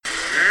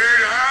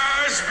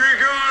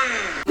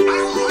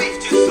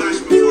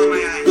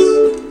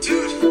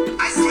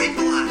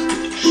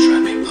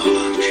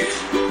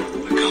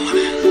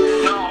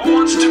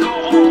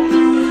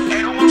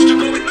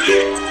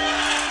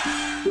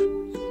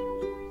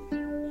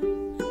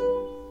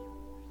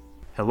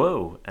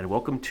Hello, and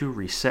welcome to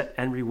Reset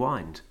and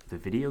Rewind, the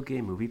video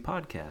game movie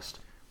podcast,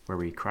 where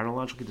we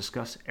chronologically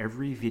discuss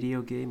every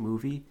video game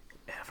movie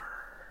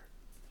ever.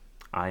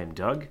 I am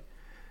Doug,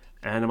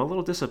 and I'm a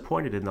little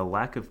disappointed in the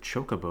lack of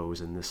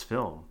chocobos in this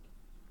film.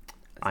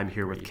 I'm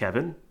here with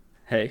Kevin.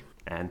 Hey.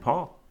 And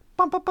Paul.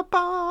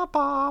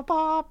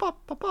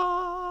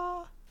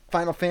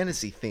 Final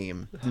Fantasy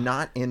theme,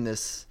 not in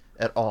this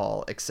at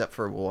all, except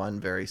for one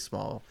very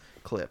small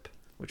clip,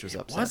 which was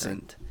upsetting.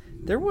 Wasn't.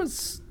 There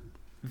was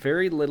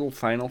very little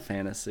Final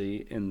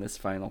Fantasy in this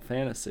Final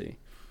Fantasy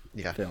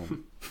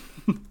film.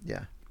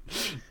 Yeah.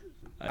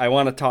 I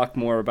want to talk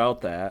more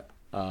about that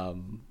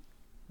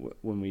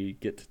when we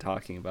get to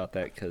talking about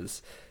that,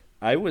 because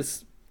I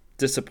was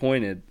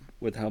disappointed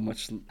with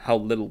how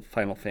little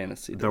Final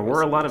Fantasy There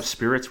were a lot of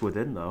spirits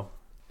within, though.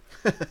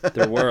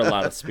 There were a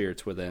lot of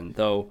spirits within,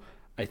 though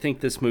I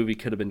think this movie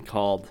could have been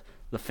called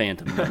The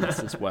Phantom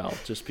Menace as well,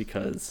 just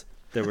because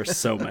there were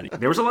so many.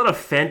 There was a lot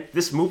of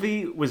this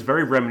movie was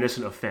very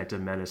reminiscent of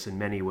Phantom Menace in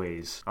many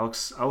ways.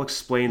 I'll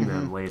explain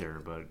them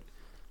later, but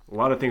a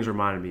lot of things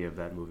reminded me of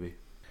that movie.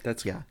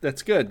 That's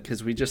good,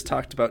 because we just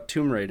talked about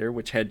Tomb Raider,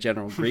 which had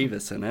General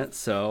Grievous in it,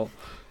 so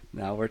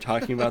now we're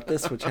talking about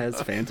this, which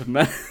has Phantom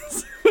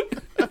Menace.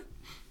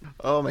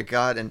 Oh my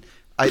god, and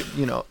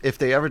if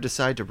they ever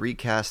decide to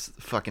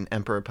recast fucking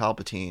Emperor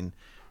Palpatine,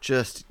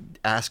 just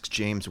ask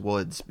James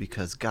Woods,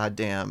 because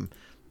goddamn,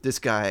 this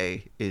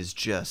guy is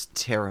just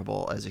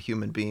terrible as a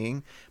human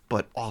being,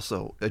 but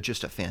also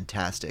just a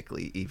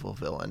fantastically evil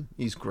villain.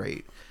 He's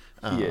great.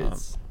 He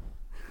is.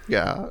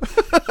 Yeah.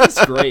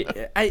 He's great.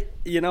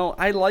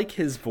 I like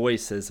his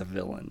voice as a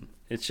villain.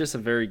 It's just a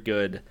very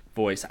good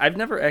voice. I've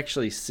never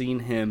actually seen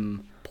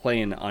him play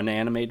an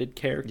unanimated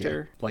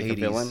character like Hades.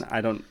 a villain.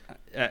 I don't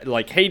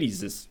like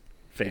Hades is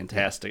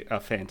fantastic, a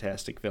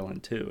fantastic villain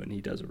too, and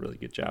he does a really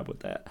good job with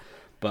that.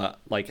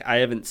 But like I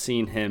haven't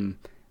seen him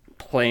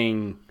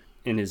playing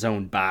in his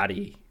own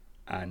body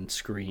on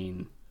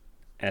screen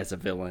as a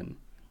villain.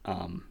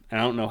 And I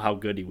don't know how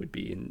good he would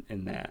be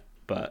in that,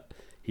 but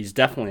he's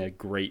definitely a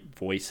great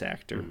voice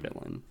actor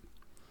villain.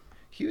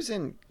 He was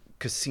in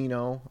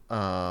Casino.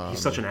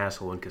 He's such an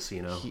asshole in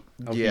Casino.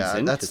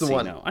 Yeah, that's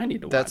Casino. the one. I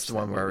need to watch That's the that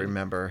one where I movie.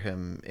 remember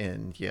him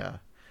in. Yeah,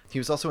 he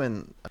was also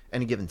in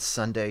Any Given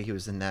Sunday. He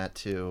was in that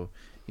too.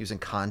 He was in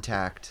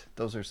Contact.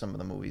 Those are some of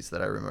the movies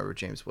that I remember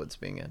James Woods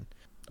being in.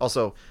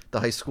 Also,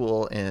 the high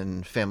school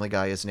in Family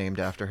Guy is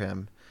named after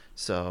him.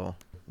 So,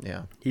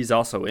 yeah. He's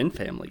also in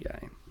Family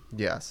Guy.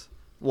 Yes.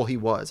 Well, he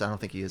was. I don't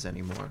think he is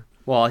anymore.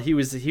 Well, he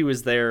was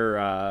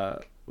there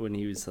when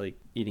he was like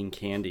eating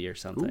candy or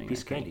something. Ooh,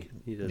 piece of I think. candy.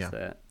 He does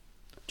that.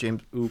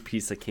 James. Ooh,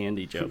 piece of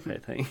candy joke, I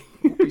think.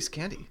 Piece of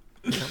candy.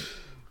 Yeah.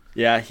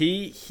 Yeah,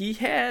 he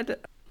had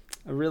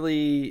a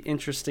really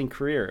interesting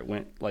career. It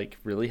went like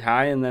really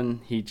high, and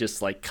then he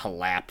just like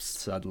collapsed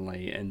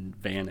suddenly and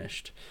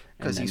vanished.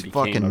 Because and he's then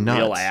became fucking a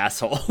real nuts.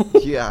 asshole.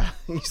 Yeah,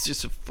 he's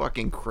just a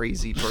fucking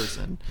crazy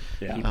person.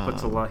 Yeah. He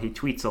puts a lot. He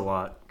tweets a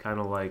lot, kind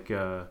of like.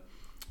 I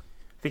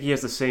think he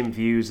has the same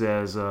views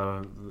as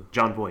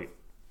John Voight.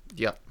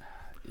 Yep.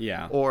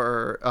 Yeah.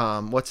 Or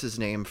what's his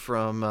name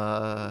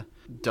from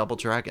Double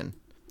Dragon?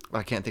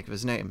 I can't think of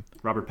his name.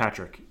 Robert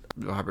Patrick.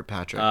 Robert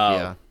Patrick. Oh,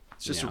 Yeah.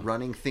 It's just yeah. a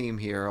running theme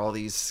here. All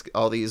these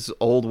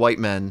old white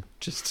men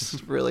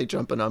just really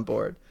jumping on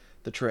board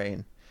the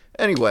train.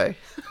 Anyway.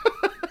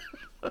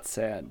 That's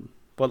sad.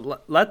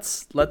 But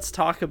let's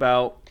talk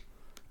about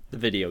the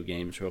video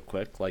games real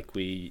quick, like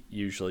we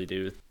usually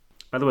do.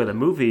 By the way, the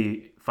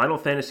movie Final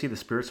Fantasy: The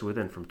Spirits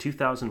Within from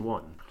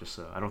 2001. Just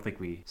I don't think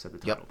we said the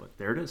title, but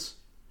there it is.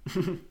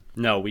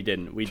 No, we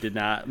didn't. We did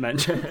not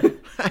mention.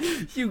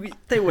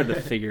 They would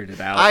have figured it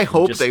out. I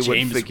hope Just they would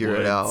James figure it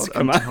Woods. out.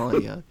 Come I'm on.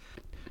 telling you.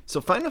 So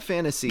Final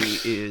Fantasy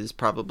is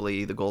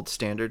probably the gold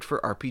standard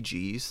for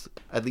RPGs,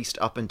 at least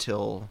up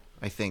until,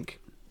 I think,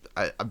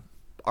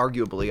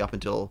 arguably up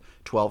until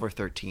 12 or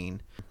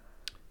 13.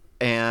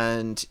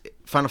 And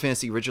Final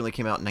Fantasy originally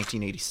came out in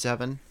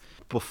 1987.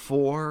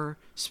 Before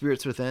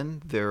Spirits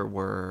Within, there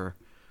were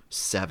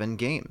 7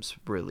 games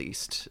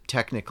released.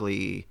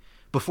 Technically,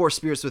 before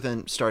Spirits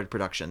Within started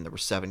production, there were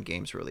 7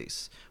 games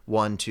released.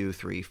 1, 2,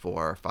 3,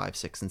 4, 5,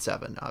 6, and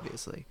 7,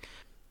 obviously.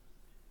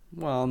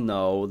 Well,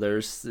 no,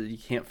 you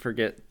can't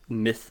forget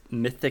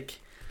Mythic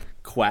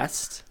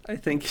Quest, I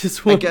think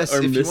is one. I guess or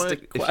if you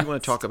Mystic want to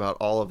Quest. talk about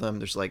all of them,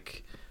 there's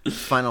like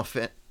Final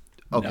Fantasy.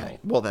 Okay,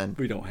 No, well then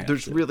we don't have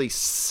there's to. really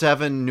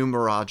 7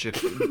 numbered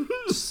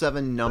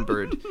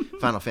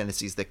Final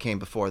Fantasies that came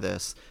before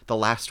this. The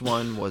last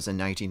one was in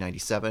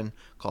 1997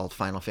 called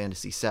Final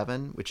Fantasy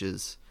VII, which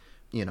is,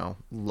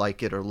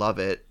 like it or love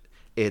it.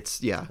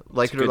 It's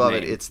like a it or good love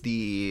name. it. It's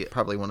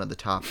probably one of the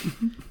top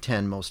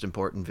 10 most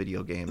important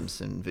video games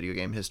in video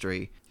game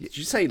history. Did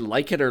you say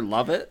like it or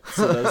love it?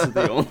 So those are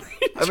the only.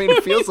 I mean,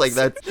 it feels like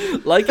that.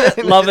 Like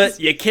it, love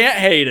it. You can't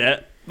hate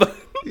it.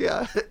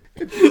 Yeah,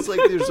 it feels like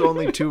there's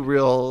only 2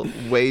 real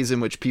ways in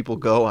which people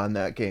go on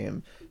that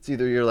game. It's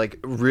either you're like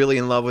really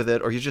in love with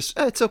it, or you just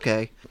it's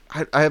okay.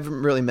 I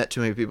haven't really met too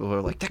many people who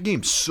are like, that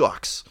game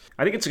sucks.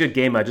 I think it's a good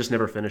game. I just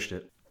never finished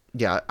it.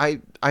 Yeah,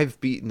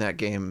 I've beaten that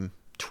game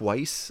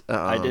twice.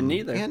 I didn't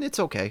either. And it's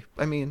okay.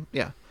 I mean,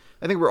 yeah.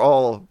 I think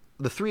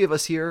the three of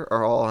us here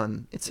are all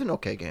on, it's an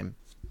okay game.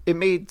 It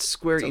made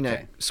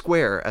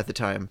Square at the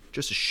time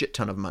just a shit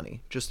ton of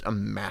money. Just a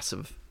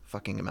massive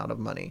fucking amount of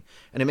money.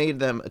 And it made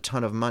them a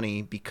ton of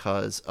money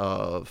because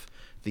of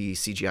the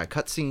CGI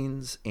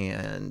cutscenes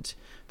and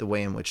the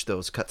way in which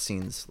those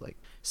cutscenes like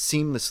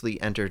seamlessly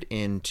entered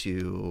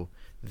into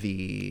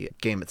the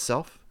game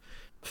itself.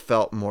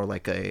 Felt more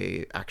like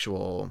a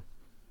actual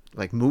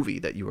like movie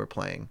that you were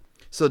playing.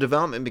 So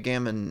development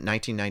began in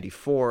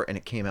 1994 and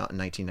it came out in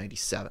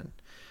 1997.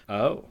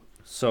 Oh,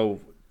 so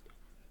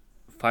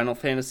Final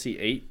Fantasy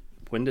VIII,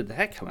 when did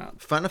that come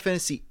out? Final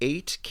Fantasy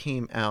VIII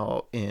came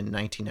out in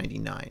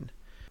 1999.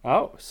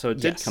 Oh, so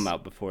it did Yes. come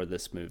out before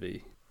this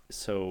movie.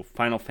 So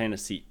Final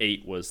Fantasy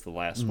VIII was the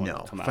last one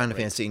to come out. Final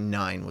right? Fantasy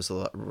IX was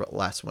the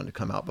last one to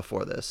come out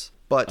before this.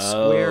 But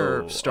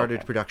Square started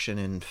okay. production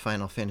in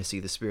Final Fantasy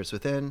The Spirits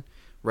Within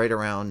right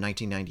around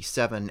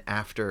 1997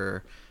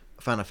 after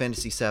Final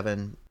Fantasy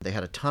VII. They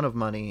had a ton of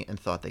money and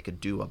thought they could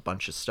do a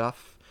bunch of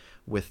stuff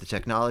with the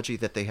technology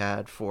that they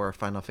had for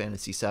Final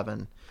Fantasy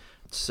VII.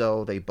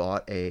 So they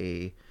bought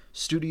a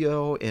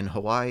studio in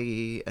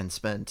Hawaii and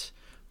spent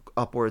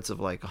upwards of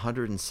like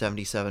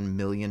 $177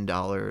 million.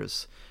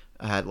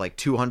 Had like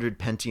 200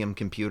 Pentium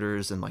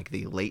computers in like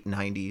the late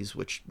 90s,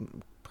 which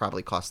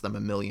probably cost them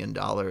 $1 million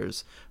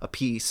a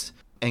piece,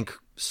 and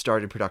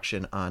started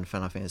production on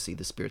Final Fantasy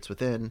The Spirits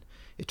Within.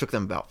 It took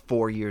them about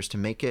 4 years to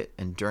make it,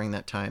 and during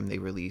that time they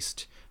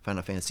released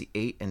Final Fantasy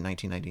VIII in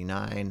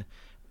 1999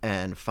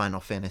 and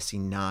Final Fantasy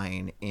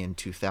IX in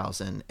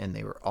 2000, and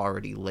they were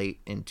already late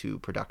into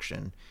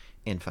production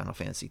in Final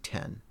Fantasy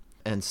X.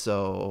 And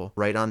so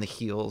right on the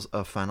heels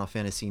of Final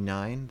Fantasy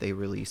IX, they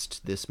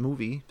released this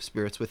movie,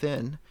 Spirits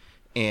Within,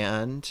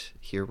 and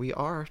here we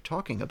are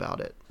talking about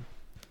it.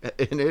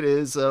 And it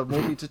is a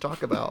movie to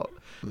talk about.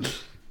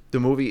 The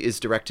movie is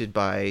directed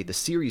by the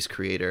series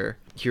creator,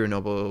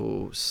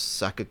 Hironobu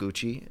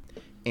Sakaguchi,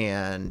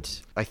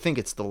 and I think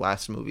it's the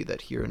last movie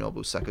that Hironobu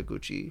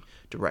Sakaguchi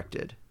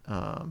directed,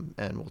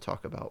 and we'll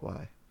talk about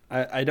why.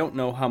 I don't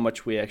know how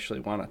much we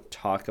actually want to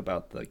talk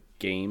about the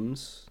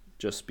games,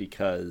 just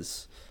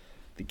because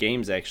the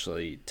games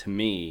actually, to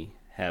me,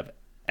 have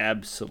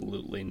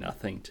absolutely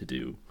nothing to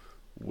do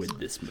with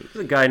this movie.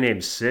 There's a guy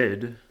named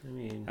Sid. I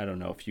mean, I don't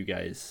know if you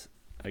guys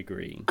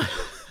agree.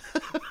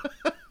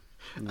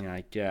 Yeah,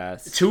 I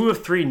guess. 2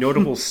 of 3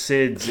 notable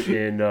Sids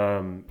in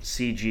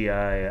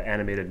CGI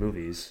animated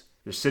movies.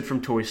 There's Sid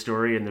from Toy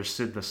Story, and there's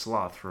Sid the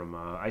Sloth from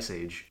Ice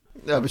Age.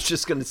 I was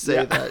just going to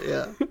say that,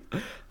 yeah.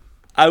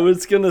 I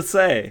was gonna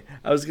say,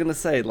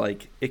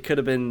 like, it could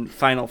have been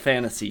Final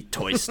Fantasy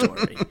Toy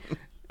Story.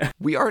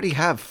 We already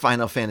have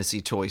Final Fantasy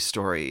Toy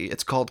Story.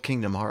 It's called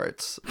Kingdom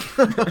Hearts.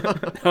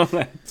 No,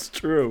 that's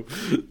true.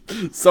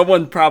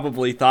 Someone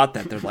probably thought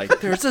that. They're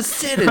like, there's a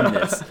Sid in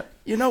this.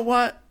 You know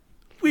what?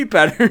 We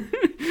better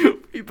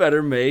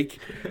make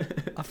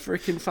a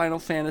freaking Final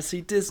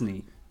Fantasy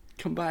Disney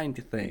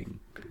combined thing.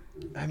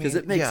 Because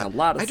it makes a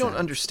lot of sense. I don't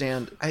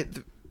understand.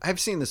 I've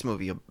seen this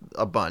movie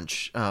a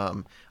bunch.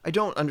 I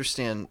don't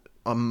understand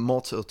a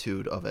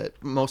multitude of it.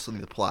 Mostly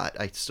the plot.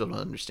 I still don't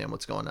understand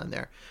what's going on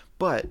there.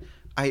 But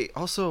I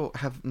also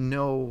have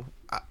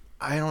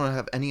I don't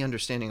have any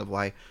understanding of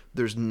why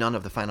there's none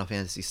of the Final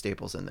Fantasy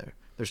staples in there.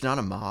 There's not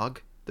a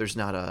Mog. There's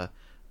not a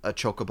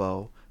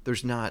Chocobo.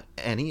 There's not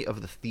any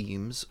of the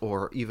themes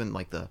or even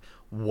like the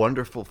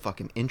wonderful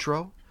fucking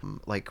intro.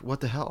 Like, what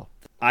the hell?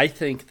 I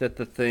think that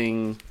the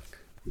thing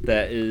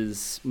that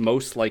is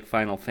most like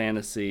Final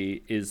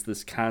Fantasy is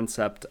this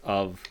concept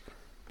of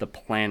the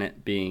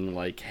planet being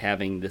like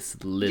having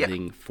this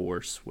living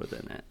force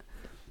within it,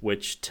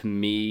 which to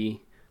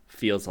me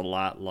feels a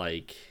lot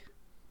like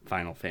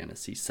Final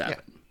Fantasy VII.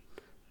 Yeah.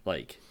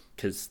 Like,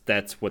 because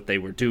that's what they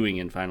were doing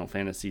in Final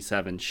Fantasy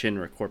VII.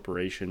 Shinra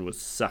Corporation was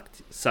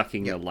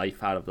sucking the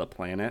life out of the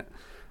planet,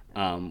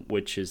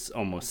 which is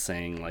almost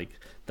saying like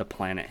the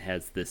planet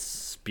has this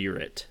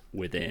spirit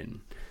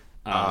within.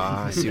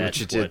 I see what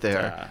you did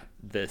there.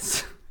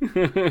 That's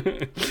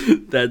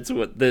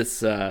what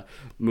this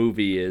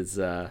movie is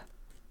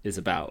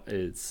about.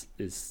 Is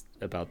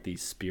about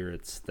these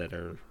spirits that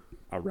are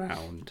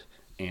around,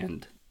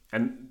 and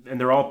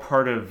they're all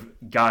part of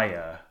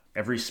Gaia.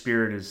 Every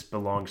spirit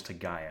belongs to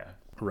Gaia.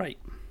 Right.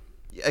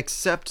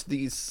 Except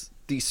these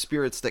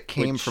spirits that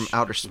came from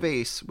outer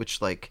space,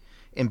 which like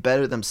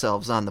embedded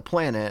themselves on the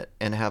planet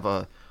and have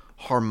a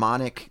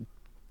harmonic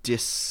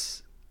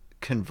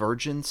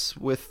disconvergence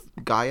with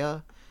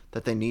Gaia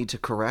that they need to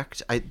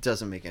correct. It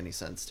doesn't make any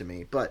sense to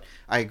me, but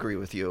I agree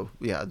with you.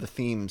 Yeah, the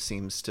theme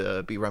seems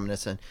to be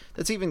reminiscent.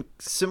 That's even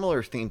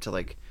similar theme to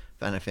like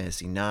Final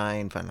Fantasy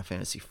IX, Final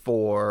Fantasy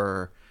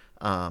IV,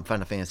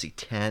 Final Fantasy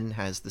X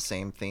has the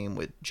same theme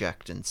with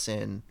Jecht and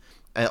Sin,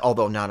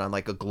 although not on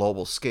like a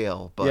global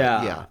scale. But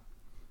yeah.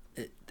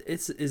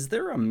 Is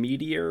there a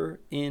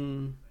meteor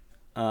in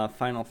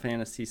Final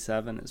Fantasy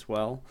VII as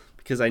well?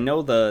 Because I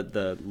know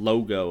the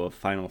logo of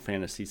Final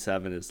Fantasy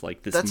VII is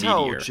like this That's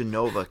meteor. how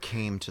Genova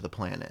came to the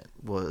planet,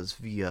 was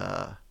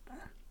via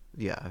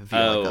Yeah,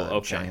 via like a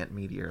okay. giant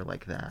meteor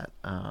like that.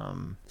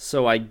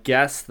 So I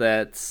guess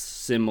that's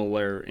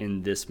similar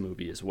in this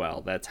movie as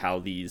well. That's how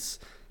these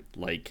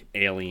like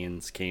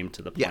aliens came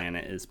to the Yeah.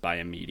 planet, is by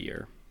a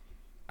meteor.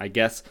 I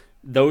guess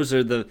those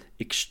are the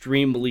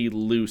extremely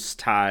loose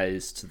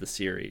ties to the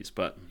series.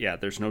 But yeah,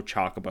 there's no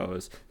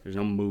chocobos, there's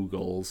no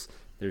Moogles,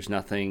 there's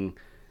nothing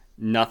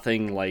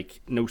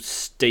like no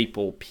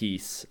staple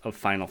piece of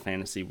Final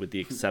Fantasy with the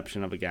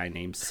exception of a guy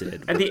named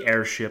Sid. And the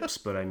airships,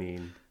 but I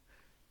mean,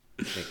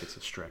 I think it's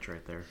a stretch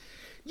right there.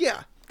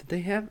 Yeah,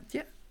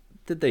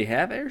 Did they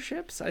have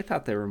airships? I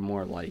thought they were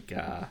more like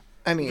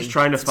I mean, Just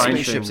trying to find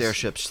spaceships, things.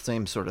 airships,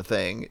 same sort of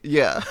thing.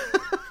 Yeah.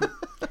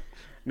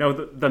 No,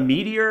 the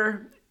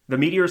meteor. The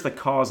meteor is the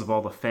cause of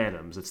all the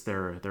phantoms. It's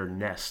their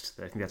nest.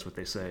 I think that's what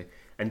they say.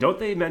 And don't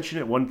they mention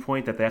at one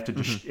point that they have to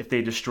if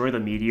they destroy the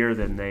meteor,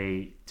 then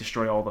they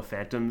destroy all the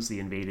phantoms, the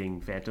invading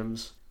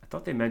phantoms? I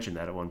thought they mentioned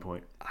that at one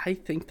point. I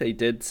think they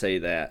did say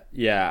that.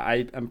 Yeah,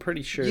 I'm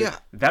pretty sure. Yeah.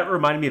 That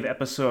reminded me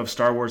of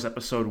Star Wars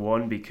Episode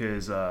 1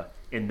 because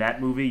in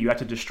that movie you have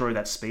to destroy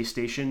that space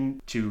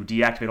station to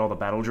deactivate all the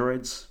battle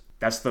droids.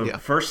 That's the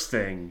first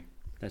thing.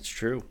 That's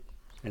true.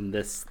 And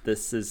this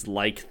is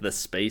like the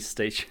space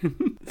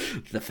station,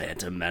 the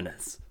Phantom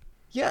Menace.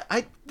 Yeah,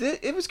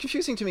 it was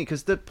confusing to me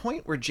because the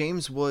point where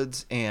James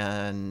Woods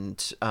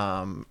and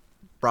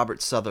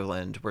Robert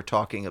Sutherland were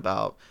talking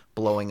about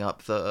blowing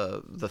up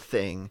the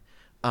thing,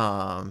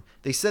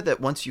 they said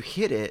that once you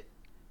hit it,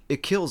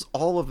 it kills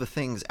all of the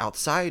things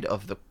outside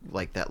of the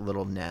that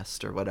little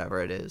nest or whatever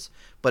it is,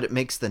 but it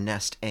makes the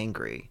nest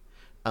angry.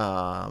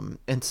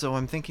 And so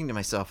I'm thinking to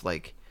myself,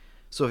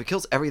 so if it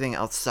kills everything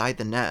outside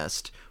the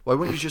nest, why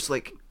wouldn't you just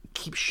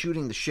keep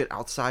shooting the shit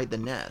outside the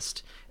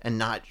nest and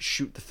not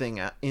shoot the thing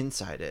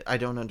inside it? I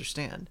don't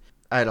understand.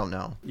 I don't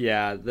know.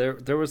 Yeah,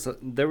 there was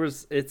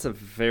it's a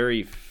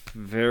very,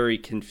 very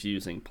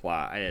confusing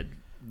plot. I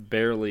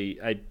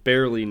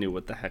barely knew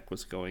what the heck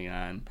was going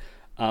on.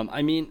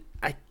 I mean,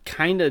 I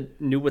kind of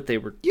knew what they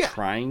were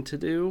trying to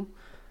do.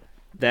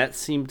 That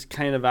seemed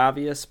kind of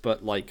obvious,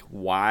 but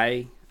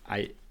why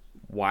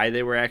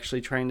they were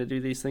actually trying to do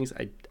these things,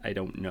 I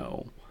don't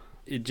know.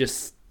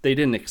 They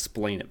didn't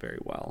explain it very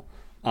well.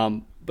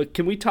 But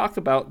can we talk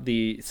about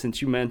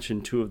since you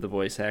mentioned two of the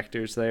voice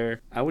actors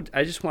there,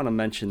 I just want to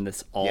mention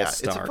this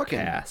all-star it's a fucking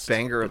cast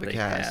banger of that a they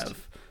cast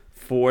have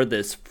for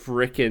this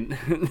frickin'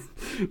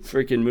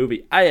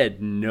 movie. I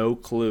had no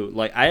clue.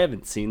 I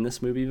haven't seen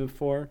this movie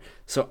before,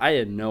 so I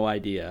had no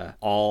idea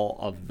all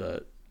of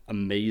the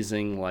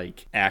amazing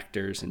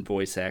actors and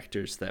voice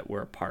actors that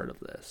were a part of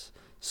this.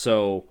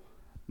 So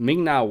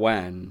Ming-Na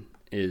Wen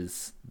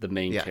is the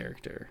main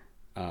character.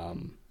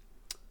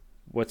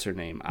 What's her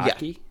name?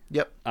 Aki?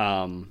 Yep.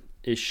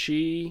 Is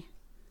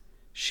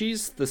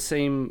she's the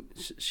same,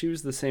 she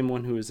was the same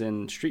one who was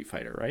in Street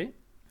Fighter, right?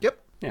 Yep.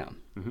 Yeah.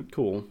 Mm-hmm.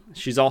 Cool.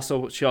 She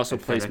also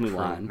plays Fennec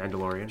Mulan. from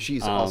Mandalorian.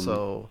 She's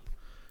also,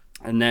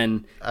 and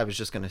then I was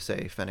just going to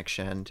say Fennec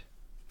Shand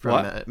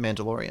from What?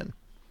 Mandalorian.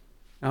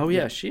 oh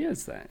yeah, she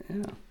is that.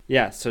 Yeah.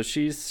 Yeah, so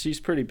she's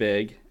pretty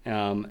big.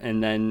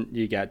 And then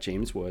you got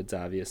James Woods,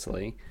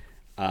 obviously.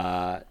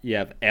 You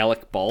have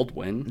Alec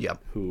Baldwin,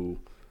 who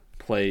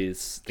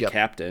plays the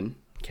captain,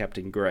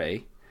 Captain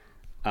Gray.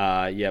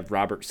 You have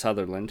Robert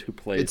Sutherland, who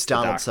plays It's the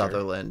Donald doctor,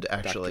 Sutherland,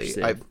 actually.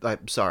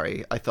 I'm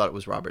sorry. I thought it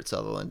was Robert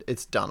Sutherland.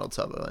 It's Donald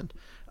Sutherland.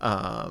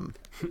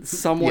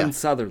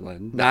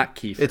 Sutherland, not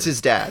Kiefer. It's his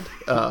dad.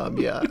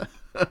 Yeah.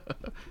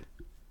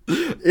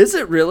 Is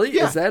it really?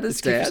 Yeah, Is that his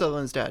it's dad? Kiefer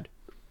Sutherland's dad.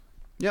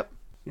 Yep.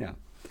 Yeah.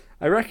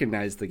 I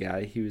recognize the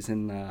guy. He was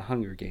in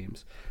Hunger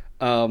Games.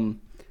 And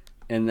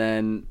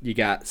then you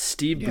got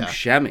Steve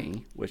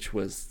Buscemi, which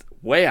was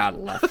way out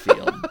of left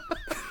field.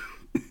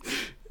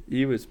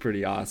 He was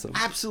pretty awesome.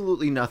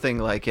 Absolutely nothing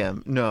like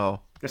him.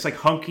 No. It's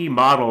hunky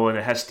model, and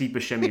it has Steve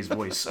Buscemi's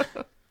voice.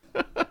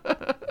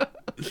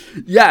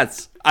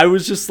 Yes. I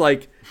was just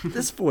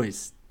this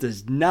voice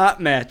does not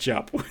match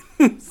up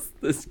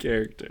with this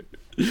character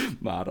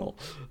model.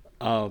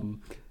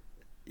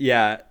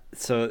 Yeah.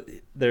 So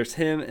there's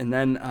him, and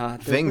then there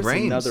Ving was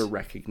Rhames. another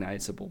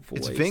recognizable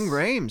voice. It's Ving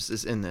Rhames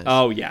is in this.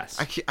 Oh, yes.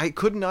 I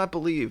could not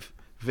believe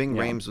Ving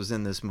Rhames was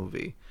in this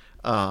movie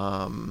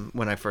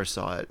when I first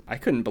saw it. I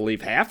couldn't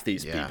believe half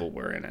these people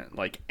were in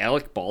it.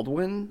 Alec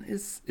Baldwin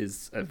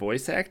is a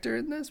voice actor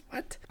in this?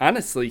 What?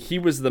 Honestly, he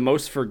was the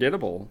most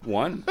forgettable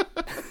one.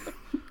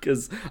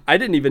 Because I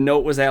didn't even know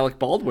it was Alec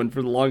Baldwin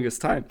for the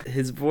longest time.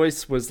 His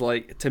voice was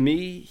to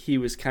me, he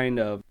was kind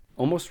of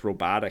almost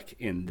robotic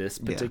in this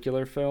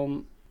particular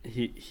film.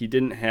 He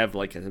didn't have a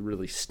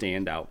really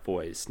standout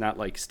voice, not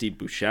like Steve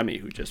Buscemi,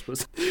 who just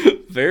was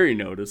very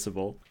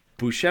noticeable.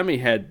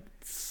 Buscemi had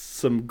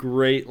some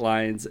great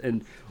lines,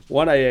 and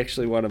one I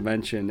actually want to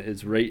mention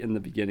is right in the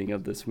beginning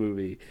of this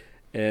movie,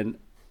 and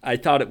I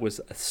thought it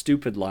was a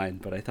stupid line,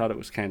 but I thought it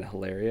was kind of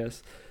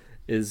hilarious.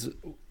 Is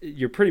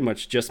you're pretty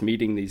much just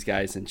meeting these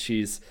guys, and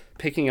she's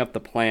picking up the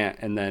plant,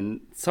 and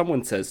then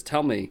someone says,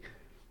 "Tell me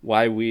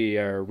why we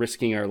are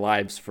risking our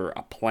lives for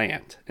a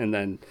plant," and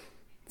then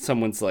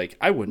someone's like,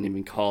 "I wouldn't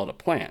even call it a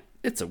plant.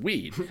 it's a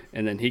weed.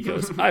 And then he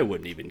goes, I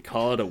wouldn't even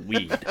call it a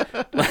weed.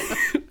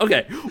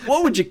 Okay,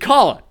 what would you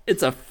call it?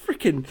 It's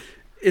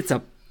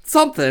a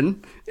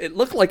something. It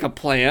looked like a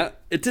plant.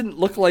 It didn't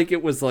look like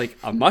it was like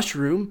a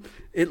mushroom.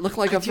 It looked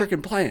like a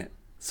freaking plant.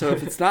 So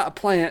if it's not a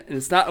plant and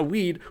it's not a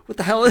weed, what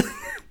the hell is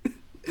it?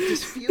 It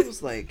just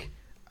feels like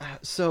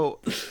so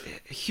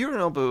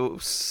Hironobu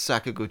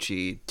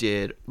Sakaguchi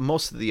did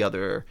most of the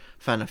other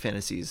Final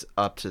Fantasies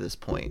up to this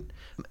point.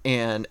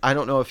 And I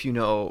don't know if you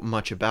know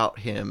much about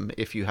him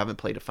if you haven't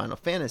played a Final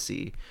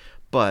Fantasy,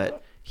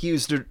 but he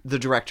was the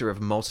director of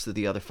most of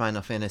the other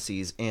Final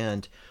Fantasies,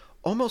 and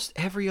almost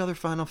every other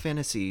Final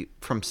Fantasy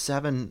from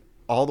 7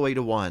 all the way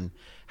to 1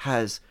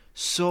 has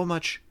so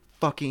much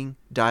fucking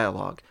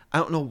dialogue. I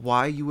don't know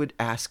why you would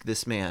ask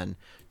this man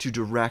to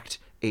direct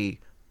a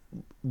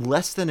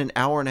less than an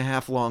hour and a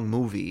half long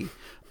movie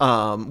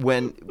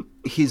when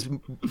his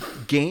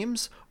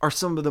games are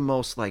some of the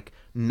most like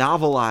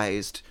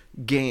novelized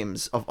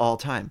games of all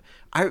time.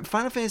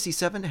 Final Fantasy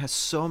VII has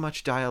so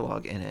much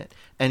dialogue in it,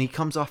 and he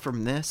comes off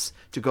from this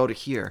to go to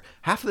here.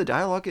 Half of the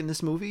dialogue in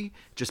this movie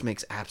just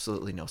makes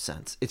absolutely no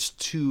sense. It's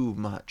too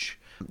much.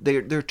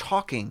 They're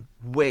talking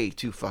way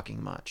too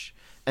fucking much,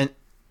 and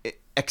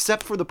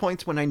except for the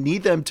points when I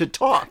need them to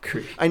talk.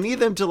 I need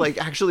them to like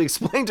actually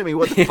explain to me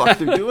what the fuck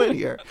they're doing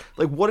here.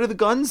 Like, what do the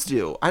guns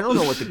do? I don't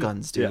know what the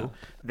guns do. Yeah.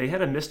 They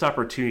had a missed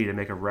opportunity to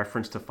make a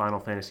reference to Final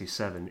Fantasy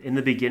VII. In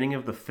the beginning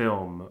of the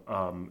film,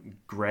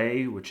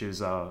 Gray, which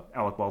is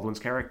Alec Baldwin's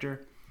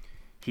character,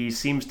 he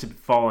seems to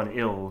fallen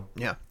ill.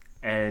 Yeah.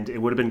 And it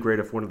would have been great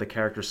if one of the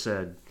characters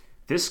said,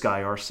 "This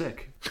guy are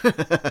sick."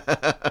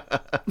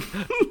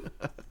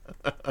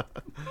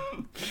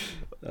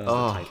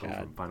 Oh,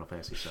 from Final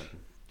Fantasy VII.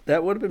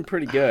 That would have been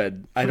pretty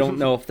good. I don't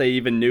know if they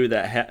even knew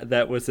that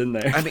that was in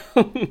there. I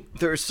mean,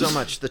 there's so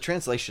much, the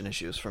translation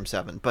issues from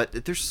 7, but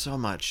there's so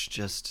much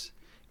just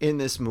in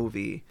this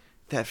movie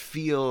that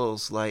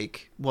feels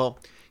like, well,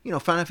 you know,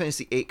 Final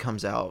Fantasy VIII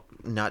comes out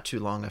not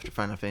too long after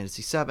Final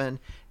Fantasy VII,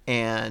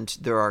 and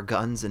there are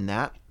guns in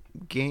that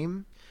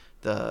game.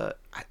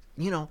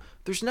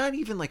 There's not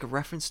even like a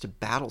reference to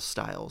battle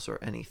styles or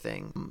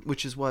anything,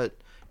 which is what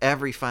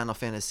every Final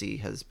Fantasy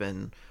has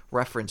been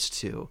referenced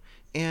to.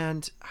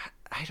 And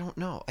I don't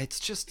know. It's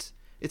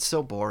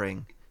so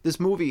boring. This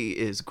movie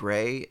is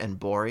gray and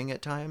boring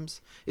at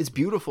times. It's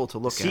beautiful to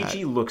look at.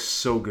 CG looks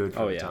so good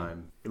for the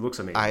time. It looks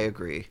amazing. I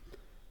agree.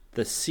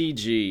 The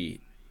CG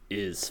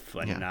is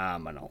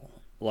phenomenal.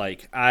 Yeah.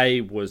 Like,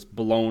 I was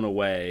blown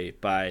away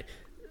by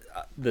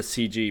the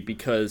CG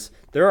because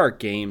there are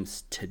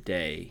games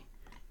today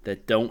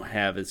that don't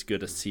have as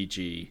good a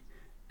CG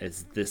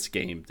as this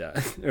game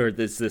does, or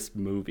this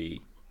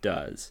movie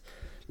does.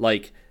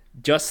 Like,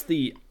 just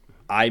the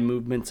eye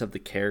movements of the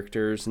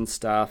characters and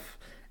stuff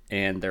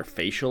and their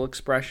facial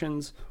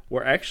expressions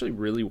were actually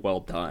really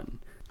well done.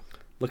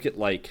 Look at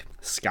like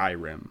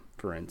Skyrim,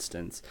 for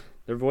instance.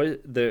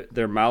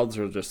 Their mouths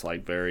are just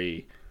like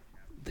they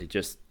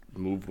just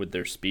move with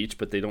their speech,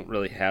 but they don't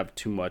really have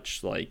too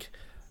much like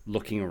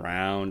looking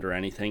around or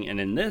anything. And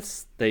in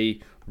this,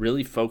 they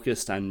really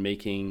focused on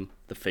making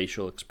the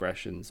facial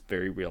expressions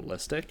very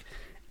realistic.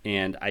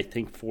 And I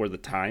think for the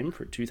time,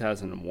 for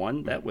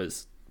 2001, that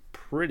was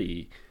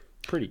pretty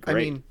great. I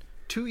mean,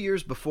 2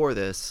 years before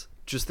this,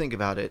 just think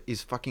about it,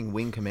 is fucking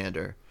Wing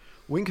Commander.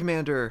 Wing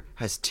Commander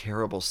has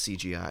terrible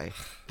CGI.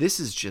 This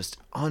is just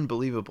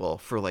unbelievable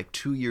for like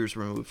 2 years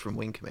removed from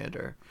Wing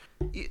Commander.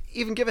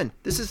 Even given,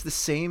 this is the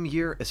same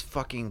year as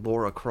fucking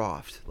Lara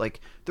Croft. Like,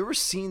 there were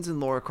scenes in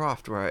Lara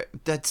Croft where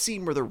that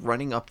scene where they're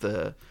running up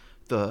the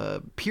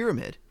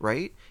pyramid,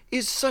 right,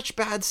 is such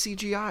bad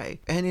CGI.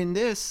 And in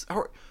this,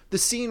 the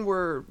scene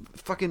where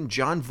fucking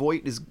John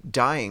Voight is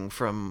dying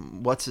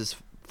from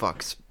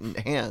fuck's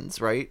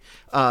hands, right?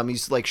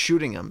 He's like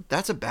shooting him.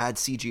 That's a bad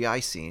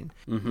CGI scene.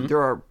 Mm-hmm.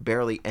 There are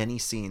barely any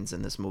scenes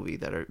in this movie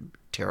that are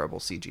terrible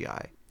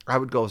CGI. I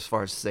would go as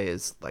far as to say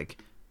is like,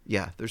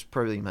 yeah, there's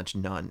pretty much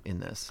none in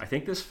this. I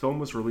think this film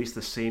was released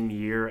the same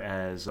year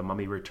as The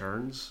Mummy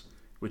Returns,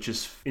 which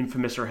is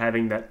infamous for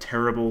having that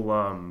terrible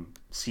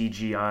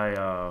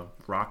CGI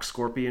rock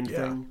scorpion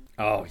thing.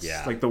 Oh, yeah.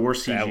 It's like the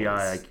worst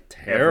CGI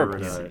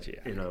terrible ever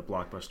CGI. in a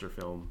blockbuster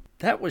film.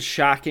 That was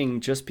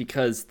shocking just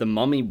because The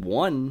Mummy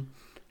 1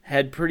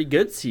 had pretty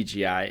good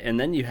CGI, and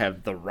then you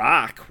have The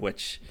Rock,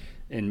 which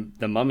in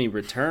The Mummy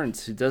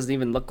Returns, who doesn't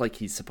even look like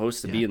he's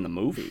supposed to be in the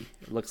movie.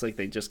 It looks like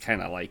they just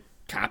kind of like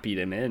copied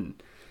him in.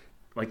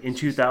 Like in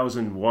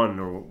 2001,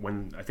 or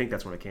when I think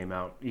that's when it came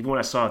out. Even when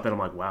I saw it then, I'm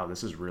like, wow,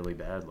 this is really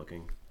bad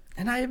looking.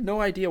 And I have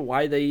no idea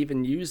why they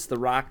even use The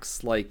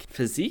Rock's like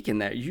physique in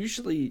that.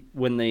 Usually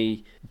when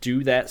they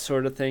do that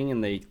sort of thing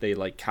and they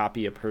like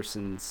copy a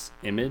person's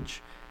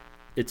image,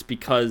 it's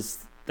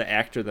because the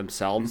actor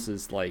themselves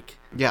is like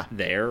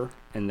there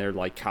and they're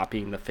like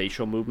copying the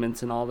facial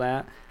movements and all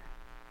that.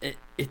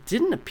 It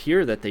didn't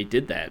appear that they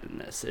did that in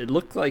this. It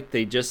looked like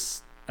they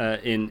just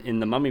in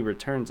The Mummy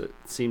Returns, it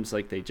seems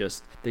like they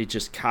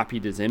just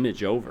copied his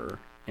image over.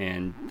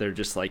 And they're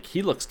just like,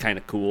 he looks kind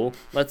of cool.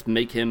 Let's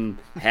make him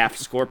half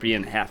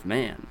scorpion, half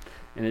man.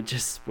 And it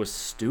just was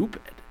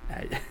stupid.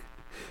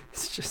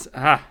 It's just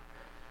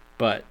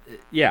but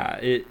yeah,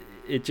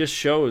 it just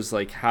shows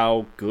like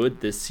how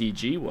good this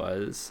CG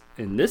was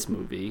in this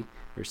movie,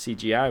 or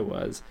CGI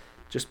was,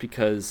 just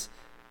because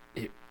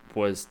it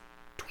was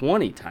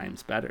 20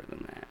 times better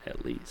than that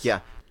at least. Yeah.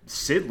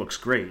 Sid looks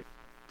great.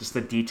 Just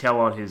the detail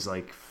on his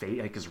like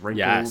face, like his wrinkles,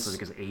 Yes. and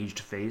like his aged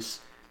face.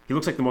 He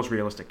looks like the most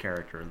realistic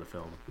character in the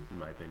film, in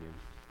my opinion.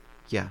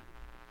 Yeah.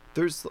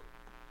 There's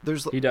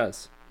He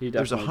does. He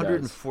there's definitely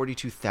does.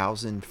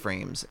 142,000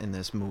 frames in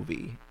this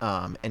movie,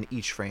 and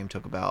each frame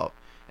took about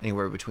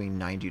anywhere between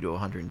 90 to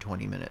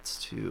 120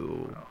 minutes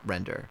to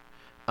render,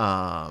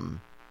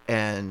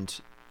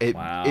 and it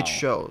Wow. it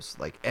shows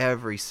like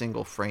every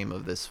single frame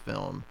of this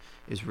film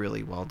is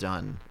really well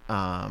done.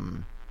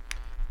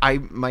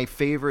 My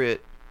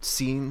favorite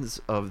scenes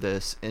of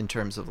this in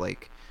terms of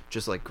like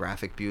just like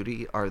graphic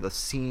beauty are the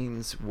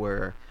scenes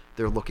where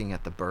they're looking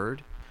at the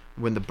bird.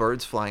 When the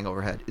bird's flying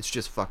overhead, it's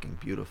just fucking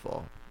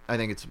beautiful. I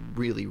think it's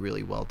really,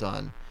 really well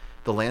done.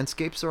 The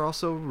landscapes are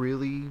also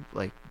really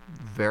like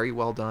very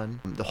well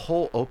done. The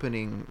whole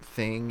opening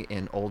thing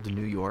in old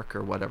New York,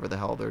 or whatever the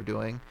hell they're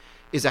doing,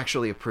 is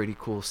actually a pretty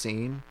cool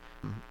scene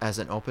as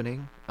an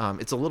opening.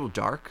 It's a little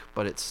dark,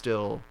 but it's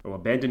still, Well,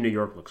 Abandoned New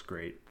York looks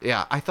great.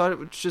 yeah, I thought it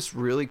was just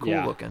really cool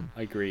Yeah, looking.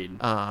 agreed.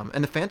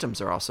 And the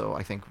phantoms are also,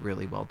 I think,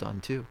 really well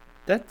done too.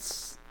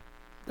 That's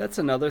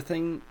another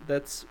thing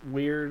that's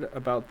weird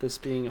about this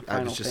being a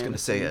Final I was just going to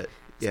Fantasy. say it.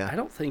 Yeah. I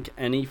don't think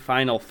any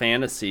Final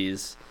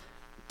Fantasies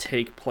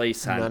take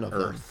place on None of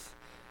them. Earth.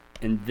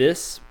 And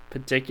this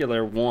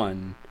particular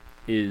one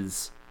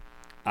is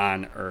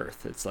on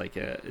Earth. It's like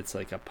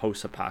a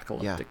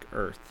post-apocalyptic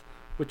Earth,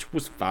 which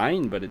was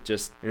fine, but it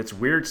just And it's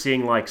weird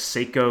seeing like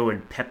Seiko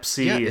and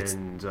Pepsi Yeah, it's-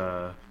 and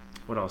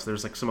what else?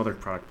 There's like some other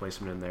product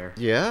placement in there.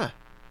 Yeah.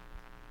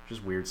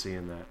 Just weird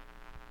seeing that.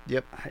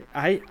 Yep.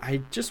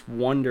 I just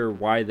wonder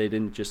why they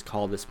didn't just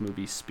call this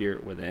movie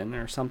Spirit Within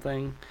or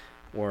something,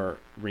 or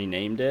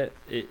renamed it.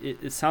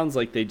 It sounds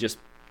like they just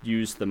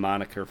used the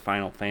moniker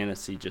Final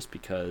Fantasy just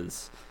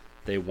because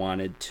they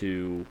wanted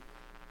to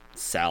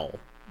sell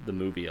the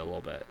movie a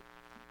little bit.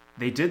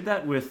 They did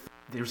that with,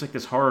 there's like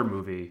this horror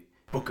movie,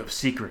 Book of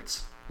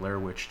Secrets, Blair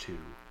Witch 2.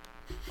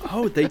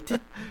 Oh, they did.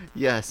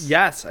 Yes.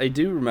 Yes, I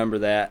do remember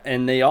that.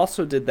 And they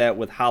also did that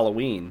with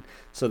Halloween.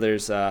 So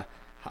there's, I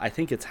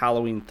think it's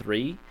Halloween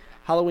 3.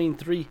 Halloween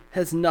 3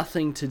 has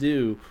nothing to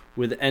do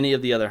with any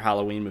of the other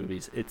Halloween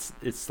movies.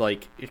 It's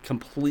like a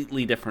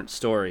completely different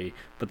story,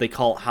 but they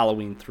call it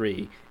Halloween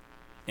 3,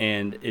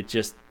 and it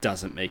just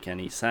doesn't make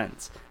any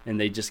sense. And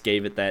they just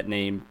gave it that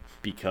name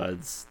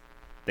because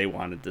they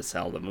wanted to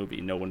sell the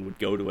movie. No one would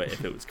go to it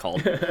if it was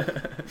called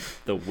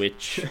The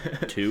Witch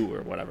 2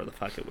 or whatever the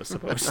fuck it was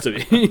supposed to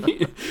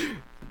be.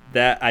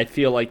 That I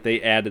feel like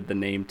they added the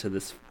name to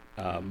this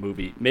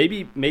movie.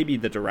 Maybe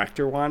the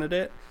director wanted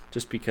it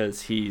just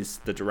because he's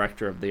the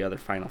director of the other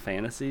Final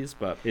Fantasies,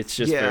 but it's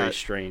just very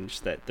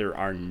strange that there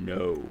are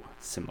no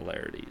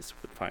similarities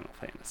with Final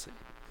Fantasy.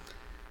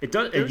 It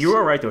does. You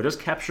are right though. It does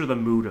capture the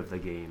mood of the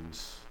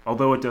games,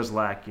 although it does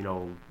lack,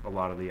 a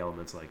lot of the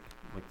elements like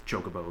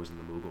chocobos and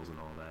the Moogles and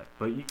all that.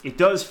 But it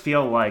does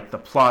feel like the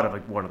plot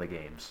of one of the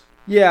games.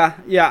 Yeah,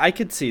 I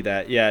could see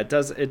that. Yeah, it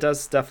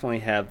does definitely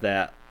have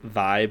that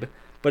vibe,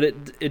 but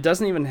it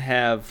doesn't even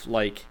have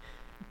like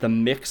the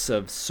mix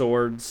of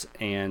swords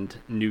and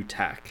new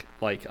tech.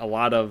 Like a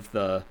lot of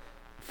the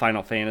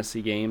Final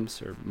Fantasy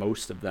games, or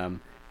most of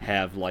them,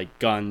 have like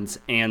guns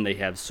and they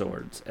have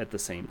swords at the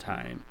same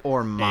time.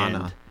 Or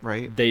mana, And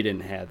right? They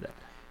didn't have that.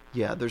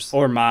 Yeah, there's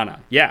Or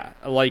mana. Yeah,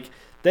 like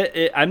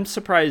that. I'm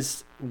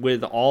surprised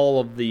with all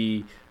of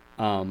the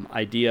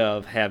idea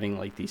of having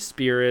like these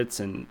spirits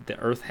and the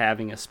Earth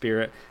having a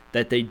spirit,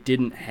 that they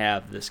didn't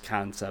have this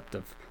concept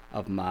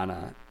of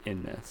mana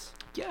in this.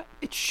 Yeah,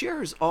 it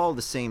shares all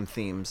the same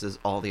themes as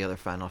all the other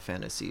Final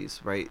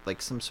Fantasies, right?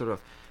 Like some sort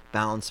of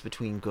balance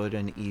between good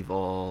and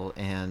evil,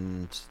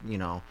 and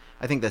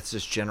I think that's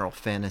just general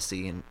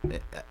fantasy,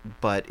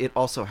 but it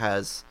also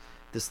has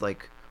this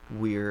like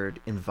weird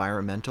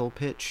environmental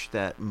pitch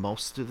that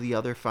most of the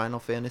other Final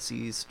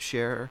Fantasies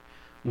share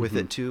with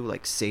it too,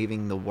 like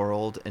saving the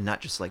world, and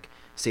not just like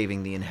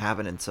saving the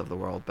inhabitants of the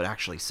world, but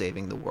actually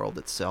saving the world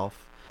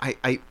itself.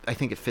 I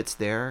think it fits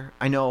there.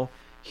 I know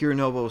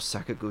Hironobu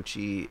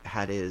Sakaguchi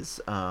had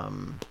his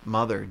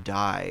mother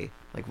die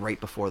like right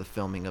before the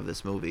filming of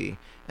this movie,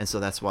 and so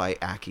that's why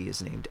Aki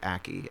is named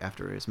Aki,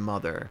 after his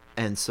mother.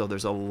 And so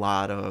there's a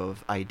lot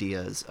of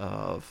ideas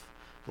of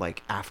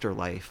like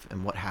afterlife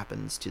and what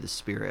happens to the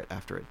spirit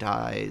after it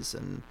dies,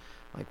 and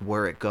like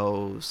where it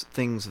goes,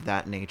 things of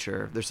that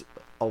nature. There's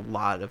a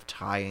lot of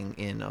tying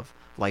in of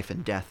life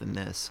and death in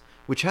this,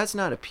 which has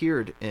not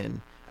appeared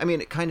in, I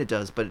mean, it kind of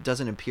does, but it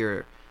doesn't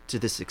appear to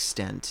this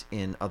extent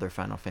in other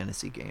Final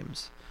Fantasy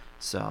games.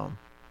 So,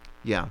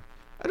 yeah.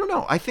 I don't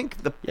know. I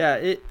think the...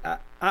 Yeah,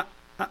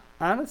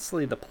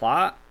 honestly, the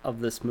plot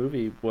of this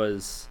movie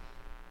was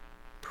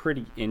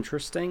pretty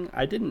interesting.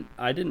 I didn't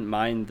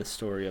mind the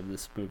story of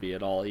this movie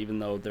at all, even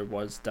though there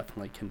was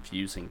definitely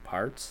confusing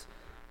parts.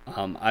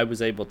 I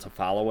was able to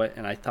follow it,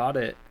 and I thought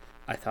it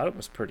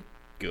was pretty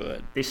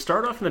good. They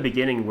start off in the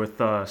beginning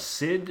with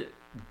Sid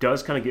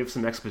does kind of give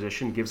some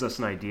exposition, gives us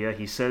an idea.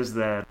 He says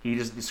that he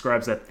just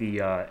describes that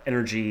the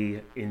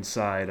energy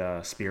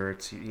inside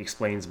spirits. He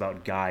explains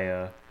about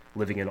Gaia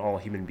living in all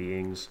human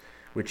beings,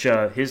 which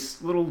his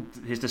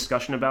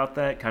discussion about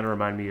that kind of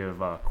reminded me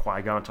of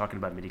Qui-Gon talking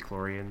about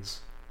midichlorians.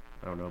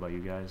 I don't know about you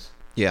guys.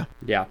 Yeah.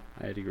 Yeah,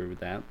 I'd agree with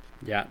that.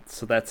 Yeah,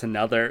 so that's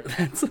another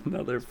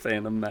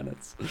Phantom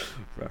Menace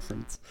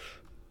reference.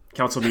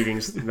 Council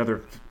meetings,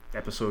 another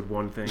episode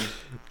 1 thing.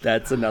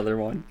 That's another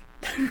one.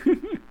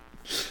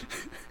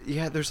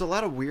 Yeah, there's a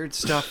lot of weird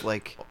stuff,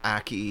 like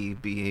Aki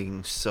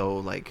being so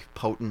like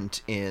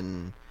potent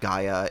in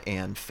Gaia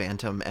and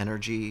phantom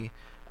energy,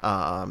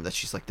 that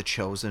she's like the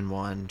chosen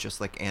one, just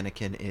like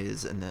Anakin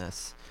is in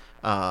this.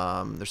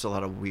 There's a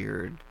lot of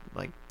weird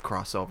like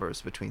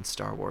crossovers between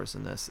Star Wars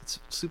and this. It's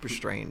super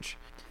strange.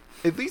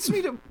 It leads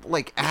me to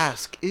like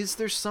ask, is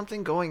there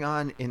something going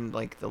on in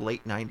like the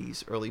late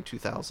 90s, early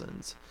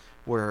 2000s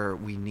where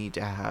we need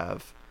to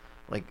have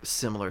like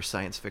similar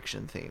science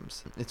fiction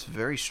themes? It's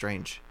very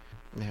strange.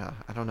 Yeah,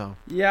 I don't know.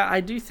 Yeah,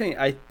 I do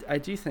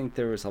think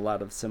there was a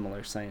lot of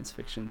similar science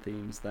fiction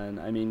themes then.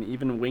 I mean,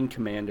 even Wing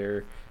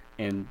Commander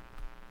and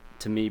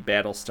to me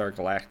Battlestar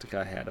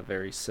Galactica had a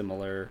very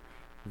similar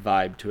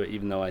vibe to it,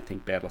 even though I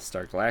think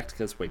Battlestar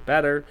Galactica is way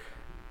better.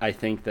 I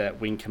think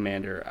that Wing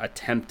Commander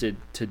attempted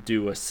to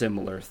do a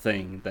similar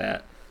thing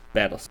that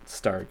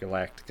Battlestar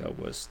Galactica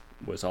was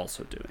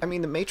also doing. I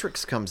mean, The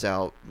Matrix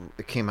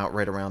it came out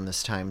right around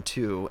this time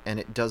too, and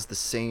it does the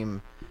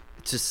same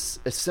to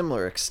a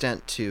similar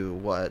extent to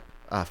what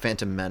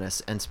Phantom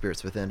Menace and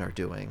Spirits Within are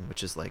doing,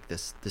 which is like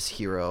this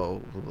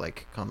hero who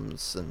like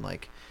comes and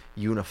like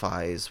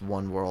unifies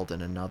one world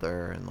and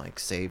another and like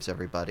saves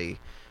everybody.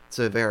 It's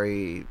a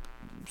very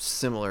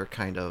similar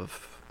kind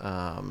of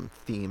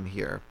theme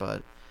here,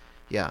 but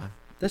yeah,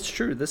 that's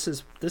true. This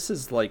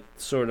is like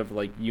sort of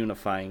like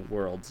unifying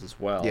worlds as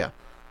well. Yeah.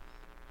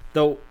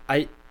 Though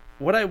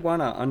what I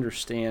want to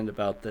understand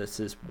about this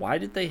is, why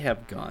did they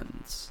have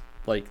guns?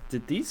 Like,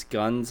 did these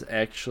guns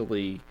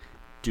actually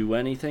do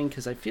anything?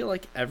 Because I feel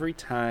like every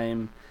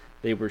time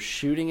they were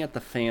shooting at the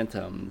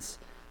Phantoms,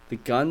 the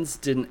guns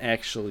didn't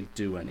actually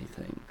do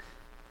anything.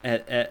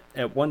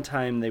 At one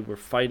time, they were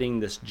fighting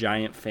this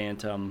giant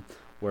Phantom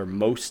where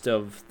most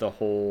of the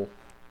whole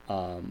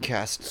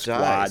cast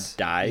squad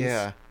dies.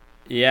 Yeah.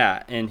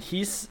 Yeah,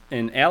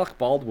 and Alec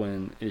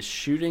Baldwin is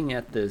shooting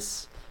at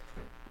this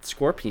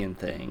scorpion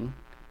thing,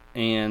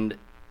 and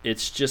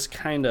it's just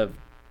kind of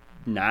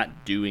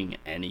not doing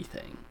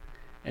anything.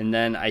 And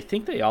then I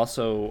think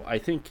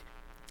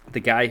the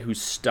guy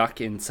who's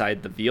stuck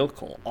inside the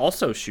vehicle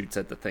also shoots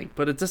at the thing,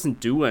 but it doesn't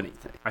do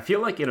anything. I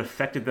feel like it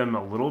affected them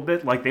a little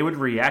bit. Like, they would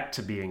react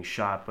to being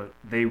shot, but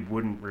they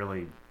wouldn't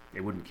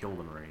kill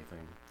them or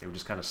anything. They would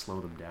just kind of slow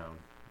them down.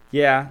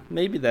 Yeah,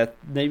 maybe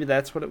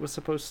that's what it was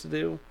supposed to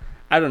do.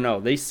 I don't know.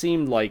 They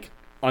seemed like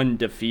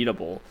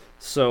undefeatable.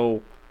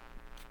 So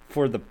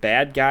for the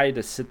bad guy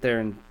to sit there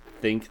and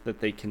think that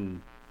they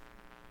can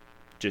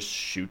just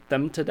shoot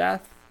them to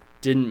death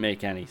didn't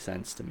make any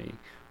sense to me.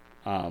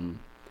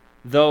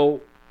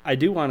 Though I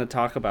do want to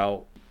talk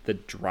about the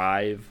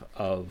drive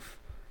of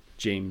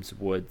James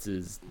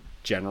Woods'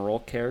 general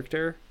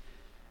character,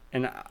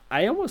 and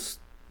I almost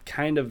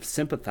kind of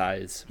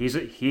sympathize. He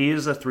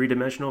is a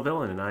 3-dimensional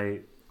villain, and I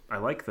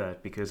like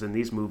that, because in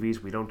these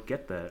movies we don't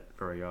get that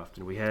very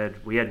often. We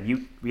had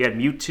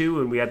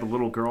Mewtwo, and we had the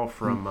little girl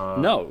from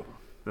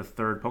the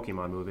third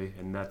Pokemon movie,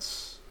 and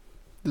this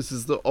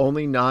is the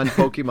only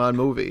non-Pokemon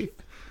movie.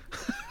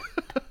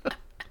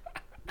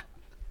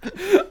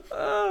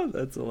 Oh,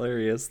 that's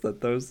hilarious.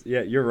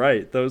 You're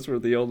right. Those were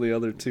the only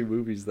other 2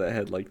 movies that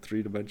had like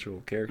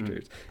 3-dimensional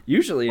characters.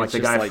 Usually it's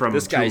just like,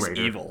 this guy's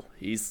evil.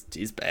 He's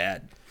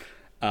bad.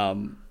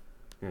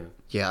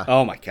 Yeah.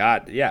 Oh my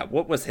God. Yeah.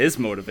 What was his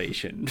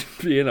motivation?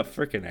 Being a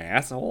freaking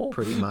asshole?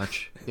 Pretty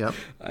much. Yep.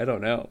 I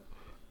don't know.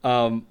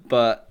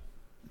 But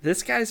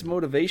this guy's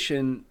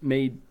motivation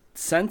made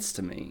sense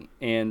to me.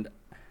 And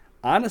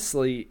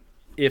honestly,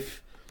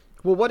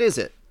 what is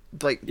it?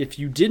 Like, if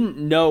you didn't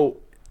know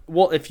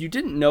what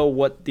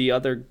the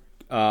other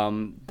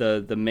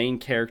the main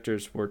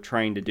characters were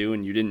trying to do,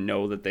 and you didn't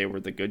know that they were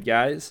the good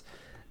guys,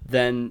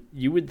 then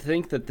you would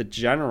think that the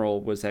general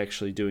was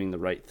actually doing the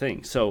right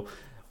thing. So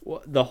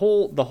the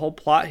whole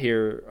plot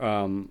here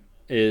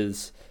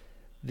is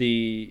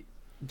the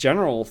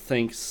general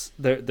thinks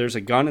there's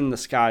a gun in the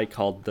sky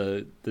called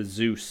the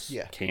Zeus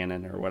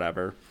cannon or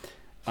whatever,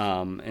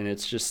 and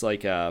it's just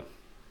like a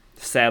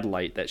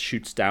satellite that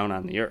shoots down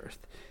on the Earth.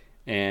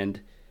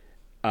 And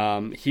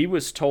he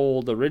was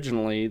told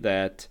originally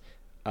that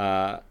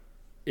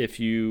if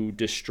you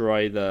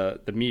destroy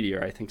the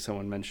meteor, I think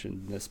someone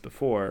mentioned this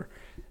before,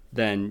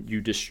 then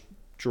you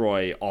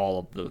destroy all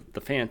of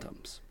the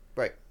Phantoms.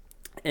 Right.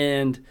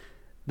 And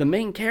the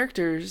main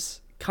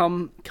characters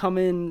come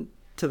in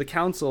to the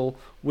council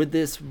with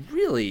this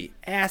really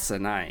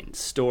asinine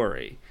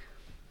story.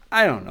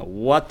 I don't know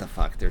what the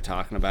fuck they're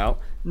talking about.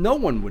 No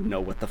one would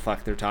know what the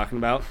fuck they're talking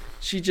about.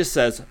 She just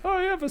says,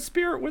 "I have a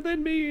spirit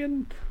within me,"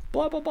 and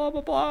blah, blah, blah,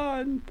 blah, blah.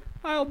 And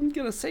I'm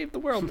gonna save the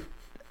world.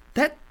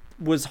 That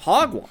was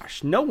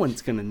hogwash. No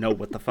one's gonna know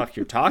what the fuck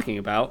you're talking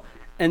about.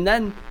 And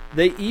then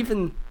the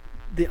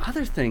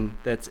other thing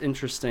that's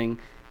interesting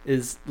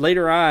is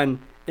later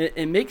on,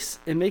 it makes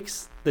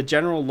the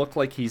general look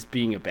like he's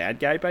being a bad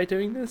guy by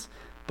doing this,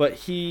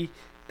 but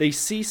they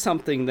see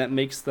something that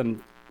makes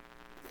them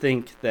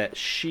think that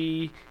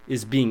she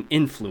is being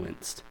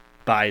influenced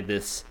by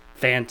this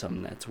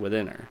phantom that's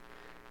within her.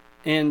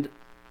 And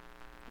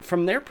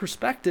from their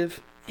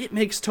perspective, it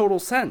makes total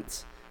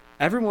sense.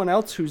 Everyone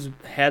else who's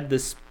had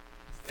this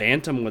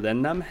phantom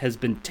within them has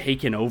been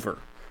taken over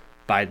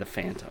by the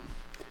phantom.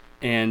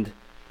 And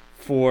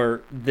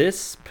for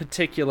this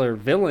particular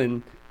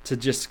villain to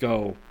just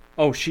go,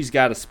 oh, she's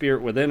got a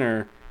spirit within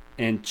her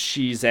and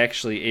she's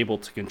actually able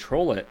to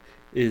control it,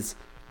 is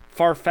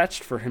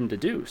far-fetched for him to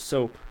do.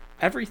 So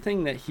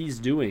everything that he's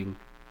doing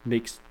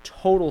makes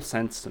total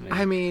sense to me.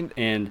 I mean,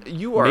 and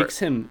you makes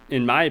him,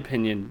 in my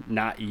opinion,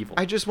 not evil.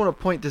 I just want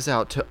to point this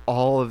out to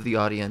all of the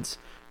audience.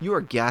 You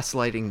are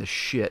gaslighting the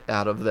shit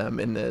out of them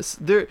in this.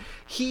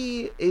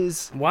 He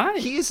is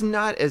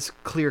not as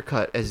clear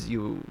cut as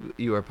you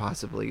are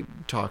possibly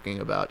talking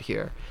about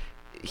here.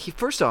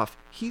 First off,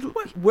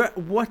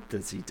 what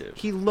does he do?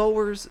 He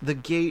lowers the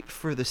gate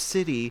for the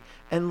city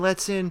and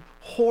lets in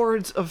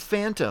hordes of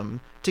phantom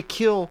to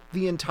kill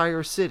the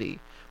entire city.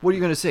 What are you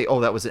going to say?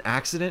 Oh, that was an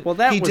accident? Well,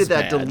 he did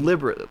that bad.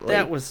 Deliberately.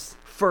 That was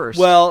first.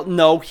 Well,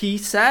 no, he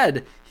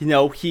said,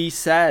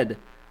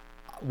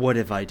 what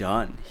have I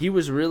done? He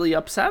was really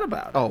upset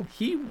about it. Oh,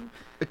 he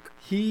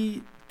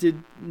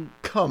did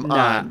come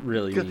not on.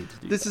 really need to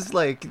do this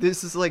that.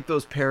 This is like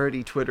those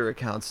parody Twitter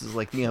accounts. Is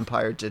like the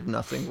Empire did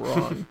nothing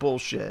wrong.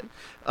 Bullshit.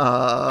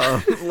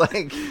 Well,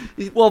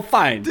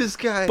 fine. This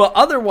guy. But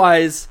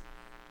otherwise,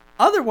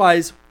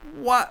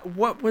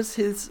 what was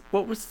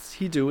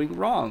he doing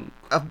wrong?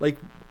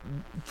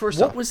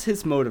 What was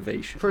his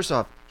motivation? First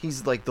off,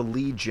 he's like the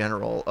lead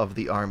general of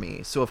the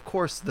army. So of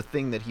course the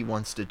thing that he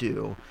wants to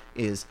do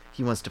is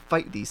he wants to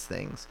fight these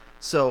things.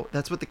 So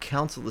that's what the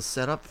council is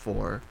set up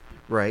for,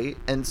 right?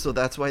 And so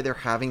that's why they're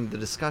having the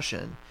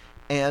discussion.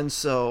 And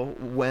so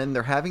when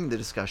they're having the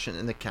discussion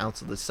and the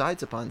council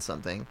decides upon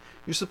something,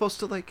 you're supposed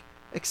to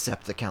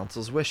accept the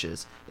council's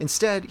wishes.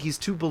 Instead, he's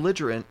too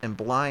belligerent and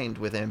blind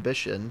with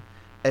ambition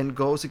and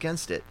goes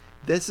against it.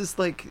 This is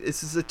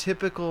a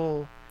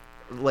typical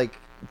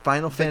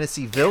Final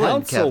Fantasy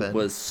villain, Kevin. The council Kevin.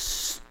 was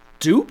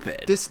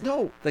stupid.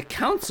 The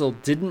council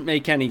didn't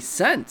make any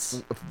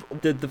sense.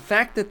 The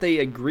fact that they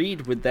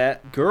agreed with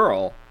that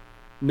girl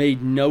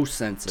made no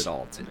sense at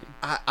all to me.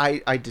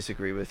 I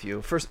disagree with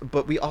you. First,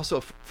 but we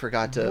also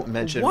forgot to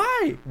mention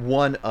why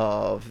one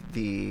of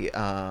the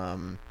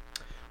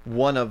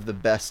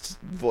best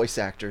voice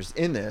actors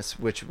in this,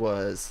 which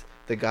was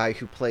the guy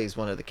who plays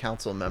one of the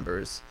council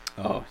members.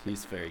 Oh,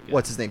 he's very good.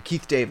 What's his name?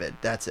 Keith David.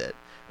 That's it.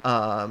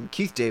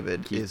 Keith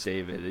David, he's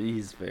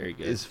very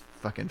good. Is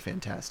fucking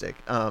fantastic.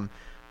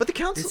 But the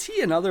council, is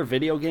he in other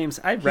video games?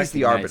 I recognize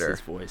the Arbiter.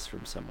 His voice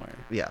from somewhere.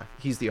 Yeah,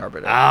 he's the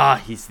Arbiter.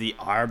 He's the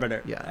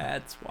Arbiter. Yeah,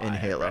 that's why in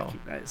Halo. I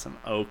recognize him.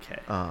 Okay.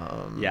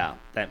 Yeah,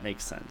 that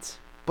makes sense.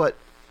 But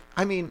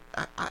I mean,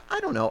 I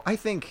don't know. I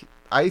think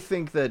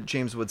that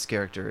James Wood's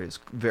character is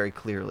very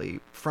clearly,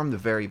 from the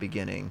very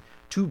beginning,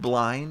 too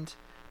blind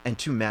and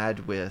too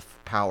mad with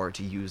power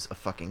to use a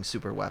fucking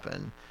super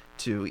weapon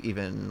to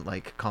even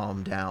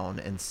calm down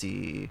and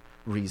see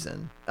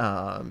reason.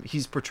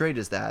 He's portrayed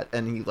as that,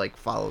 and he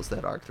follows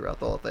that arc throughout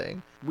the whole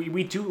thing.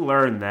 We do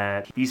learn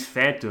that these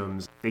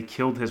phantoms, they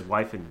killed his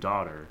wife and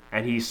daughter,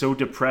 and he's so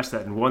depressed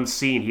that in one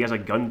scene he has a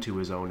gun to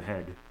his own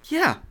head.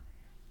 Yeah,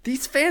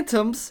 these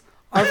phantoms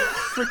are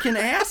freaking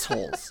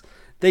assholes.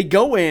 They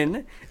go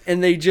in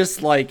and they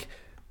just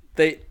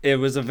it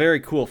was a very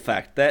cool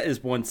effect. That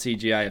is one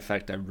CGI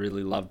effect I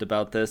really loved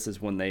about this, is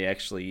when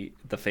the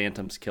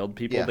phantoms killed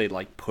people. Yeah. They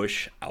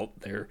push out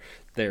their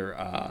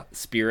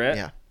spirit.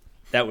 Yeah.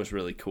 That was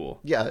really cool.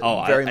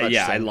 Yeah, very much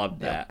yeah, so. I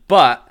loved that.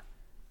 But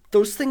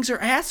those things are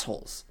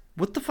assholes.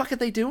 What the fuck are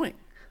they doing?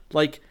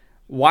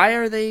 Why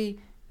are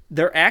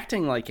they're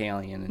acting like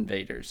alien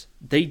invaders.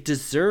 They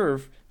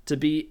deserve to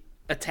be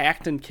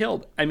attacked and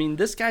killed. I mean,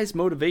 this guy's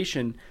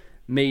motivation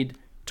made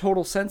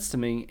total sense to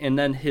me. And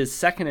then his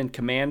second in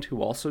command,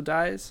 who also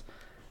dies,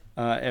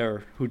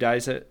 or who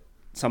dies at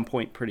some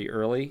point pretty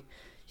early,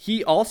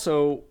 he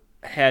also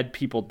had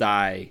people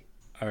die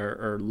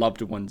or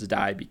loved ones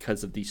die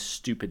because of these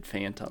stupid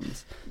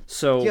phantoms.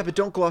 So yeah, but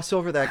don't gloss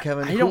over that,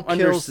 Kevin. Who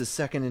kills his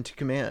second in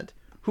command?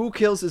 Who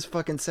kills his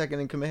fucking second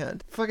in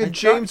command? Fucking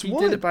James Wood. He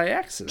did it by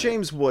accident.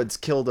 James Woods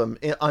killed him.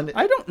 I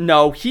don't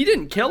know. He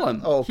didn't kill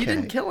him. Okay. He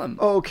didn't kill him.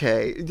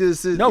 Okay.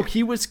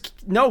 He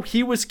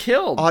was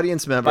killed.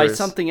 Audience members, by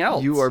something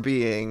else. You are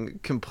being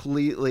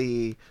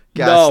completely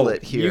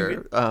gaslit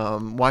here.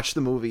 Watch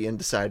the movie and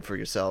decide for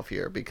yourself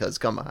here, because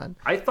come on.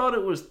 I thought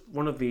it was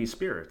one of the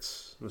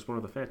spirits. It was one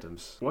of the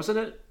phantoms. Wasn't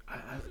it?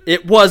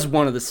 It was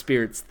one of the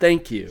spirits.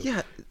 Thank you.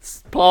 Yeah.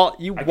 Paul,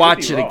 you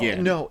watch it wrong.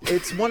 again. No,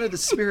 it's one of the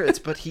spirits,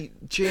 but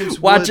James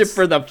Watch Woods, it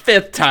for the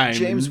 5th time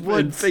James and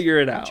Woods figure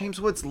it out.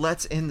 James Woods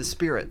lets in the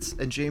spirits,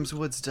 and James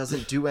Woods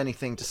doesn't do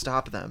anything to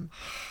stop them.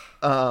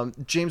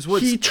 James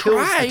Woods He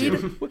kills the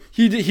tried.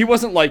 dude. He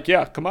wasn't like,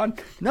 yeah, come on.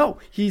 No,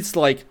 he's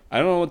like, I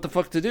don't know what the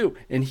fuck to do.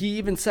 And he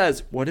even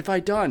says, what have I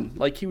done?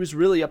 Like, he was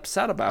really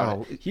upset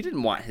about it. He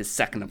didn't want his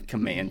second of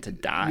command to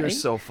die. You're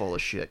so full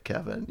of shit,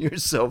 Kevin. You're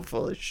so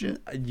full of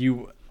shit.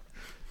 You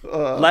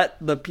let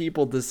the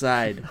people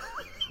decide.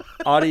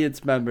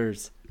 Audience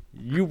members,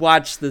 you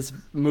watch this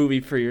movie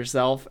for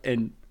yourself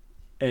and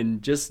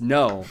just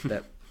know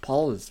that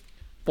Paul is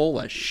full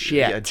of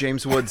shit. Yeah,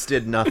 James Woods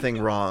did nothing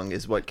wrong,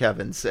 is what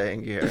Kevin's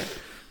saying here.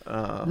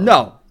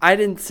 No, I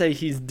didn't say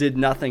he did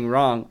nothing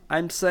wrong.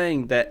 I'm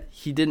saying that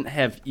he didn't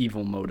have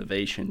evil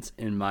motivations,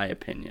 in my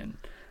opinion.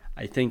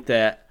 I think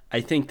that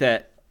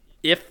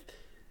if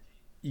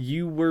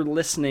you were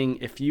listening,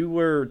 if you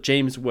were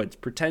James Woods,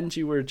 pretend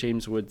you were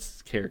James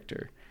Woods'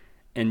 character,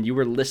 and you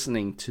were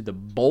listening to the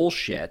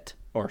bullshit,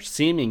 or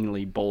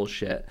seemingly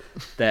bullshit,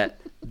 that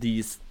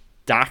these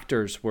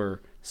doctors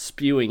were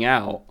spewing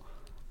out,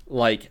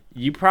 like,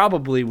 you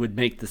probably would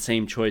make the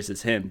same choice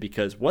as him,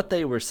 because what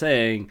they were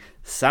saying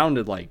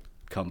sounded like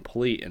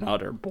complete and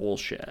utter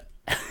bullshit.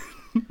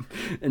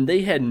 And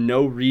they had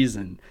no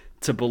reason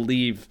to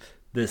believe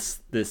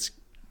this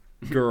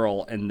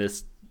girl and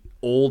this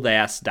old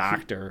ass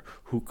doctor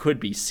who could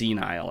be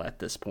senile at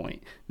this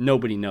point.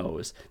 Nobody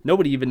knows.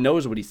 Nobody even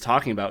knows what he's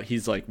talking about.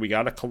 He's like, we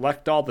got to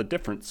collect all the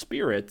different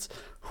spirits.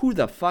 Who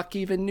the fuck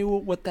even knew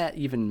what that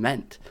even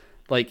meant?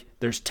 Like,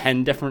 there's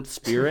 10 different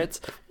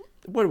spirits.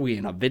 What are we,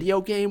 in a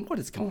video game? What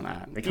is going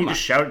on? Like, didn't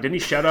he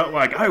shout out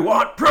like, I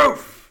want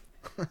proof?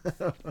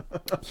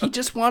 He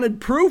just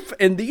wanted proof,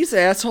 and these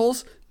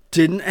assholes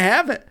didn't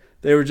have it.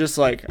 They were just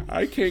like,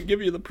 I can't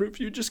give you the proof.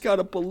 You just got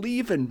to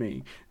believe in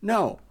me.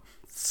 No,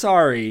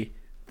 sorry.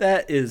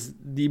 That is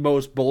the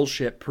most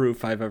bullshit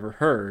proof I've ever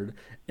heard.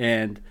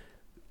 And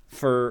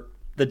for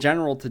the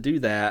general to do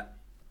that,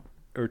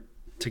 or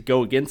to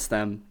go against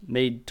them,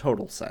 made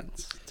total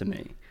sense to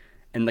me.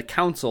 And the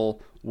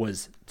council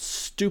was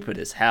stupid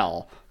as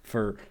hell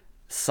for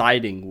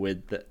siding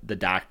with the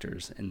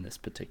doctors in this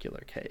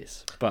particular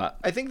case. But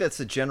I think that's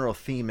the general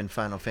theme in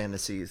Final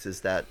Fantasies, is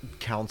that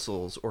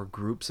councils or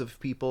groups of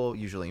people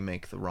usually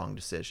make the wrong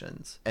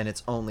decisions. And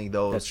it's only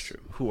those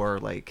who are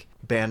like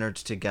bannered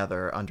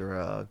together under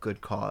a good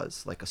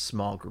cause, like a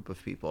small group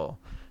of people,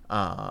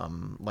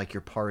 like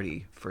your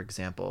party, for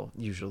example,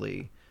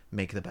 usually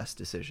make the best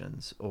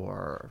decisions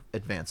or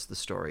advance the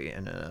story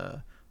in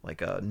a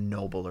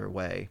nobler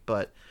way.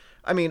 But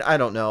I mean, I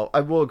don't know.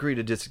 I will agree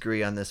to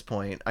disagree on this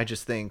point. I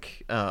just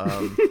think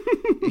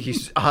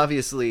he's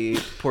obviously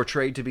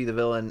portrayed to be the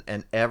villain,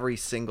 and every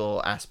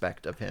single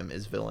aspect of him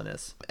is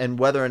villainous. And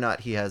whether or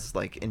not he has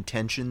like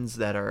intentions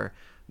that are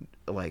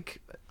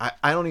like,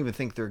 I don't even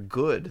think they're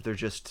good. They're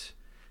just,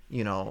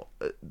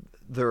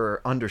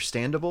 they're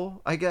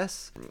understandable, I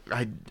guess.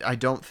 I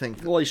don't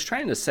think. Well, he's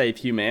trying to save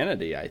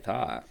humanity, I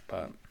thought,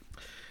 but.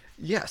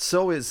 Yeah,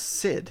 so is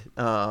Sid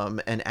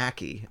and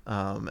Aki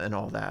and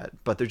all that,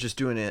 but they're just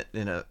doing it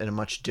in a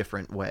much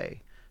different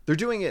way. They're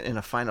doing it in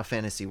a Final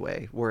Fantasy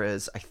way,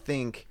 whereas I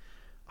think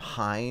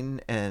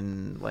Hein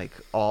and like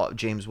all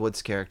James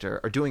Woods'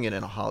 character are doing it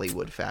in a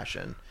Hollywood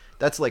fashion.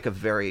 That's like a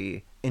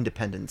very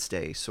Independence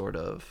Day sort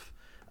of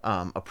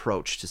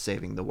approach to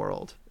saving the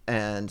world.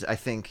 And I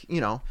think,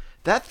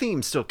 that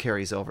theme still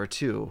carries over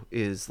too,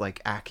 is like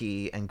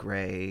Aki and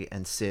Gray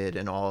and Sid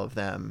and all of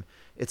them.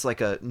 It's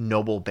like a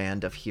noble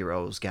band of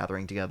heroes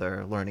gathering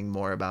together, learning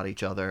more about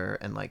each other,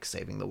 and like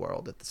saving the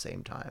world at the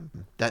same time.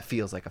 That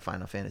feels like a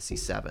Final Fantasy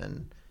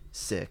 7,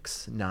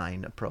 6,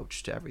 9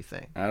 approach to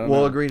everything.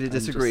 We'll agree to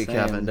disagree,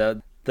 Kevin.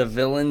 The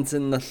villains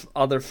in the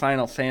other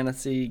Final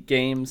Fantasy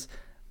games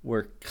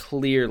were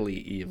clearly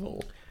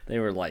evil. They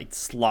were like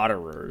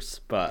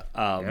slaughterers, but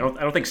I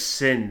don't think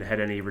Sin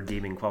had any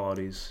redeeming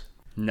qualities.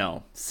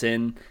 No,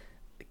 Sin.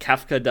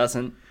 Kefka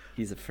doesn't.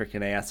 He's a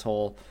freaking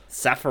asshole.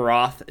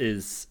 Sephiroth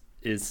is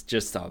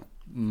just a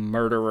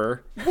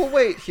murderer. Well,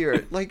 wait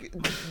here. Like,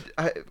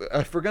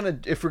 if we're gonna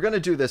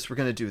do this, we're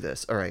gonna do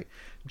this. All right.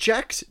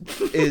 Jecht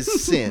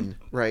is Sin,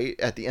 right?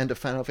 At the end of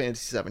Final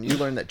Fantasy VII, you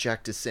learn that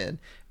Jecht is Sin,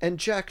 and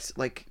Jecht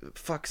like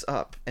fucks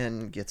up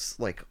and gets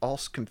like all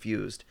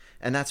confused,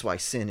 and that's why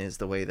Sin is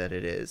the way that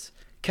it is.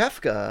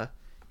 Kefka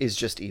is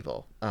just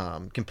evil,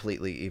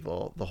 completely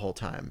evil the whole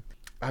time.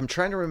 I'm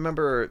trying to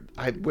remember.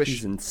 I wish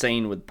he's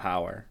insane with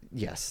power.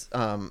 Yes.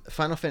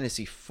 Final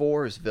Fantasy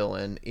IV's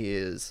villain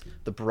is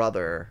the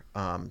brother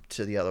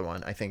to the other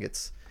one. I think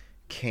it's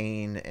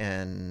Kain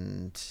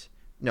and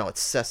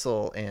it's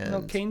Cecil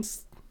and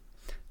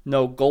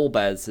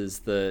Golbez is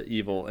the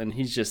evil, and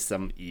he's just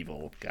some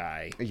evil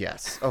guy.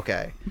 Yes.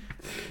 Okay.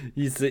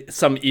 He's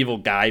some evil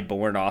guy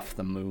born off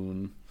the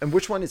moon. And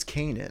which one is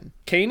Kain in?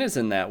 Kain is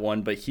in that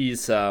one, but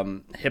he's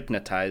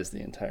hypnotized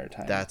the entire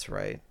time. That's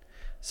right.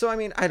 So, I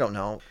mean, I don't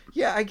know.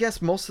 Yeah, I guess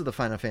most of the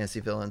Final Fantasy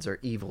villains are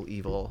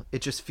evil.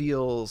 It just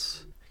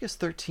feels guess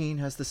 13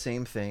 has the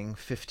same thing.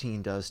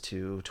 15 does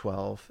too.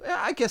 12.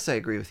 I guess I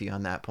agree with you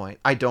on that point.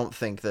 I don't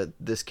think that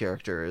this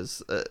character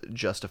is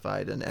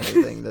justified in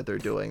anything that they're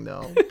doing,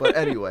 though. But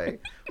anyway,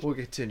 we'll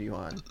continue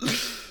on.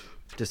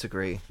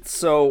 Disagree.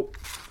 So,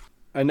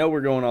 I know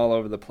we're going all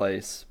over the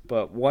place,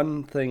 but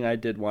one thing I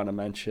did want to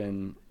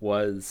mention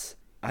was,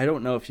 I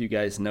don't know if you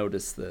guys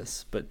noticed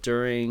this, but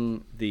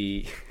during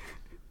the...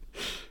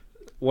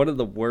 one of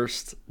the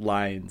worst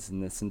lines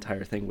in this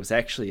entire thing was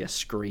actually a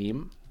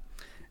scream.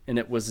 And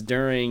it was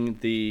during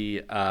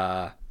the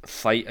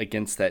fight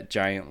against that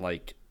giant,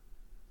 like,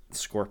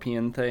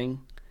 scorpion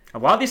thing. A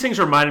lot of these things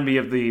reminded me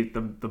of the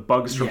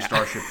bugs from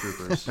Starship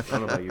Troopers. I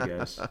don't know about you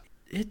guys.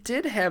 It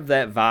did have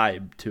that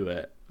vibe to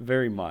it,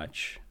 very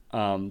much.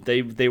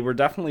 They were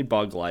definitely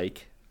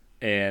bug-like,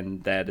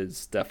 and that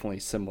is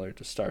definitely similar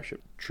to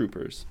Starship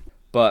Troopers.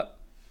 But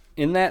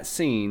in that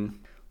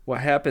scene,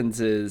 what happens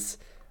is,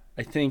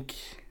 I think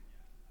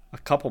a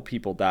couple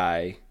people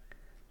die.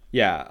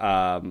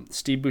 Yeah,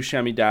 Steve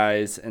Buscemi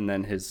dies, and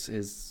then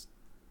his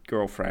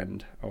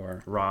girlfriend,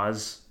 or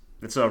Roz.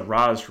 It's a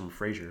Roz from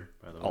Frasier,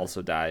 by the way.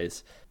 Also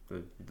dies.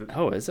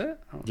 Oh, is it?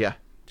 Oh, yeah.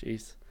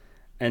 Jeez.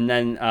 And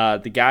then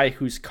the guy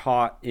who's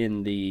caught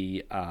in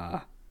the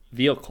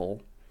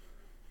vehicle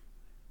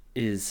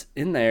is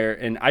in there,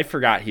 and I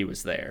forgot he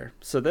was there.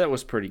 So that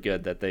was pretty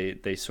good that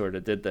they sort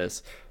of did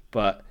this.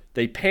 But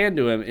they pan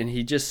to him, and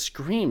he just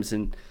screams,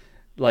 and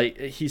like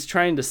he's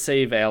trying to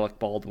save Alec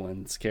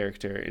Baldwin's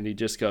character, and he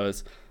just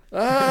goes,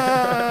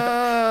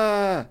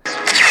 "Ah!"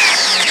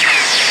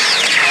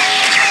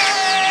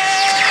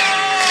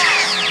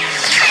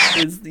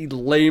 It's the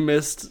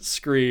lamest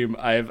scream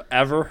I've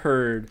ever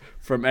heard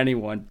from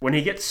anyone. When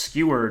he gets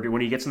skewered,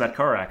 when he gets in that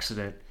car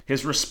accident,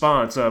 his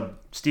response,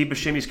 Steve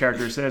Buscemi's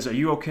character says, "Are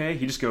you okay?"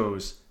 He just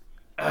goes,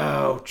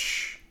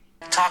 "Ouch."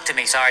 Talk to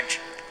me, Sarge.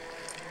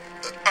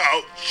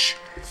 Ouch.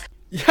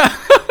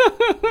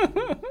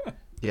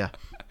 Yeah.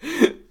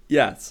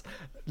 Yes.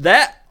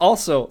 That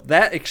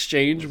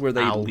exchange where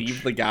they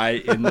leave the guy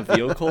in the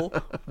vehicle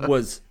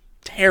was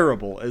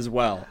terrible as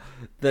well.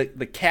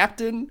 The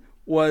captain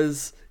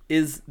is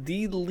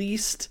the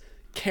least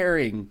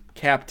caring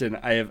captain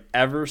I have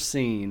ever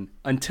seen,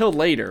 until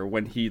later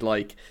when he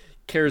like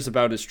cares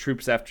about his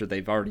troops after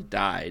they've already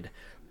died.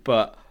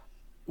 But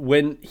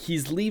when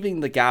he's leaving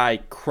the guy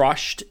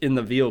crushed in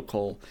the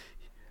vehicle,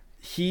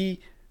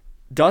 he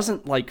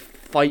doesn't like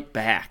fight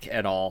back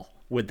at all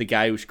with the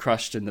guy who's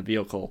crushed in the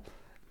vehicle.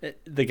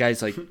 The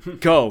guy's like,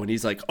 "Go," and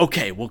he's like,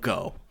 "Okay, we'll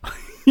go."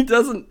 He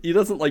doesn't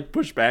like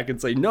push back and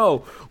say,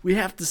 "No, we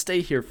have to stay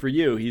here for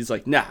you." He's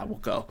like, "Nah, we'll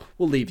go.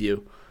 We'll leave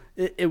you."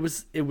 It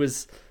was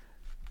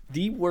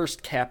the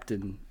worst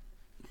captain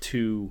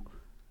to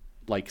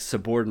like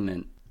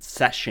subordinate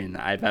session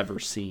I've ever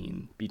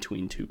seen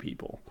between two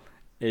people.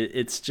 It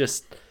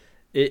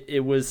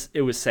was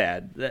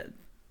sad. That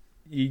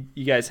you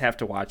guys have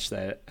to watch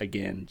that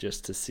again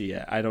just to see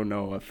it. I don't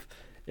know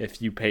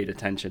if you paid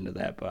attention to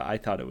that, but I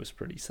thought it was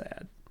pretty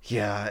sad.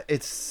 Yeah,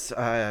 it's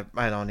I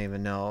don't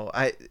even know.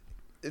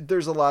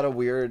 There's a lot of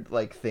weird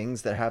like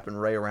things that happen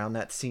right around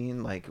that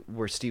scene, like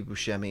where Steve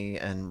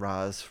Buscemi and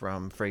Roz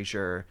from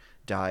Frasier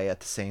die at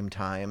the same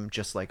time,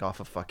 just like off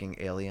of fucking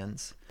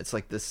Aliens. It's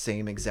like the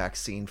same exact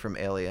scene from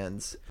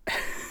Aliens.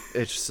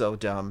 It's so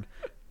dumb.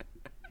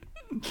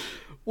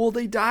 Well,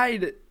 they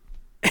died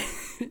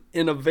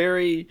in a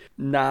very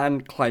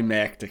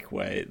non-climactic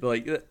way.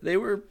 Like, they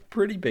were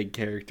pretty big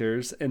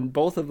characters, and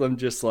both of them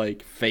just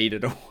like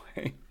faded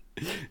away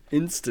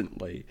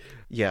instantly.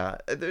 Yeah,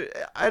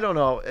 I don't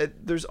know.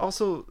 There's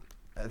also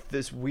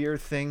this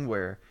weird thing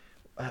where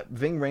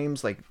Ving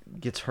Rhames like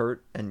gets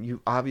hurt, and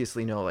you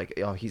obviously know like,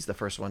 oh, he's the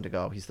first one to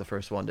go, he's the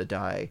first one to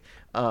die,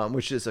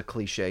 which is a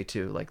cliche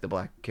too. Like the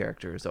black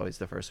character is always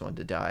the first one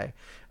to die,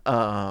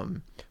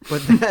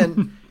 but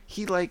then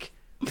he like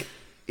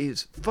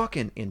is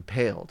fucking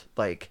impaled.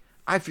 Like,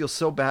 I feel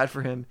so bad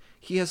for him.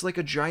 He has like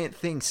a giant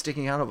thing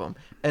sticking out of him,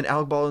 and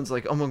Alec Baldwin's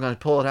like, "Oh, I'm gonna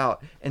pull it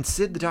out," and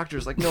Sid the doctor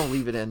is like, "No,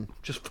 leave it in.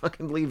 Just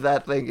fucking leave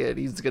that thing in.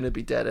 He's gonna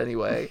be dead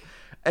anyway."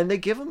 And they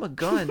give him a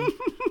gun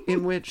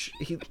in which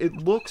it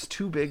looks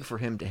too big for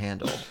him to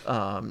handle.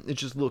 It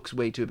just looks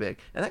way too big,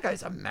 and that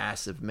guy's a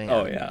massive man.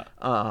 Oh yeah.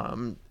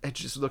 It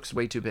just looks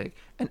way too big,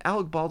 and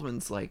Alec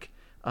Baldwin's like,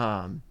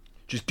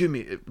 "Just give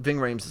me." Ving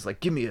Rhames is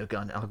like, "Give me a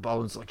gun." Alec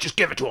Baldwin's like, "Just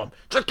give it to him.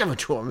 Just give it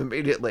to him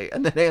immediately,"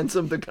 and then hands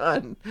him the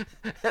gun,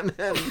 and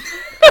then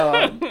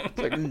it's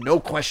like no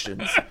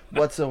questions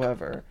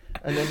whatsoever,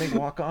 and then they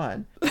walk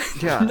on.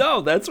 Yeah.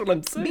 No, that's what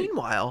I'm saying.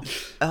 Meanwhile,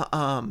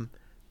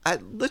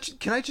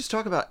 can I just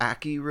talk about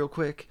Aki real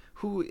quick?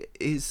 Who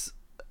is,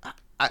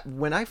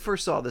 when I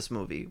first saw this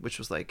movie, which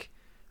was like,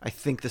 I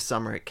think the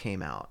summer it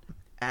came out,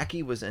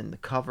 Aki was in the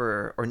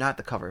cover, or not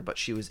the cover, but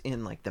she was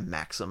in like the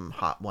Maxim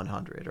Hot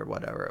 100 or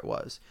whatever it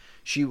was.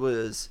 She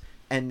was,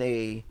 and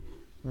they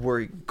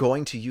were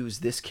going to use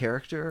this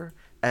character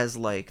as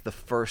like the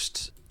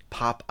first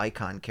pop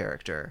icon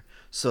character,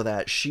 so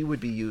that she would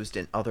be used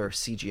in other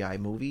CGI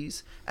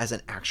movies as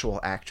an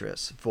actual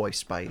actress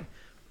voiced by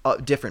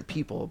different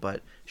people,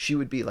 but she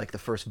would be like the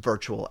first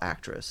virtual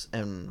actress.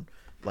 And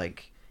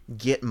like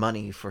get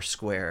money for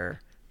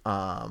Square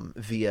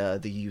via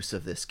the use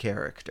of this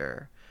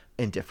character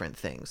in different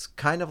things,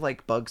 kind of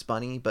like Bugs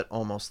Bunny, but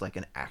almost like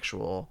an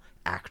actual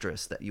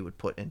actress that you would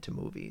put into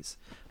movies.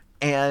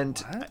 And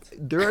What?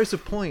 there is a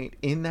point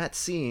in that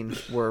scene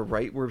where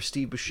right where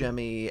Steve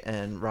Buscemi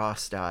and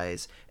Ross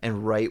dies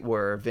and right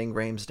where Ving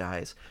Rhames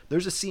dies,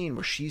 there's a scene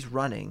where she's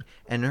running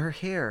and her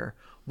hair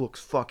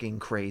looks fucking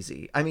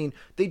crazy. I mean,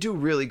 they do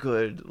really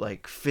good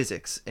like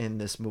physics in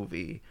this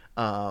movie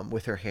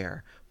with her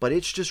hair, but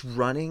it's just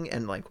running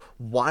and like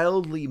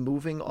wildly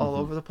moving all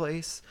over the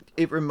place.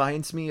 It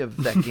reminds me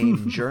of that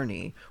game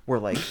Journey, where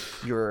like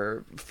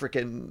your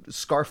freaking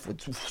scarf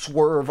would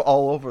swerve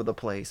all over the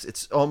place.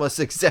 It's almost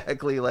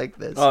exactly like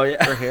this. Oh,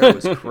 yeah. Her hair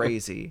was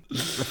crazy.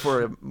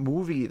 For a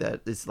movie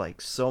that is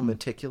like so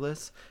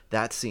meticulous,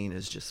 that scene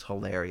is just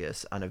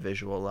hilarious on a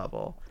visual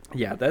level.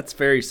 Yeah, that's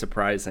very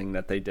surprising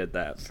that they did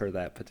that for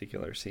that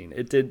particular scene.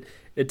 It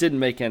didn't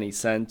make any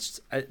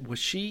sense. Was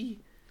she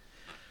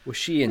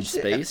in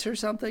space or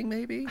something?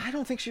 Maybe I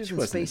don't think she was in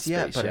wasn't in space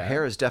yet, space but her yet.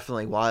 hair is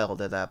definitely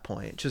wild at that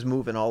point, just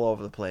moving all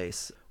over the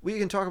place. We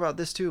can talk about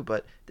this too,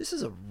 but this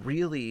is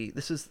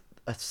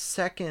a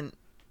second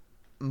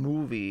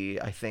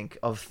movie, I think,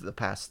 of the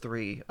past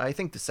three. I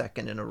think the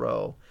second in a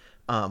row,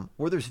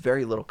 where there's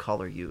very little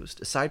color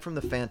used. Aside from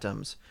the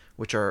Phantoms,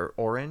 which are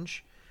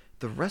orange,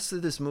 the rest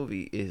of this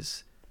movie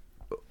is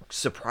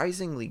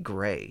surprisingly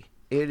gray.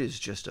 It is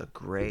just a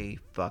gray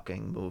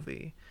fucking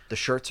movie. The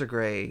shirts are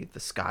gray,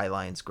 the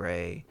skyline's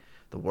gray,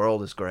 the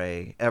world is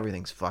gray,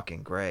 everything's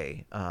fucking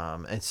gray.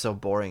 And it's so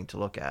boring to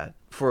look at.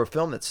 For a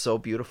film that's so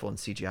beautiful in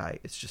CGI,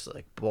 it's just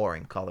like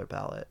boring color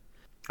palette.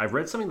 I've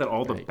read something that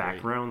all the I agree.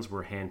 backgrounds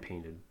were hand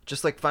painted.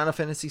 Just like Final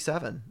Fantasy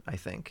VII, I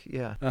think.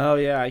 Yeah. Oh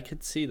yeah, I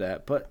could see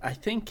that, but I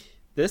think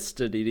this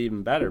did it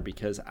even better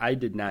because I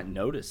did not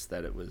notice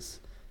that it was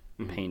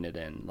painted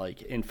in.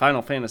 Like in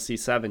Final Fantasy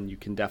VII, you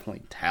can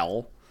definitely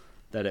tell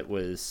that it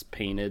was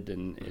painted,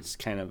 and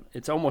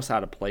it's almost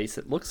out of place.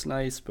 It looks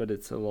nice, but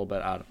it's a little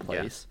bit out of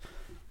place.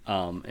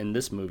 In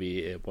this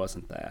movie, it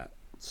wasn't that,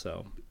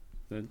 so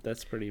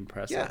that's pretty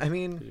impressive. Yeah, I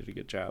mean, they did a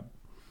good job.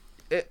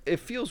 It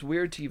feels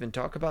weird to even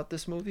talk about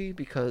this movie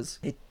because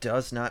it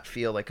does not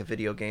feel like a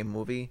video game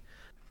movie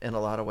in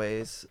a lot of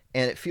ways,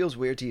 and it feels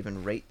weird to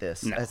even rate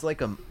this as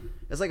like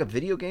a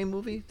video game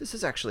movie. This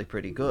is actually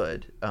pretty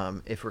good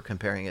if we're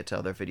comparing it to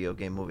other video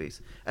game movies.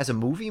 As a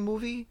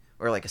movie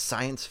or like a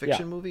science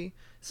fiction movie,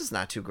 this is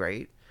not too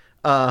great.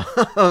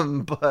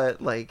 But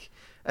like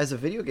as a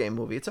video game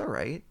movie, it's all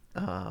right.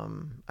 I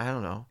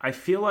don't know. I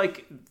feel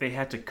like they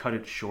had to cut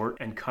it short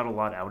and cut a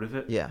lot out of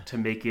it to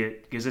make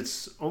it, because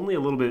it's only a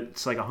little bit,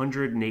 it's like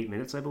 108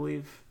 minutes, I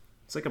believe.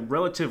 It's like a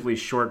relatively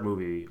short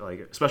movie, like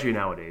especially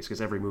nowadays, because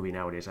every movie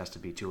nowadays has to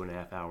be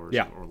 2.5 hours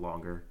or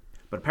longer.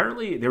 But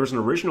apparently there was an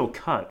original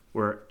cut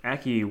where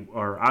Aki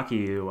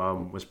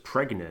was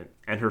pregnant,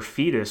 and her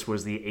fetus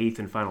was the eighth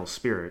and final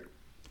spirit.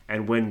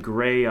 And when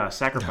Gray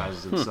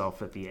sacrifices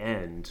himself at the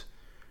end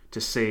to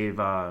save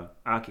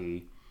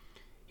Aki,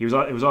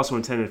 it was also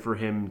intended for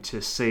him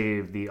to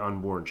save the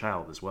unborn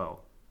child as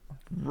well.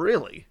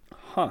 Really?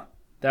 Huh.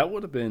 That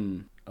would have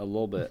been a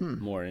little bit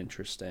more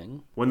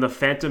interesting. When the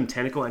phantom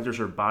tentacle enters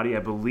her body,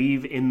 I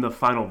believe in the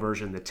final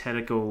version, the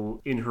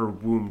tentacle in her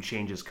womb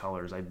changes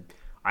colors. I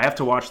have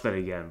to watch that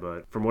again,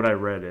 but from what I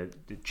read,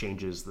 it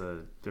changes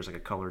there's like a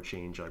color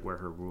change, like where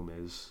her womb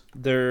is.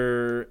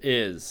 There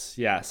is,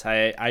 yes.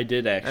 I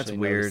did actually That's notice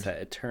weird. that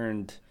it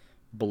turned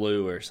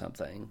blue or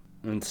something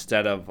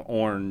instead of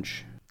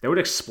orange. That would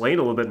explain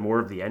a little bit more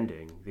of the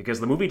ending, because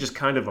the movie just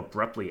kind of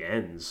abruptly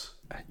ends.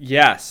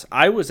 Yes,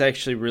 I was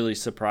actually really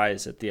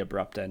surprised at the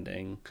abrupt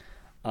ending.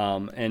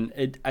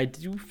 And I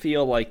do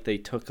feel like they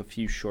took a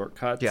few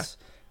shortcuts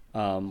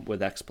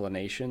with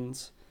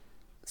explanations.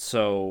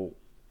 So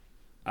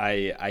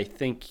I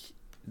think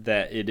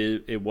that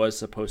it was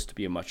supposed to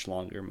be a much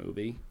longer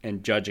movie.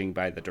 And judging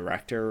by the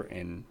director,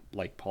 and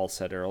like Paul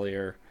said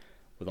earlier,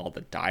 with all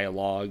the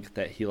dialogue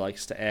that he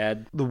likes to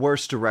add. The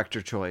worst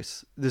director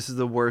choice. This is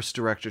the worst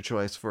director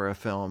choice for a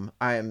film.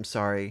 I am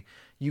sorry.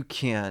 You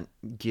can't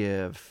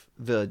give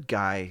the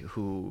guy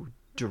who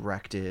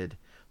directed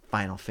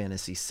Final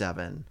Fantasy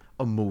VII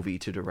a movie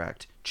to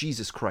direct.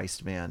 Jesus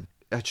Christ, man.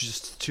 That's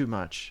just too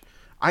much.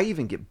 I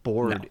even get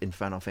bored in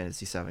Final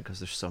Fantasy VII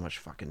because there's so much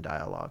fucking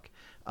dialogue.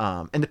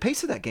 And the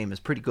pace of that game is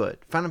pretty good.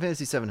 Final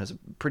Fantasy VII has a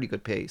pretty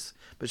good pace,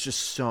 but it's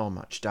just so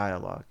much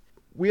dialogue.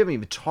 We haven't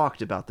even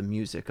talked about the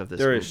music of this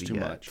movie There is too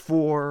yet. much.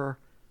 For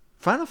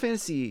Final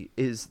Fantasy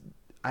is...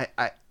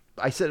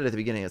 I said it at the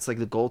beginning, it's like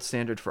the gold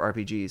standard for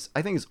RPGs.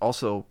 I think it's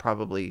also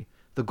probably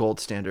the gold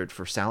standard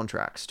for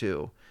soundtracks,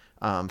 too.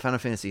 Final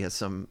Fantasy has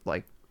some,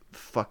 like,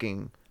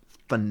 fucking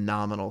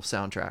phenomenal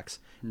soundtracks.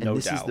 And No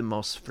this is doubt. the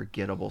most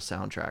forgettable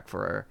soundtrack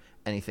for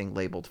anything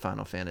labeled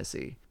Final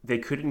Fantasy. They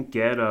couldn't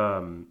get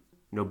Nobuo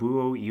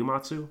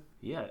Uematsu.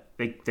 Yeah,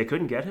 they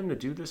couldn't get him to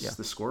do the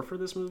score for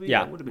this movie. Yeah.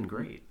 That would have been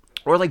great.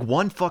 Or, like,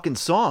 one fucking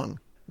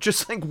song.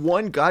 Just, like,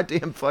 one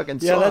goddamn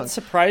fucking song. Yeah, that's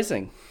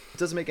surprising. It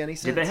doesn't make any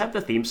sense. Did they have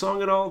the theme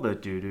song at all? The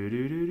do do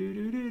do do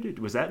do do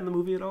do. Was that in the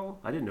movie at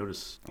all? I didn't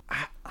notice.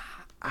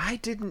 I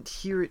didn't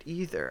hear it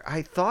either.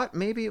 I thought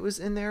maybe it was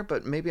in there,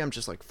 but maybe I'm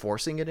just like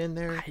forcing it in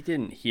there. I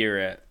didn't hear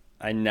it.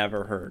 I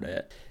never heard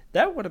it.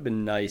 That would have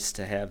been nice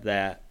to have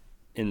that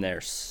in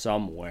there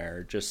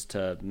somewhere, just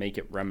to make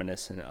it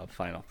reminiscent of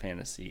Final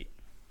Fantasy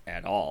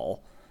at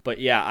all. But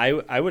yeah,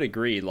 I would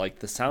agree. Like,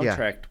 the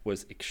soundtrack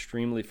was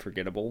extremely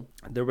forgettable.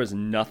 There was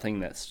nothing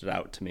that stood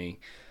out to me.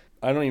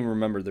 I don't even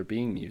remember there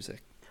being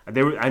music. I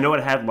know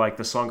it had like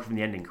the song from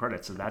the ending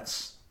credits, and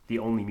that's the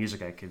only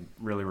music I could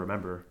really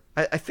remember.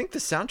 I think the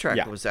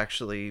soundtrack was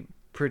actually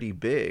pretty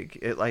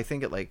big. I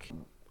think it like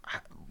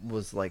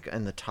was like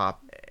in the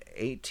top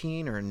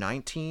 18 or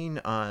 19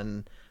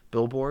 on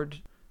Billboard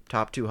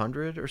top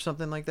 200 or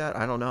something like that.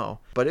 I don't know,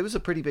 but it was a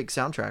pretty big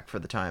soundtrack for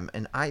the time.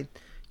 And I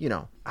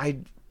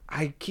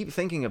keep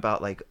thinking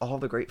about like all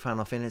the great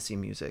Final Fantasy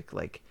music.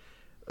 Like,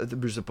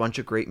 there's a bunch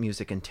of great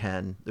music in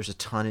 10. There's a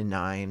ton in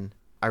 9.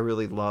 I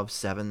really love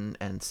 7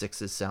 and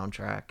 6's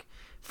soundtrack.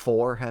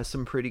 4 has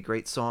some pretty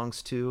great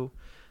songs too.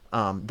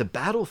 The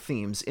battle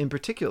themes in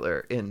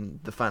particular in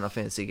the Final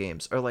Fantasy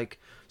games are like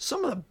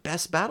some of the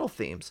best battle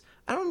themes.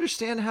 I don't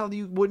understand how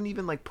you wouldn't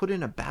even like put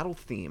in a battle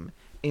theme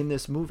in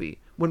this movie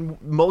when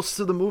most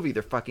of the movie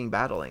they're fucking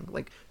battling.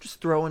 Like,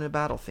 just throw in a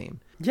battle theme.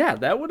 Yeah,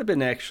 that would have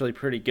been actually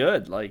pretty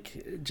good.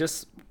 Like,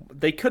 just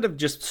they could have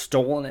just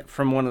stolen it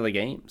from one of the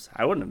games.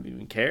 I wouldn't have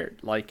even cared.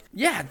 Like,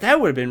 yeah,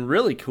 that would have been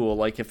really cool.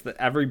 Like, if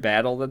every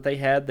battle that they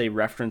had, they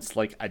referenced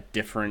like a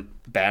different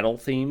battle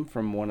theme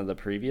from one of the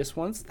previous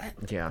ones.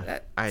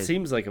 That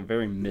seems like a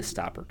very missed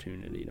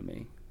opportunity to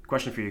me.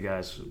 Question for you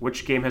guys: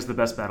 which game has the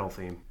best battle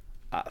theme?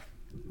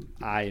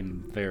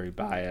 I'm very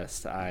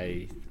biased.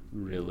 I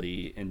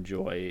really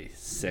enjoy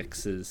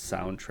 6's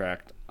soundtrack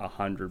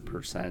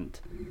 100%,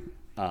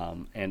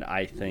 and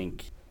I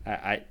think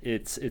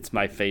it's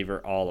my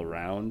favorite all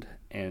around,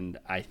 and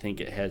I think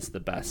it has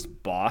the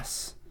best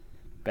boss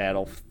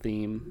battle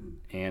theme,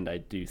 and I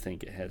do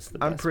think it has the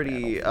best. I'm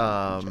pretty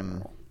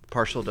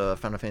partial to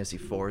Final Fantasy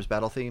IV's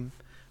battle theme.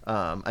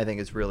 I think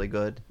it's really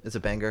good. It's a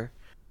banger.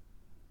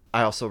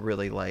 I also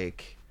really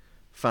like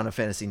Final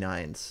Fantasy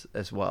IX's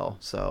as well.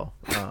 So,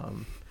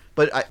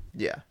 but I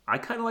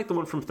kind of like the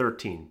one from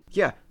 13.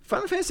 Yeah,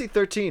 Final Fantasy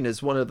 13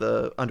 is one of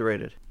the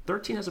underrated.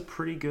 13 has a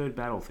pretty good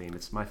battle theme.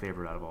 It's my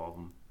favorite out of all of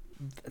them.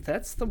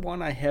 That's the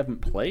one I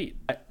haven't played.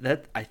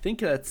 I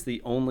think that's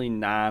the only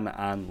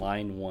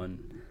non-online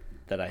one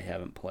that I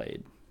haven't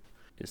played.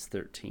 Is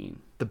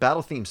 13. The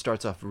battle theme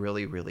starts off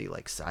really, really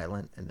like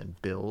silent and then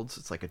builds.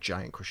 It's like a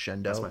giant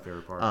crescendo. That's my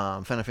favorite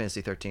part. Final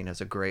Fantasy 13 has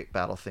a great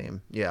battle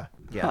theme. Yeah.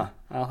 Huh,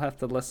 I'll have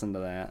to listen to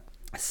that.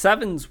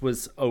 7's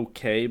was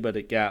okay, but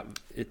it got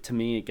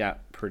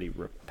pretty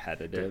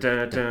repetitive.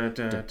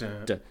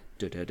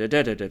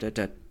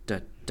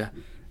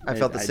 I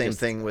felt the same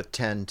thing with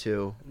 10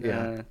 too.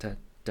 Yeah.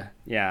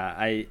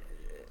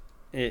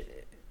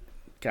 It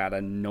got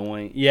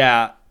annoying.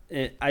 Yeah.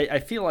 I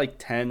feel like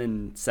 10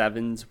 and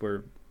 7's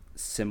were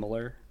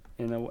similar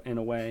in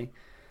a way.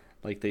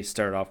 Like, they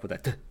start off with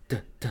that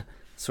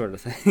sort of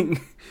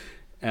thing.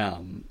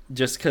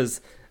 Just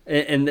because,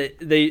 and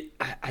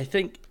I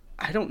think,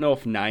 I don't know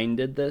if 9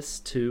 did this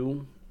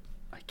too.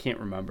 I can't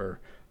remember.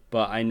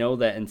 But I know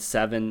that in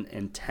 7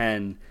 and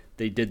 10,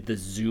 they did the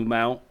zoom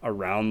out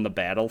around the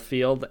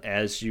battlefield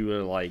as you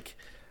were like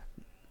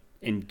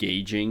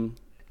engaging,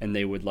 and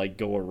they would like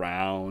go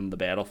around the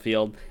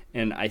battlefield.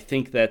 And I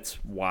think that's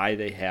why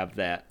they have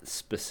that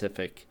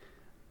specific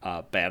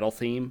battle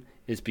theme,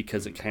 is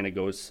because it kind of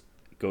goes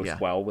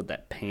well with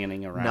that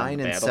panning around 9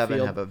 the and battlefield.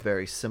 7 have a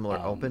very similar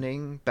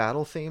opening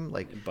battle theme.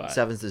 Like,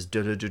 7's is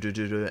do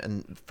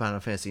and Final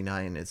Fantasy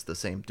 9 is the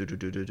same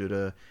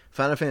do.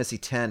 Final Fantasy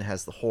 10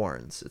 has the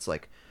horns. It's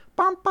like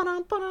bum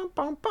ba-dum ba-dum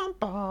bum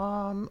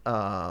bum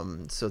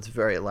bum. So it's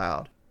very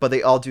loud. But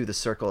they all do the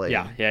circling.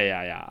 Yeah.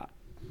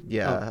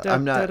 Yeah,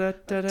 I'm not.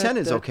 10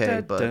 is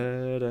okay, but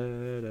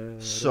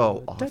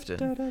so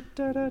often.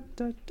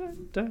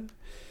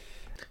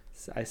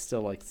 I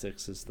still like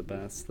 6 is the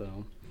best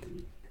though.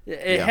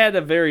 It had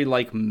a very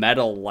like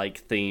metal like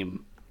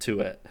theme to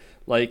it.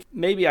 Like,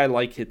 maybe I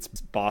like its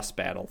boss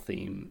battle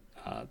theme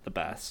the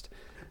best.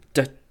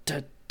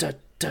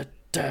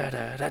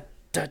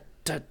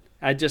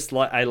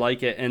 I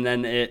like it, and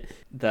then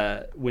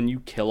when you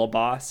kill a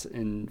boss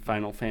in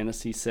Final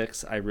Fantasy VI,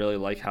 I really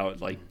like how it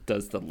like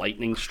does the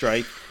lightning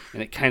strike,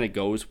 and it kind of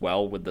goes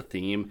well with the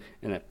theme,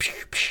 and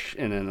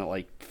and then it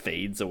like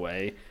fades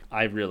away.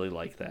 I really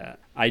like that.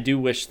 I do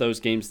wish those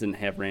games didn't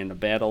have random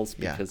battles,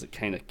 because it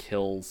kind of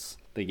kills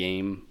the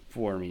game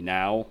for me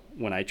now.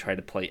 When I try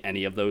to play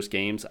any of those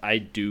games, I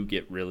do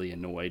get really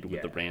annoyed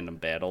with the random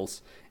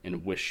battles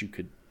and wish you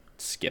could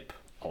skip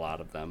a lot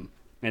of them.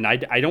 And I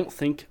don't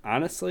think,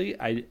 honestly,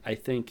 I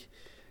think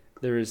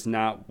there is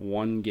not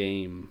one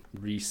game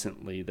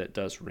recently that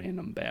does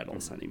random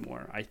battles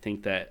anymore. I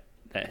think that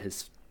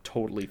has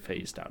totally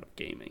phased out of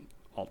gaming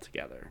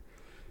altogether,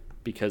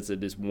 because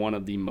it is one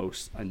of the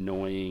most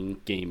annoying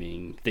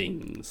gaming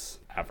things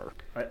ever.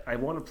 I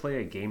want to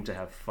play a game to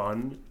have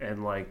fun,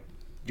 and like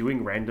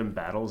doing random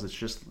battles, it's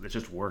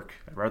just work.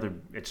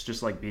 It's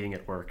just like being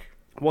at work.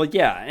 Well,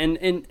 yeah, and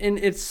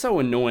it's so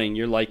annoying.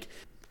 You're like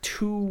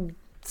 2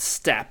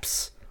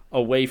 steps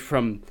away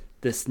from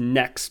this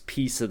next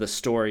piece of the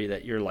story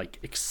that you're like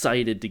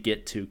excited to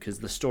get to, because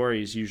the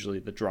story is usually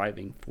the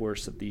driving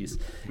force of these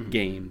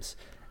games,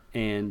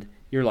 and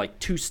you're like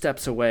 2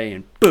 steps away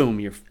and boom,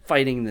 you're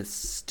fighting this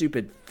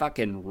stupid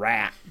fucking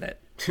rat that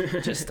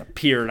just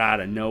appeared out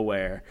of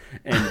nowhere,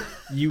 and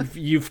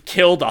you've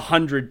killed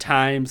 100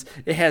 times.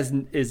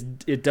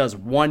 It does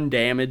 1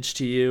 damage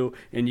to you,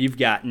 and you've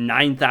got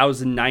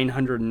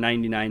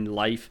 9,999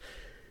 life.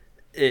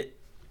 It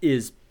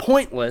is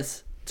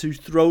pointless to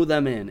throw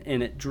them in,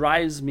 and it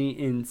drives me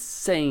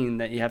insane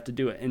that you have to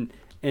do it.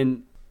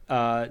 And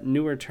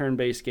newer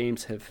turn-based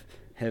games have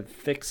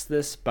fixed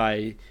this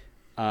by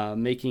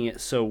making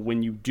it so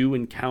when you do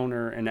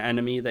encounter an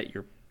enemy that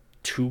you're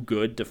too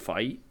good to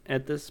fight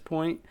at this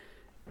point,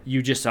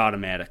 you just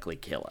automatically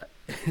kill it.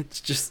 It's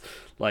just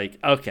like,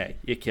 okay,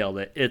 you killed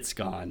it, it's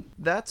gone.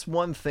 That's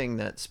one thing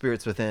that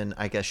Spirits Within,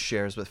 I guess,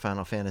 shares with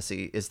Final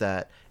Fantasy, is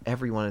that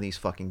every one of these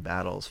fucking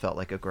battles felt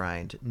like a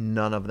grind.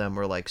 None of them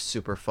were like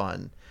super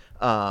fun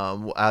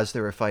as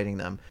they were fighting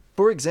them.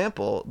 For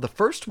example, the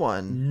first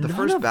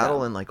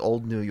battle in like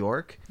Old New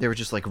York, they were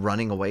just like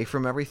running away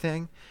from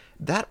everything.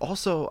 That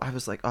also, I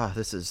was like, oh,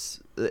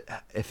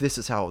 if this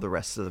is how the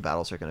rest of the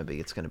battles are going to be,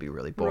 it's going to be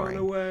really boring.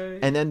 Run away.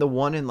 And then the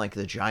one in like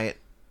the giant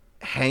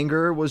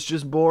hangar was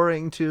just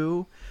boring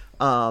too.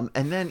 And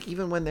then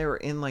even when they were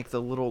in like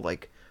the little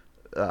like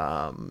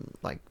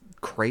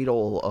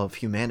cradle of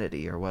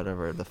humanity or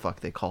whatever the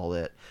fuck they call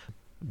it,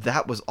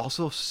 that was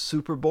also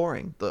super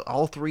boring.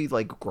 All 3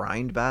 like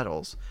grind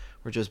battles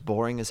were just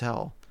boring as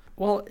hell.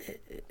 Well,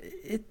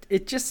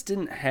 it just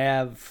didn't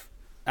have...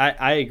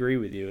 I agree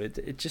with you.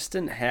 It just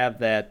didn't have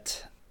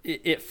that...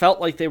 It felt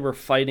like they were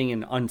fighting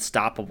an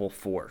unstoppable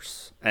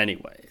force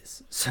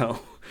anyways. So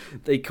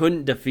they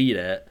couldn't defeat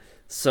it.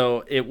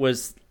 So it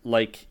was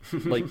like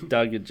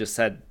Doug had just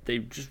said, they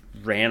just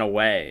ran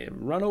away.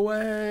 Run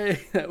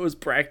away! That was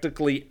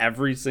practically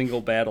every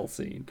single battle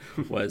scene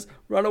was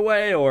run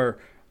away or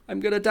I'm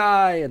going to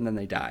die. And then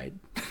they died.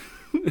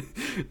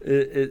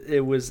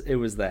 It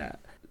was that.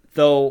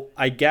 Though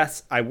I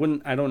guess I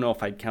don't know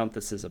if I'd count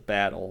this as a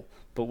battle,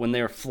 but when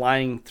they were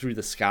flying through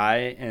the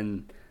sky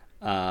and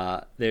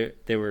they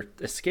were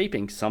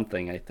escaping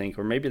something, I think,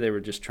 or maybe they were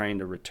just trying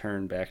to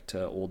return back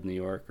to Old New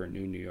York or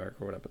New New York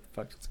or whatever the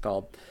fuck it's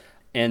called.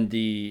 And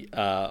the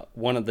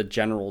one of the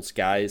general's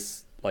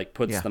guys like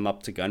puts them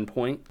up to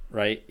gunpoint,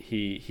 right?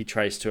 He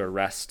tries to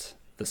arrest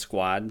the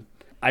squad.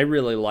 I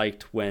really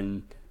liked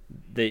when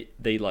they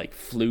like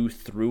flew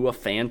through a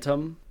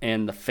phantom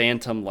and the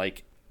phantom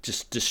like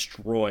just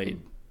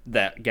destroyed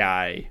that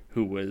guy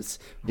who was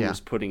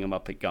putting him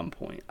up at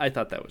gunpoint. I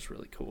thought that was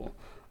really cool.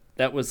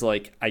 That was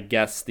like, I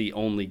guess, the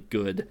only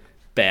good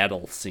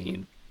battle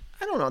scene.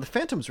 I don't know. The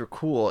phantoms were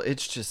cool.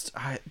 It's just,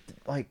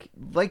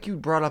 like you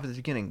brought up at the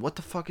beginning, what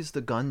the fuck is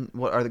the gun?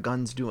 What are the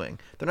guns doing?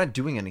 They're not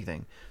doing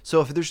anything.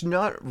 So if there's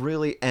not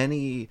really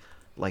any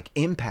like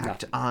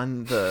impact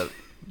on the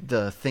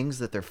things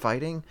that they're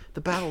fighting,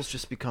 the battles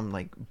just become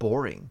like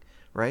boring,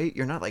 right?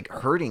 You're not like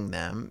hurting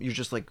them. You're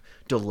just like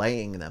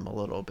delaying them a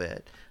little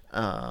bit.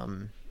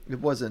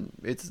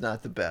 It's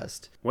not the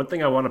best. One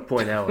thing I want to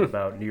point out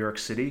about New York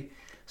City,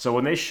 so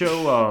when they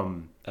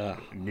show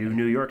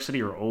New York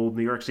City or Old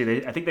New York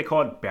City, I think they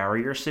call it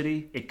Barrier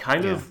City. It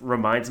kind of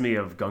reminds me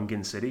of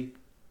Gungan City,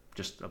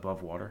 just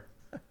above water.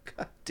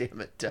 God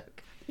damn it, Doug.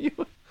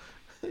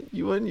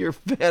 You and your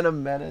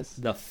Phantom Menace.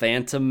 The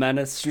Phantom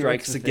Menace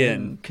strikes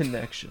again.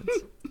 Connections.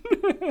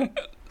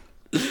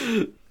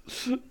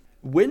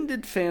 When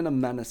did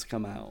Phantom Menace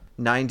come out?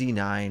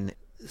 99.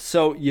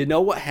 So you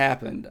know what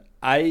happened?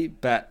 I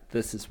bet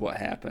this is what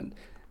happened.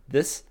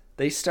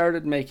 They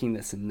started making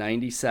this in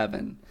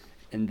 97,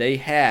 and they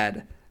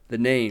had the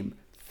name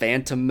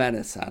Phantom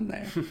Menace on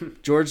there.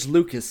 George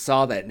Lucas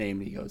saw that name,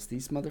 and he goes,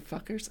 "These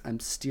motherfuckers,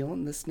 I'm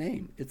stealing this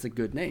name. It's a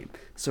good name."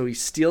 So he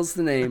steals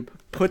the name,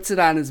 puts it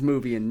on his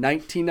movie in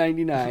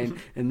 1999,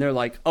 and they're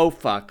like, "Oh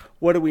fuck,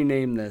 what do we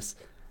name this?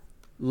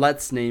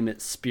 Let's name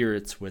it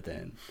Spirits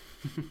Within,"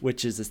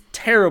 which is a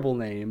terrible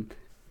name.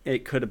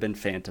 It could have been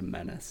Phantom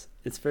Menace.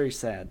 It's very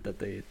sad that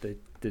they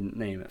didn't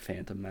name it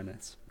Phantom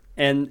Menace.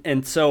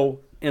 And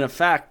so, in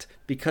effect,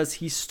 because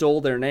he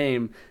stole their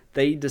name,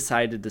 they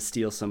decided to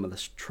steal some of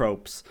the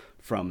tropes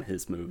from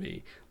his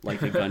movie,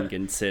 like a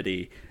Gungan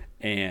City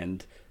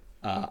and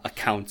a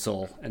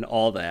council and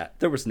all that.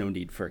 There was no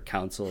need for a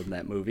council in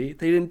that movie.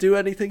 They didn't do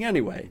anything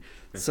anyway.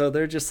 So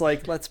they're just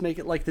like, let's make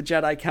it like the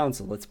Jedi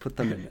Council. Let's put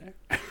them in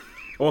there.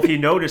 Well, if you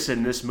notice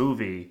in this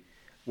movie,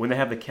 when they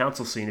have the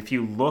council scene, if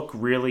you look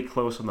really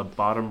close on the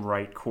bottom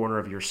right corner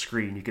of your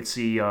screen, you could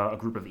see a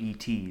group of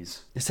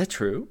ETs. Is that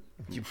true?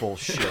 You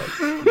bullshit.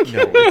 No,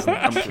 it's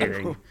not. I'm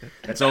kidding.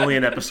 That's only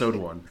in episode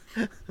 1.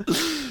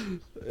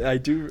 I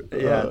do.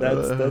 Yeah,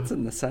 that's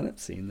in the Senate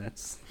scene.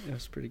 That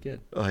was pretty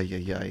good.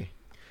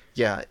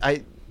 Yeah,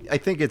 I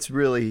think it's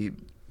really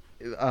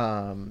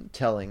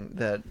telling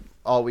that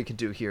all we can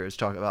do here is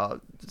talk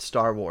about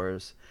Star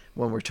Wars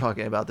when we're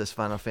talking about this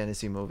Final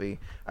Fantasy movie.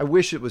 I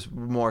wish it was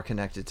more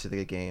connected to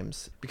the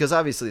games, because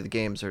obviously the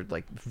games are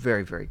like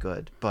very, very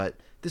good, but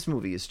this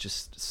movie is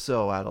just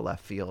so out of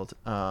left field.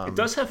 It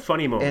does have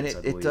funny moments,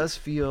 and it does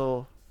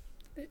feel...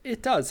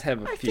 It does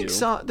have a I few.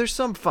 think there's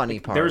some funny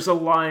parts. There's a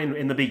line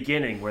in the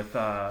beginning with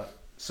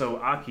so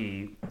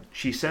Aki,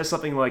 she says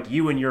something like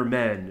 "you and your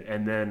men,"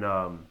 and then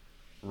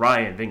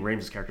Ryan, Ving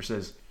Rhames' character,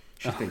 says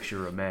she thinks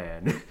you're a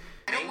man.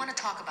 I don't want to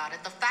talk about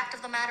it. The fact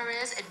of the matter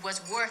is, it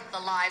was worth the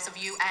lives of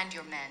you and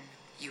your men.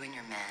 You and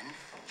your men?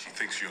 She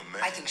thinks you're a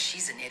man. I think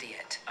she's an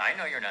idiot. I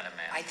know you're not a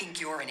man. I think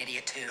you're an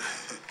idiot too.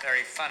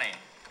 Very funny.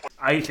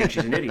 I think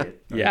she's an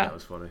idiot. I Yeah. think that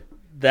was funny.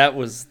 That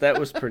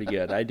was pretty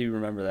good. I do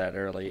remember that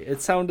early.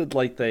 It sounded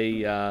like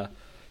they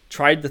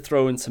tried to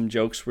throw in some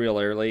jokes real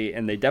early,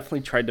 and they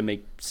definitely tried to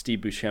make Steve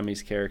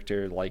Buscemi's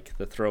character like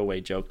the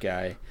throwaway joke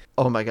guy.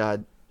 Oh my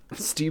god.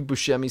 Steve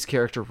Buscemi's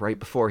character right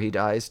before he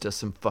dies does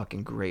some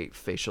fucking great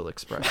facial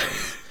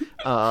expressions.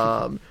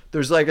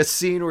 There's like a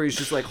scene where he's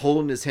just like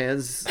holding his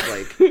hands,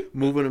 like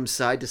moving them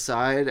side to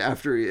side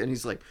and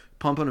he's like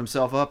pumping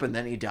himself up, and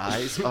then he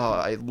dies. Oh,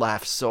 I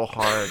laughed so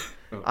hard.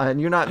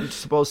 And you're not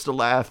supposed to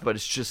laugh, but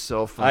it's just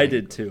so funny. I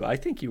did too. I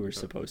think you were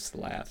supposed to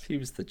laugh. He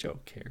was the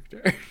joke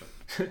character.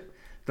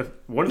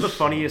 One of the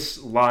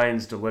funniest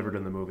lines delivered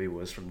in the movie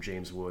was from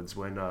James Woods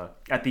when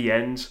at the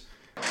end.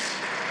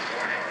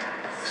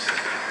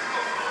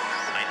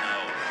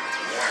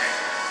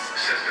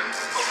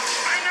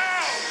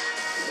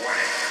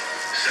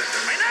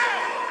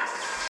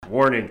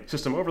 Warning,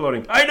 system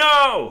overloading. I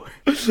know!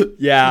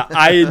 Yeah,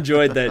 I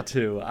enjoyed that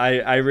too.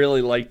 I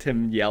really liked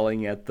him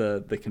yelling at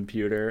the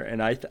computer,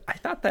 and I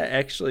thought that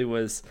actually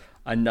was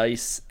a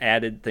nice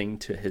added thing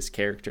to his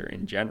character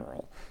in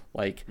general.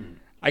 Like,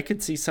 I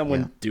could see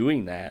someone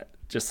doing that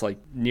just like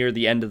near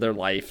the end of their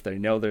life. They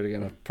know they're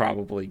going to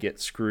probably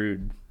get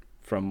screwed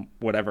from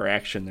whatever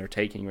action they're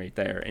taking right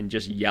there, and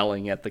just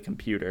yelling at the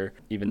computer,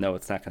 even though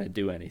it's not going to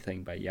do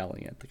anything by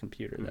yelling at the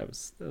computer. That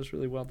was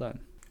really well done.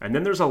 And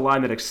then there's a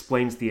line that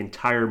explains the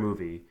entire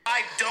movie.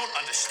 I don't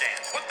understand.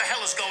 What the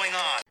hell is going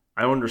on?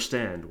 I don't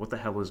understand. What the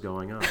hell is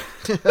going on?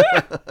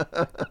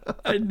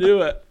 I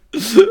knew it.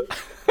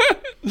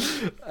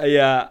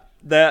 Yeah,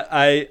 that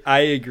I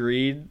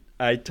agreed.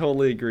 I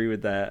totally agree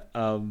with that.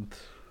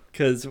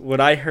 Because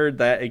when I heard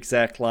that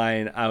exact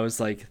line, I was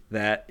like,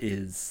 that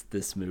is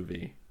this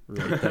movie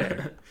right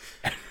there.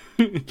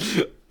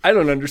 I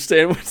don't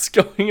understand what's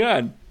going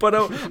on. But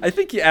I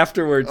think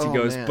afterwards he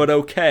goes, man. but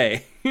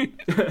okay. And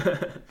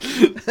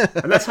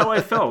that's how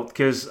I felt,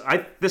 because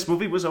this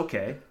movie was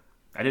okay.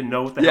 I didn't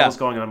know what the hell was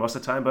going on most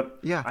of the time, but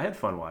I had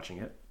fun watching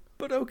it.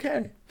 But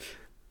okay.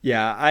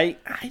 Yeah, I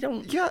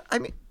don't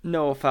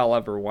know if I'll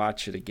ever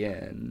watch it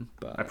again.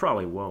 But I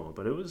probably won't,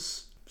 but it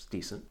was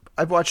decent.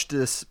 I've watched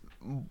this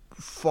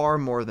far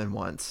more than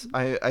once.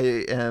 I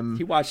am...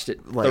 He watched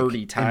it like,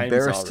 30 times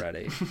embarrassed.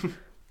 already.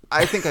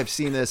 I think I've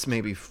seen this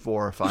maybe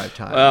 4 or 5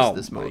 times,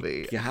 this my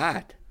movie.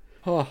 God.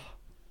 Oh.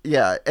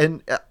 Yeah,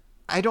 and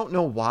I don't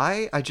know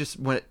why. I just,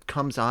 when it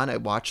comes on, I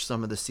watch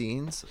some of the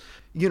scenes.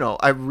 You know,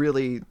 I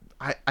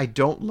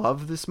don't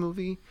love this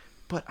movie,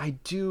 but I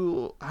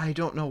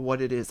don't know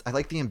what it is. I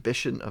like the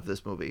ambition of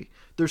this movie.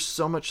 There's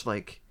so much,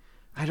 like,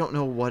 I don't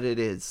know what it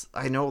is.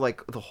 I know,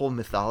 like, the whole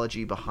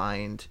mythology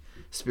behind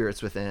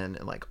Spirits Within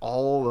and, like,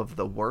 all of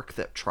the work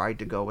that tried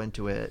to go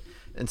into it.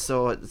 And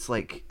so it's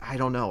like, I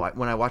don't know.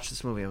 When I watched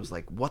this movie, I was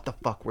like, what the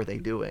fuck were they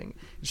doing?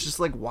 It's just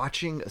like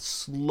watching a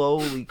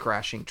slowly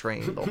crashing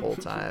train the whole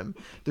time.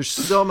 There's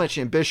so much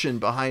ambition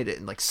behind it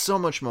and like so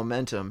much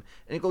momentum,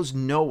 and it goes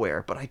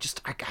nowhere. But I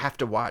have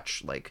to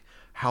watch like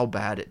how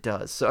bad it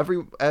does. So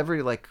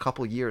every like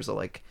couple years, I'll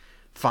like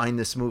find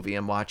this movie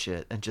and watch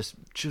it and just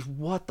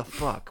what the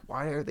fuck?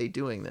 Why are they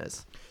doing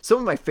this? Some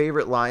of my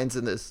favorite lines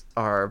in this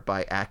are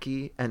by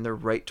Aki, and they're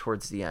right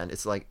towards the end.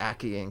 It's like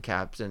Aki and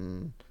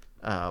Captain...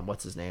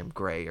 what's his name,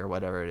 Gray or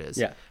whatever it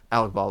is,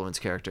 Alec Baldwin's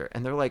character,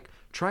 and they're like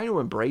trying to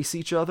embrace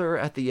each other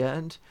at the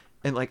end,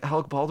 and like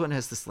Alec Baldwin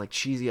has this like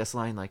cheesy ass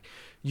line like,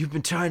 "You've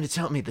been trying to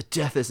tell me that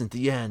death isn't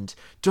the end.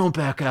 Don't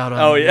back out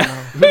on me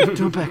now.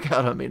 Don't back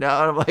out on me now."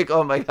 And I'm like,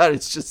 oh my god,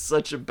 it's just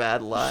such a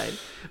bad line.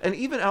 And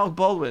even Alec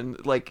Baldwin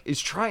like is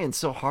trying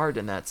so hard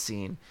in that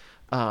scene,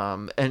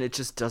 and it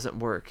just doesn't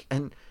work.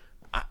 And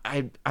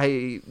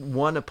I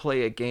want to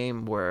play a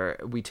game where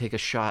we take a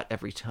shot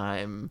every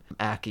time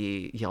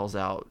Aki yells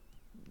out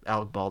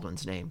Alec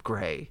Baldwin's name,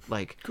 Gray.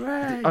 Like,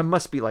 Gray. I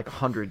must be like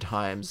 100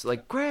 times.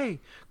 Like, Gray,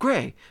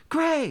 Gray,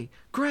 Gray,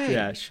 Gray.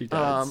 Yeah, she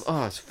does.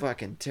 Oh, it's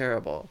fucking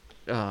terrible.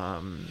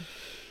 And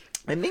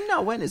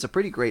Ming-Na Wen is a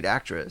pretty great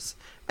actress,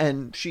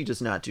 and she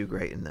does not do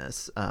great in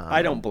this.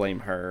 I don't blame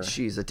her.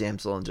 She's a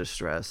damsel in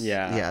distress.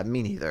 Yeah. Yeah,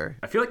 me neither.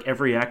 I feel like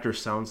every actor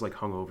sounds like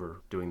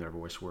hungover doing their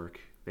voice work.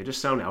 They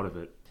just sound out of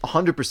it.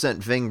 100%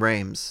 Ving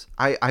Rhames.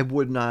 I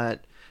would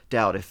not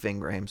doubt if Ving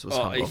Rhames was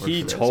hungover.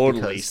 He for this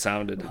totally because...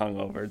 sounded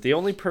hungover. The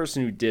only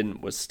person who didn't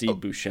was Steve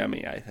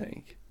Buscemi, I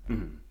think.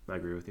 I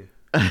agree with you.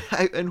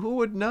 And who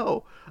would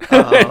know?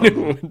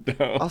 Who would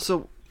know?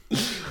 Also,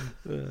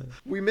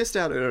 We missed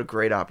out on a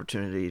great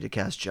opportunity to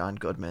cast John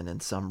Goodman in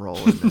some role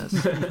in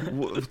this.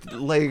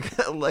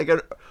 like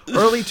an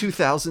early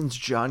 2000s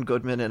John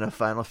Goodman in a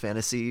Final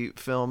Fantasy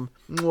film.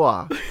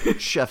 Mwah.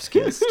 Chef's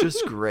kiss.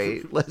 Just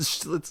great.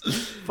 Let's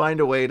find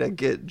a way to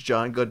get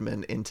John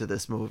Goodman into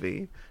this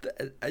movie.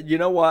 You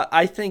know what?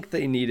 I think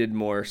they needed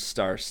more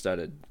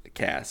star-studded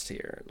cast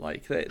here.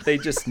 Like they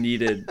just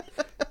needed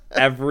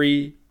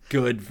every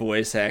good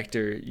voice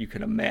actor you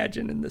could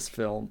imagine in this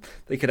film.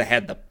 They could have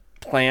had the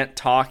plant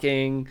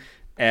talking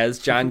as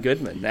John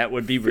Goodman. That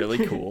would be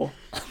really cool.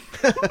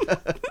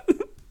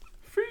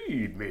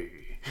 Feed me.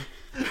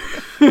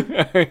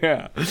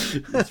 Yeah,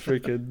 it's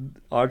freaking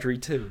Audrey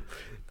too.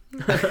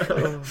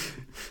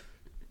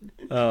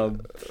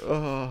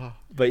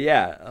 But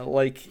yeah,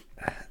 like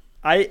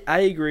I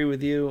agree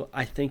with you.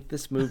 I think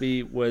this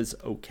movie was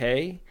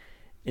okay,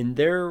 and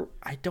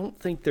I don't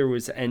think there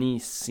was any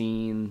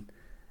scene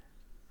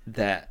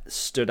that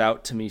stood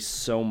out to me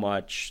so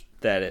much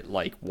that it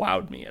like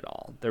wowed me at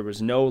all. There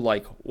was no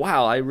like,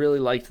 wow, I really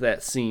liked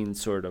that scene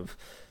sort of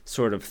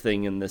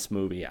thing in this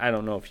movie. I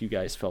don't know if you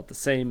guys felt the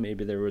same.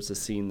 Maybe there was a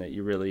scene that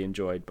you really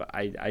enjoyed, but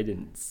I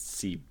didn't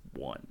see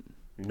one.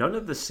 None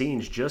of the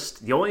scenes,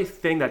 just the only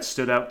thing that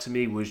stood out to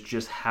me was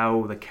just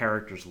how the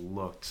characters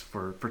looked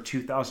for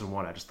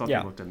 2001. I just thought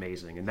they looked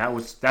amazing, and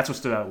that's what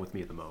stood out with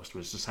me the most,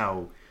 was just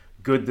how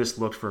good this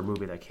looked for a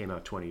movie that came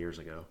out 20 years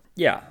ago.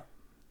 Yeah.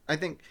 I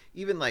think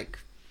even like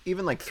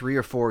 3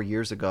 or 4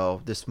 years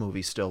ago, this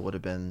movie still would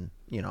have been,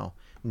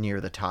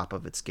 near the top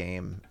of its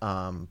game.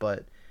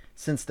 But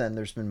since then,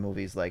 there's been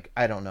movies like,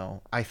 I don't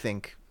know, I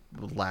think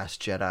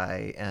Last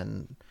Jedi,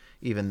 and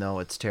even though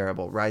it's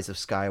terrible, Rise of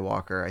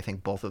Skywalker, I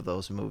think both of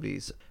those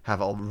movies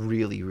have a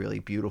really, really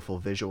beautiful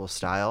visual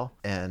style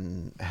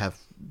and have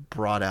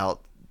brought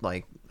out,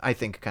 like, I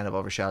think kind of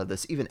overshadowed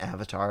this. Even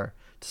Avatar,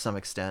 to some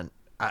extent.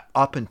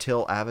 Up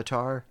until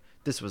Avatar,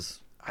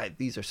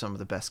 these are some of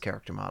the best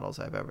character models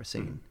I've ever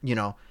seen.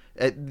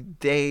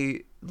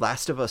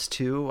 Last of Us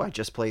 2, I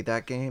just played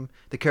that game.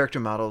 The character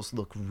models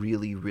look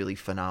really, really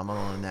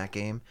phenomenal in that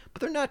game, but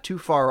they're not too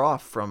far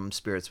off from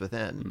Spirits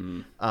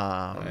Within.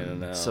 I don't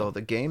know. So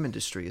the game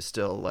industry is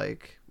still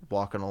like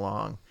walking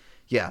along.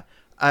 Yeah,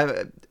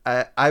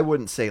 I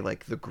wouldn't say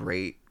like the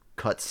great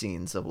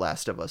cutscenes of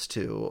Last of Us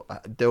 2.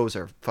 Those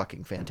are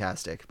fucking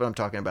fantastic, but I'm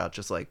talking about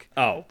just like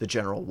the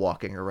general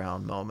walking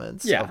around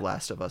moments of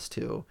Last of Us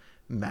 2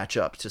 match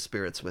up to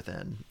Spirits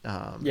Within.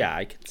 Yeah,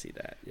 I can see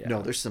that. Yeah.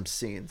 No, there's some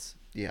scenes.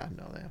 Yeah,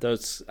 no,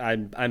 those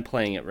I'm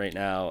playing it right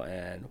now,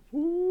 and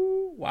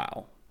woo,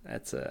 wow,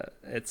 it's a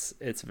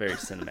very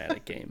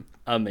cinematic game.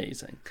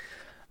 Amazing.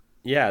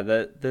 Yeah,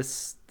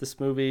 this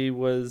movie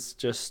was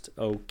just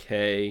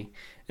okay,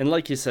 and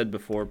like you said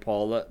before,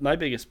 Paul, my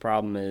biggest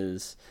problem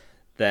is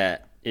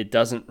that it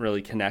doesn't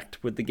really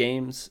connect with the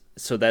games,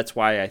 so that's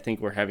why I think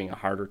we're having a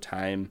harder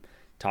time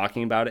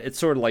talking about it. It's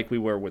sort of like we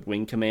were with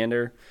Wing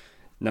Commander.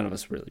 None of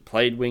us really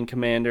played Wing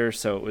Commander,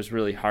 so it was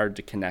really hard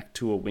to connect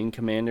to a Wing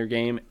Commander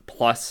game.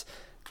 Plus,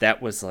 that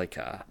was like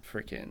a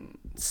freaking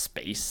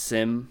space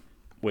sim,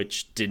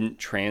 which didn't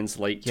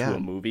translate to a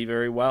movie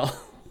very well.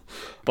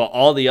 But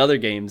all the other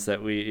games that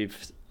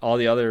all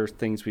the other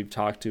things we've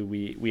talked to,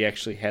 we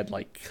actually had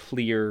like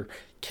clear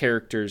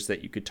characters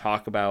that you could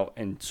talk about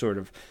and sort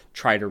of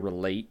try to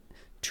relate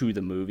to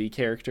the movie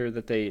character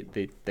that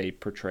they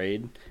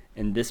portrayed.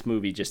 And this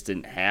movie just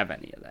didn't have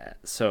any of that.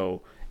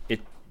 So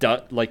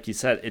like you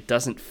said, it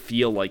doesn't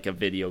feel like a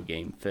video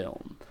game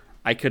film.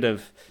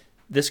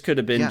 This could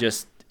have been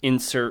just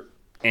insert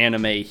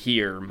anime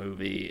here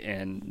movie,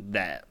 and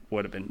that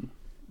would have been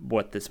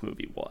what this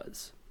movie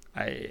was.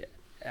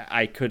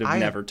 I could have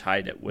never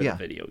tied it with a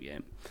video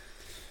game.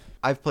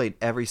 I've played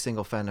every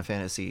single Final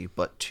Fantasy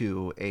but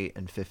 2, 8,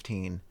 and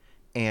 15,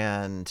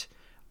 and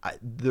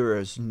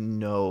there's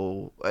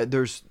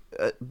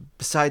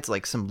besides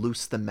like some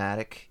loose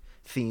thematic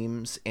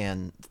themes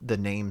and the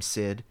name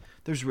Sid,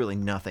 there's really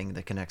nothing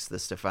that connects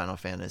this to Final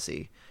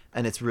Fantasy,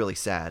 and it's really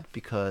sad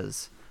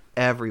because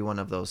every one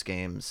of those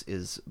games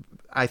is,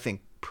 I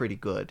think, pretty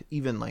good.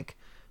 Even like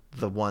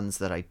the ones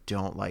that I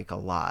don't like a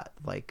lot,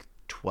 like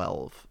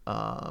 12,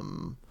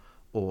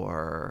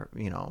 or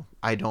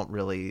I don't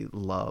really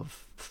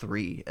love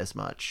 3 as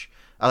much.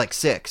 I like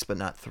 6, but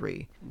not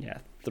 3. Yeah,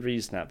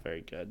 3's not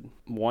very good.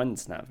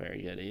 1's not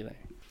very good either.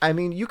 I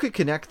mean, you could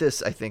connect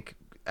this, I think,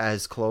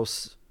 as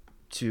close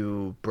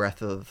to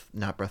Breath of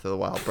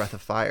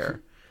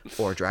Fire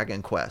or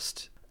Dragon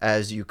Quest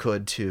as you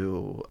could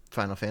to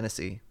Final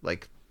Fantasy,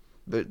 like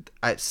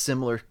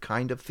similar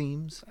kind of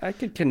themes. I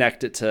could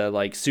connect it to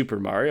like Super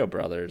Mario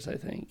Brothers. I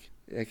think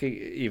I could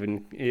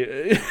even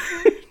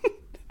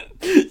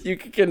you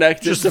could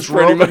connect just it to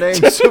throw the name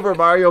Super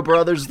Mario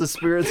Brothers: The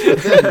Spirits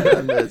Within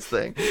on this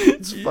thing.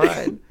 It's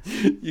fine.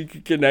 You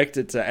could connect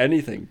it to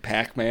anything.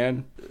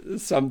 Pac-Man,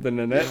 something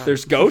in it.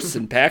 There's ghosts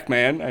in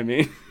Pac-Man. I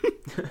mean,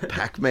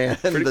 Pac-Man,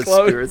 the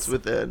close. Spirits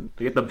Within.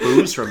 You get the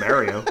booze from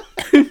Mario.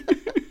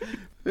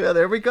 Yeah,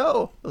 there we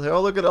go.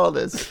 Oh, look at all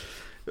this.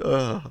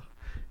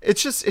 it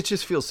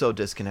just feels so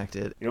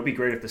disconnected. It'd be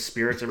great if the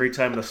spirits, every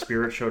time the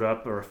spirit showed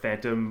up or a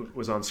phantom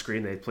was on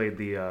screen, they played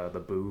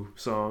the Boo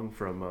song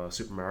from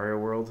Super Mario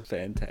World.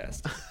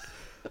 Fantastic.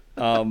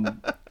 I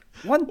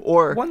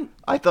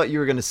thought you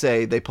were going to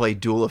say they play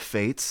Duel of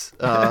Fates,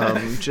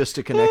 just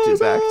to connect it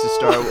back to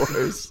Star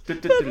Wars.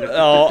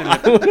 Oh,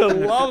 I would have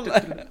loved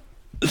that.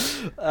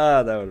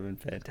 That would have been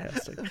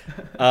fantastic.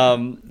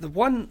 The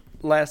one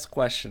last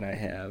question I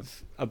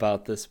have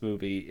about this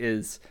movie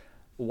is,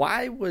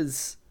 why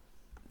was,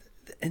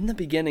 in the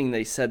beginning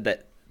they said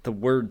that the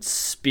word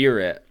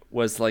spirit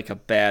was like a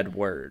bad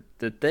word.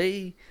 Did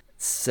they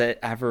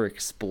ever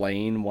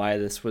explain why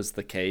this was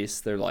the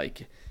case? They're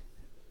like,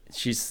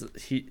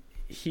 the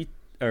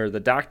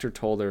doctor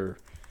told her,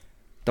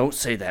 don't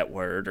say that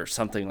word or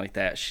something like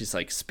that. She's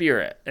like,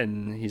 spirit.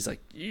 And he's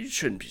like, you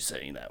shouldn't be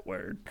saying that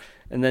word.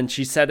 And then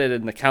she said it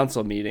in the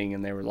council meeting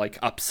and they were like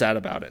upset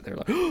about it. They're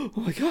like, oh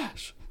my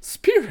gosh,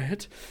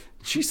 spirit.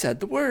 She said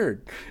the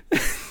word.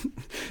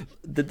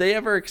 Did they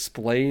ever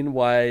explain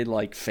why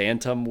like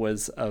phantom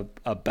was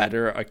a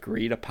better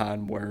agreed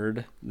upon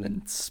word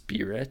than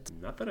spirit?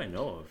 Not that I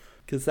know of.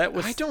 Because that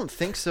was, I don't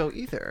think so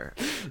either.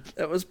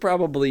 that was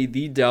probably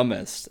the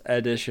dumbest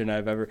addition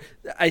I've ever.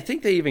 I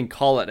think they even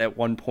call it at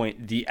one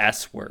point the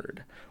S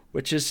word,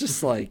 which is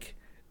just like,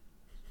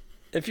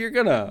 if you're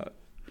gonna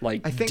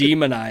like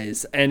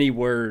demonize any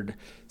word,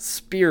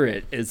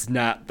 spirit is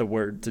not the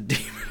word to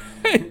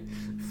demonize.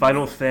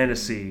 Final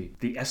Fantasy,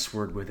 the S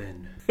word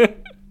within.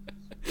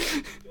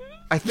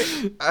 I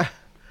think.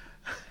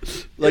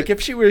 Like if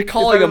she were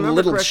calling them remember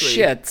little correctly-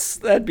 shits,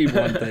 that'd be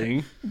one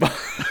thing. But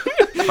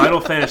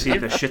Final Fantasy,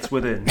 the shits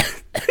within.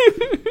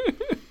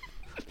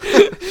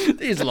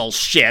 these little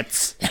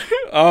shits.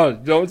 Oh,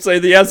 don't say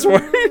the S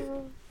word.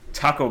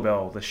 Taco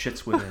Bell, the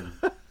shits within.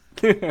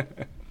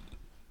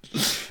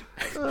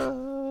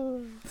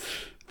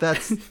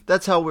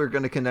 That's how we're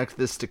going to connect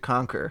this to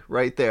Conquer,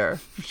 right there.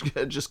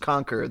 Just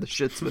conquer the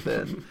shits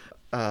within.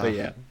 But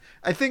yeah.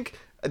 I think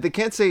they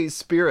can't say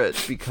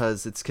spirit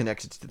because it's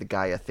connected to the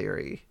Gaia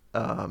theory.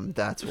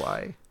 That's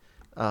why.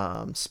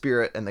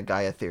 Spirit and the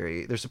Gaia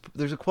theory. There's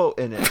a quote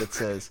in it that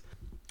says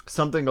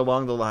something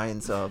along the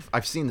lines of,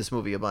 I've seen this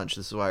movie a bunch,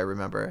 this is why I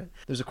remember it.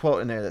 There's a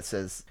quote in there that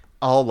says,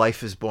 all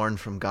life is born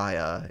from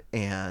Gaia,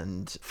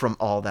 and from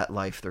all that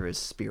life there is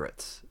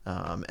spirits.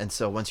 And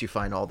so once you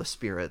find all the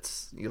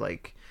spirits, you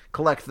like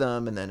collect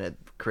them, and then it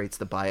creates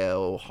the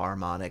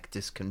bioharmonic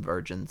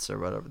disconvergence or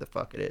whatever the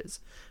fuck it is.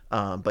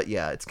 But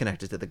yeah, it's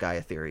connected to the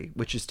Gaia theory,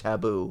 which is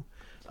taboo.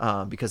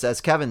 Because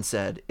as Kevin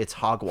said, it's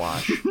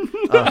hogwash.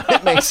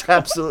 It makes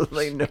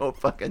absolutely no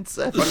fucking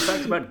sense. Fun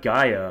fact about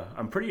Gaia,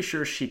 I'm pretty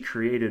sure she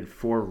created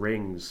 4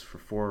 rings for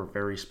 4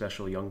 very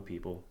special young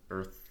people.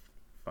 Earth,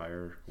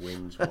 fire,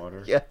 winds,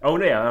 water. Yeah. Oh,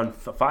 no, yeah, on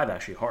 5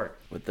 actually, heart.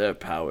 With their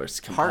powers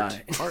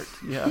combined. Heart,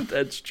 yeah.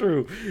 That's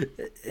true.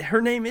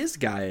 Her name is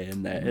Gaia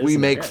in that. We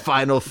isn't make it?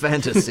 Final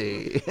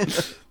Fantasy.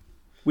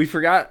 We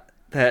forgot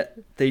that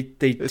they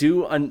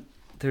do.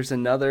 There's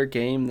another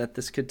game that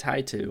this could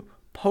tie to,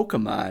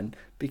 Pokemon,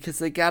 because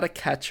they gotta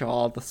catch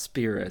all the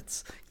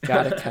spirits.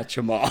 Gotta catch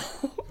them all.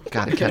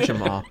 Gotta catch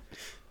them all.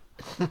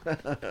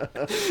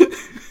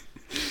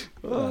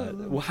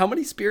 Well, how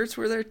many spirits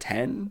were there?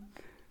 10?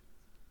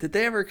 Did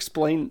they ever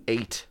explain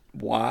 8.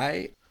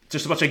 why?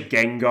 Just a bunch of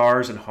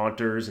Gengars and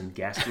Haunters and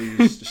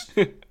Ghastlies. Just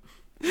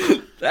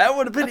That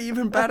would have been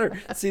even better.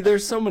 See,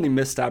 there's so many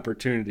missed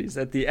opportunities.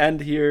 At the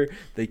end here,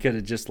 they could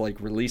have just like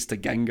released a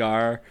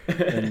Gengar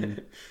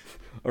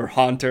or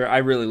Haunter. I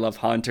really love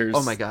Haunters.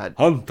 Oh my god.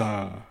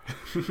 Haunter.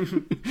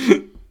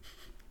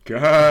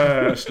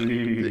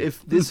 Ghastly.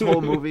 If this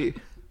whole movie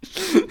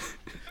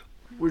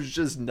was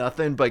just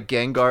nothing but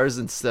Gengars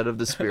instead of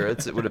the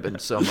spirits, it would have been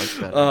so much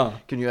better.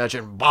 Can you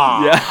imagine?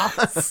 Bah!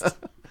 Yes.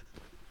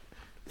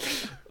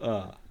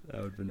 That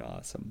would have been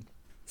awesome.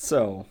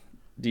 So,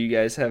 do you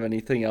guys have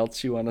anything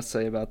else you want to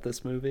say about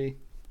this movie?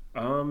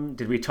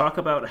 Did we talk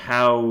about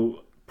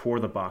how poor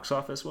the box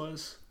office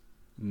was?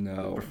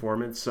 No.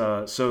 Performance?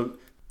 I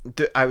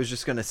was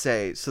just gonna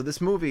say, so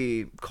this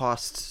movie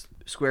cost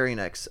Square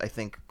Enix, I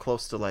think,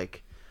 close to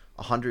like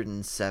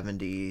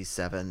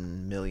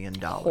 $177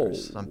 million,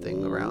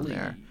 something around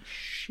there.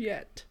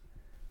 Shit.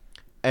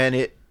 And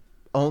it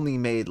only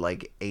made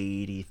like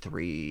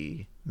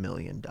 $83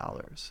 million.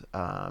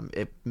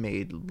 It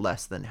made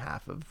less than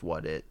half of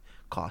what it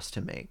cost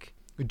to make.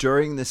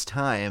 During this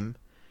time,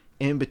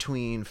 in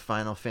between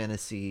Final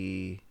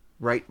Fantasy,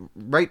 right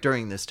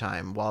during this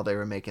time, while they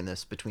were making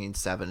this, between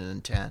 7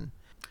 and 10,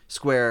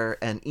 Square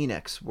and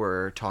Enix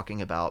were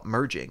talking about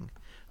merging.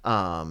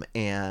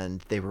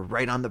 And they were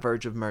right on the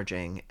verge of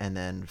merging, and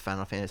then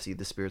Final Fantasy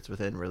The Spirits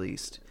Within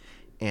released,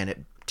 and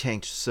it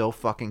tanked so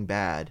fucking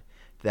bad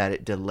that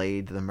it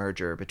delayed the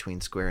merger between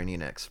Square and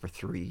Enix for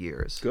 3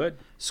 years. Good.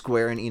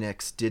 Square and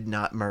Enix did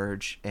not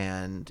merge,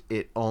 and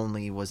it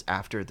only was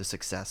after the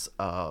success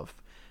of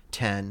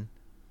 10,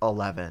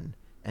 11,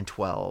 and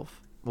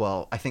 12.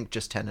 Well, I think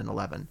just 10 and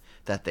 11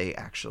 that they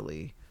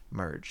actually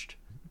merged.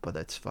 But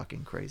that's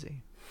fucking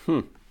crazy.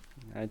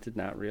 I did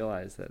not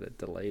realize that it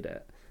delayed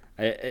it.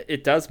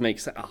 It does make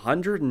sense.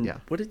 Yeah.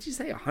 What did you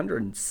say?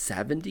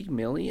 170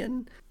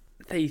 million?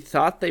 They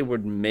thought they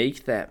would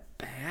make that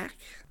back?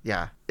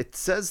 Yeah, it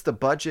says the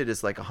budget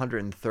is like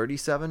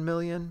 137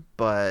 million,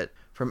 but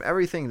from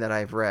everything that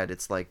I've read,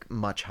 it's like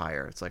much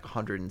higher. It's like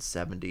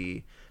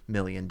 170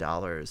 million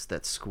dollars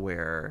that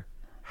Square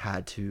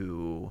had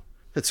to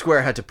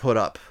put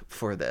up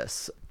for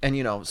this. And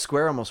you know,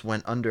 Square almost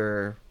went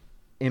under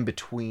in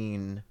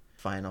between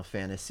Final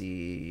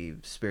Fantasy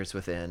Spirits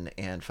Within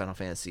and Final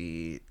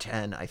Fantasy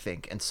X, I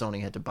think, and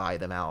Sony had to buy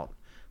them out,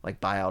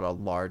 like buy out a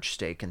large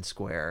stake in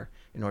Square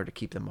in order to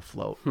keep them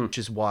afloat, which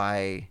is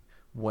why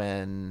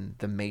when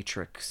The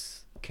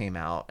Matrix came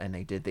out and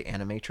they did the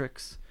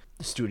Animatrix,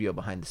 the studio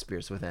behind the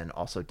Spirits Within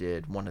also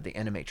did one of the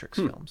Animatrix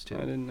films too.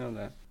 I didn't know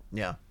that.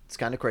 Yeah, it's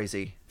kind of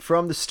crazy.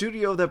 From the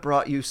studio that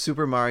brought you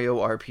Super Mario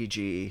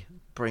RPG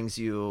brings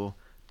you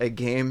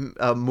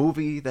a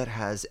movie that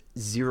has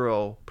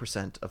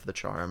 0% of the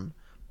charm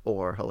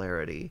or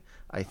hilarity,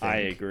 I think. I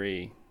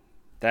agree.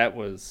 That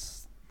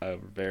was a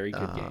very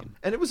good game.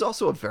 And it was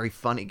also a very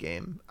funny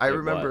game. I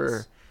remember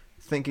was.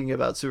 thinking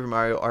about Super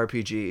Mario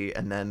RPG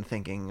and then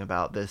thinking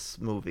about this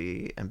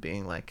movie and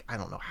being like, I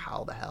don't know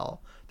how the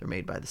hell they're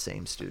made by the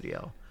same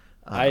studio.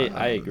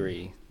 I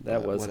agree.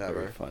 That was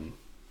whatever.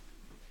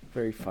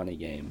 very funny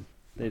game.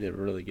 They did a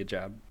really good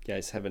job. You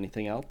guys have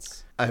anything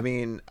else? I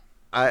mean,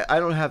 I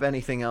don't have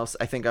anything else.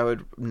 I think I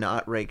would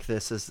not rank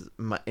this as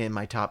in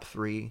my top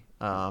 3.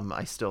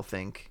 I still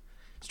think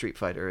Street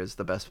Fighter is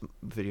the best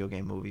video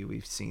game movie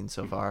we've seen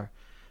so far.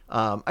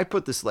 I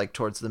put this like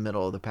towards the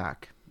middle of the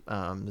pack.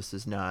 This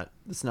is not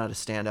a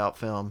standout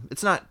film.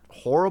 It's not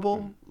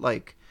horrible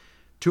like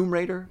Tomb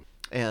Raider,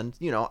 and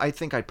you know, I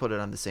think I'd put it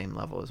on the same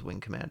level as Wing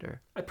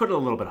Commander. I put it a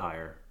little bit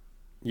higher.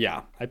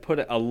 Yeah, I put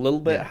it a little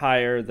bit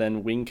higher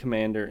than Wing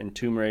Commander and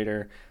Tomb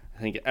Raider.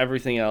 I think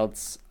everything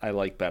else I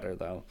like better,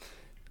 though.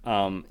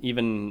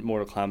 Even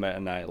Mortal Kombat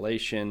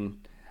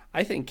Annihilation.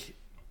 I think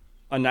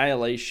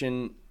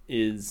Annihilation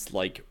is,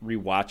 like,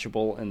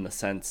 rewatchable in the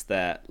sense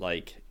that,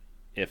 like,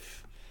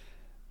 if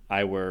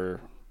I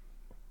were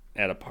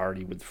at a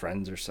party with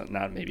friends or something,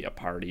 not maybe a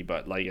party,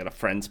 but, like, at a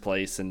friend's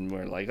place, and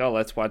we're like, oh,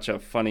 let's watch a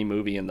funny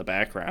movie in the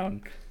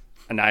background,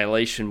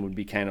 Annihilation would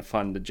be kind of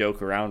fun to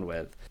joke around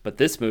with. But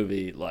this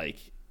movie, like,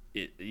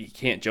 you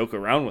can't joke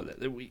around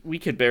with it. We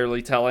could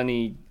barely tell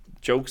any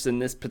jokes in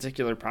this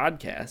particular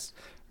podcast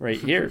right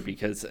here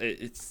because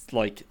it's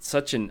like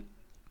such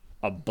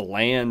a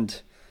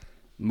bland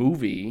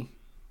movie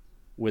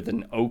with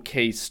an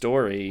okay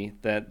story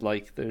that,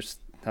 like, there's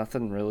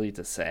nothing really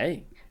to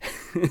say.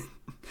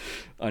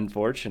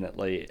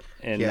 Unfortunately.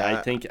 And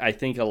Yeah. I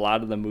think a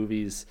lot of the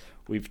movies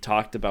we've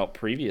talked about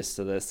previous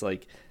to this,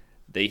 like,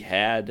 they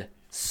had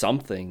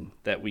something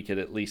that we could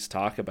at least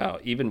talk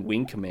about. Even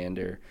Wing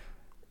Commander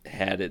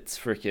had its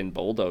freaking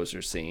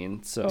bulldozer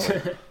scene. So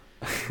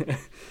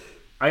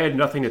I had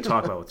nothing to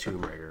talk about with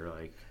Tomb Raider.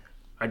 Like,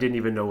 I didn't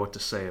even know what to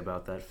say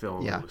about that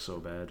film. Yeah. It was so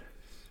bad.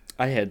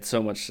 I had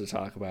so much to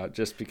talk about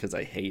just because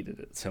I hated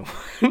it so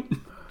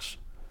much.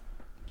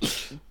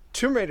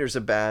 Tomb Raider's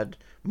a bad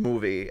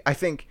movie. I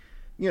think,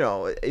 you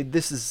know,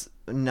 this is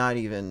not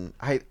even...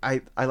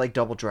 I like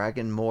Double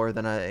Dragon more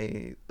than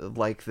I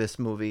like this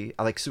movie.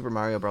 I like Super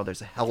Mario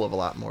Brothers a hell of a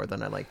lot more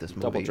than I like this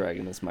movie. Double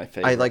Dragon is my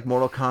favorite. I like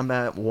Mortal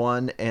Kombat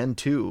 1 and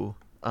 2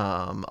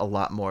 a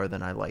lot more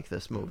than I like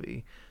this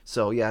movie.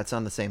 So, yeah, it's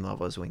on the same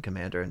level as Wing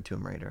Commander and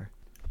Tomb Raider.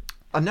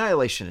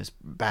 Annihilation is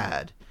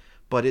bad,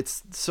 but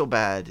it's so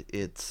bad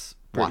it's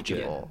Pretty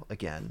watchable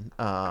again.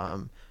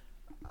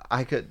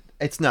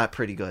 It's not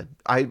pretty good.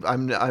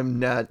 I'm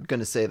not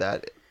gonna say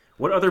that.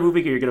 What other movie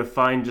are you going to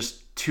find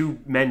just two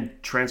men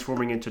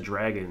transforming into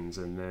dragons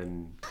and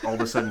then all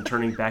of a sudden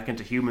turning back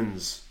into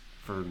humans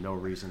for no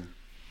reason?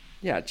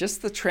 Yeah,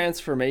 just the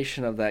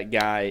transformation of that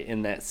guy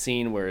in that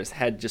scene where his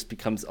head just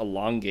becomes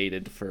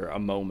elongated for a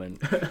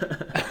moment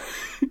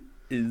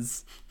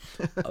is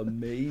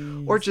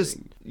amazing. Or just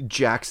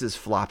Jax's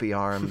floppy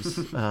arms.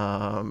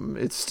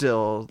 It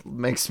still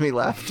makes me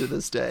laugh to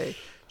this day.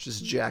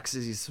 Just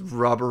Jax's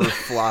rubber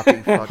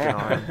floppy fucking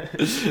arm.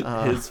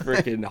 His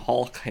freaking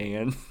Hulk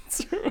hands.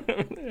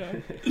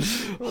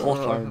 Hulk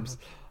arms.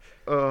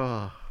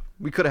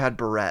 We could have had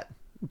Barrett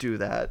do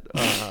that.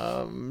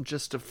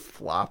 Just a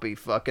floppy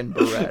fucking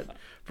Barrett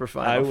for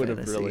Final I would have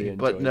Fantasy. really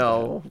But enjoyed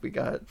no,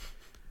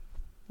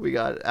 we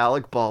got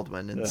Alec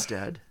Baldwin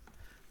instead.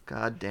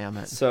 God damn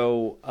it.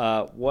 So,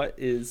 what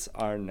is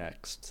our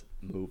next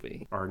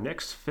movie? Our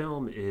next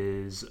film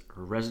is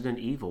Resident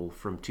Evil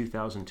from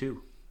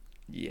 2002.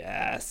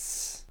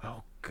 Yes.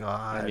 Oh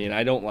God. I mean,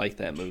 I don't like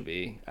that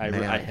movie.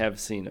 I have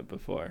seen it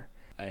before.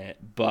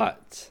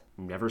 But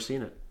Never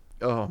seen it.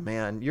 Oh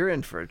man, you're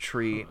in for a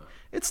treat.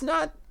 It's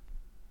not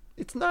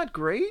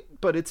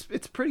great, but it's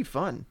pretty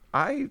fun.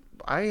 I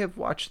have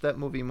watched that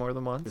movie more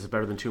than once. Is it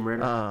better than Tomb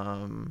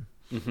Raider?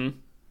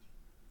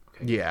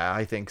 Yeah,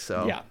 I think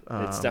so. yeah,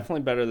 it's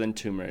definitely better than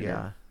Tomb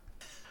Raider.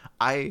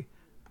 Yeah.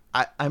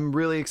 I'm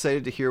really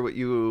excited to hear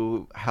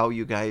how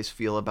you guys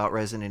feel about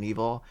Resident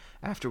Evil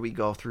after we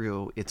go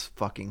through its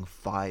fucking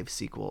 5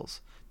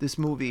 sequels. This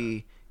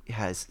movie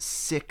has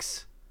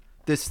 6.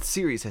 This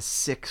series has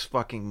 6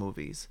 fucking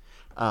movies,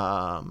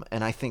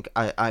 and I think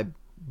I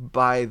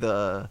by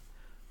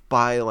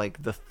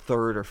like the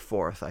 3rd or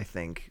 4th, I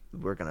think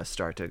we're gonna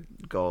start to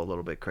go a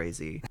little bit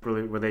crazy.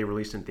 Were they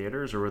released in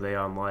theaters, or were they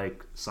on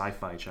like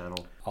Sci-Fi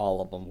Channel?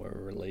 All of them were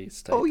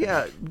released. I Oh think.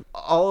 yeah,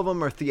 all of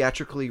them are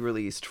theatrically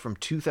released from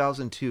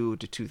 2002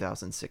 to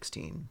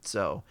 2016.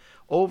 So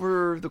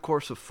over the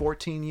course of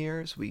 14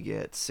 years, we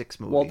get 6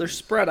 movies. Well, they're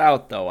spread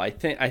out though. I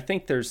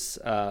think there's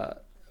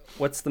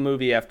what's the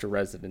movie after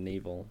Resident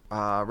Evil?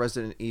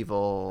 Resident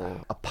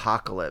Evil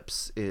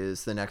Apocalypse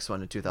is the next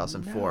one in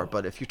 2004.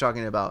 But if you're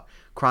talking about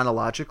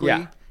chronologically,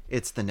 Yeah.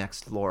 it's the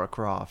next Lara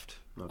Croft.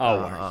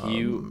 Oh,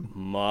 you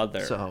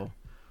mother! So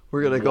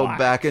we're gonna go What?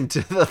 back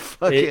into the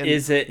fucking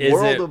Is it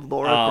world of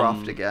Lara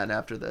Croft again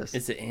after this.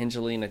 Is it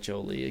Angelina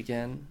Jolie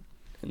again?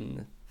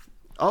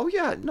 Oh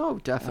yeah, no,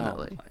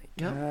 definitely. Oh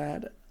Yep. my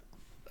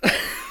god!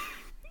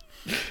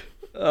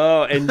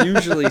 Oh, and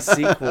usually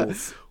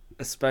sequels,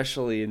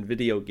 especially in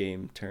video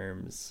game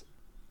terms,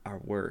 are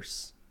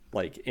worse.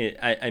 Like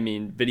I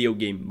mean, video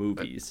game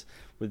movies.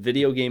 With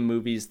video game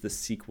movies, the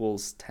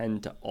sequels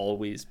tend to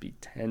always be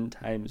 10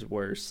 times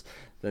worse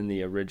than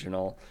the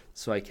original.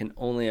 So I can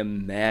only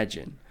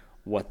imagine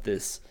what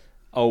this...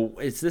 Oh,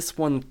 is this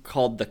one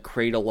called The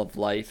Cradle of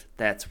Life?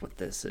 That's what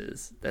this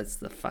is. That's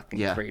the fucking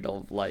Yeah. Cradle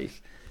of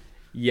Life.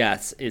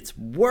 Yes, it's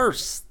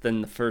worse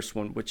than the first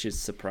one, which is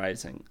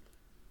surprising.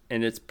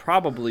 And it's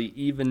probably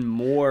even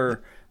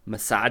more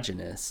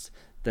misogynist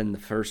than the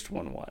first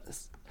one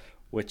was,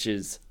 which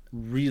is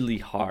really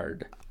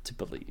hard to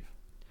believe.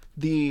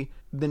 The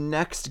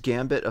next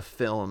gambit of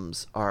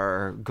films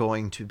are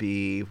going to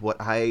be what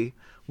I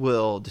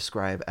will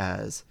describe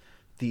as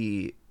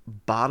the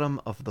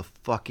bottom of the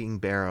fucking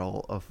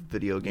barrel of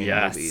video game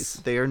Yes. movies.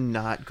 They are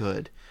not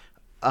good.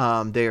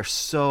 They are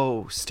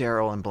so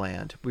sterile and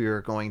bland. We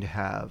are going to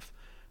have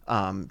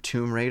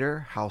Tomb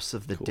Raider, House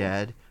of the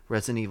Dead,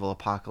 Resident Evil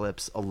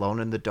Apocalypse, Alone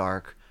in the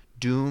Dark,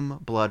 Doom,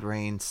 Blood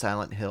Rain,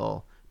 Silent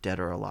Hill, Dead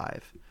or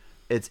Alive.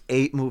 It's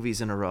 8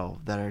 movies in a row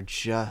that are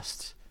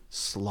just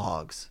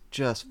slogs,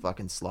 just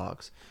fucking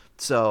slogs.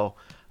 So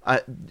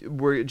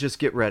we're just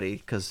get ready,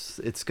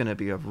 because it's gonna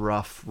be a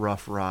rough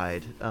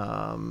ride.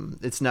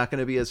 It's not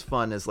gonna be as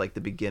fun as like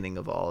the beginning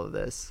of all of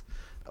this.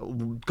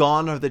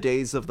 Gone are the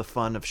days of the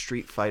fun of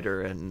Street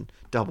Fighter and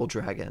Double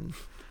Dragon.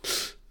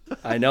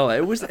 I know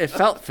it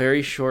felt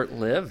very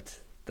short-lived,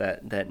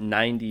 that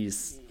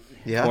 90s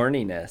Yeah.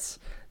 corniness.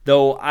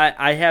 Though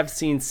I have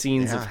seen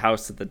scenes of Yeah.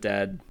 House of the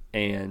Dead,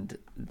 and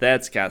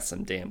that's got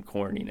some damn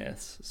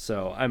corniness.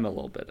 So I'm a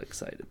little bit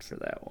excited for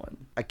that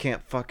one. I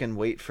can't fucking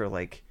wait for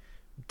like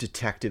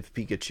Detective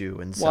Pikachu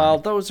and Well,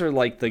 Sonic. those are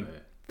like the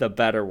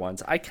better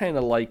ones. I kind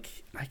of like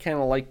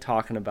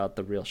talking about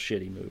the real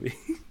shitty movies.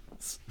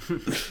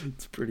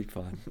 It's pretty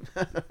fun.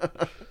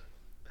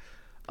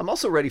 I'm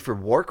also ready for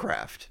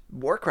Warcraft.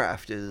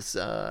 Warcraft is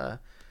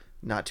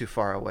not too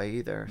far away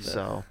either.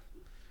 So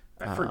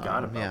I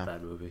forgot about yeah.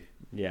 that movie.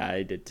 Yeah,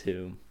 I did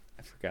too.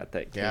 I forgot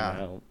that came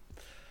Yeah. out.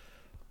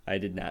 I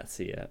did not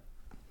see it.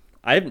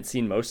 I haven't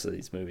seen most of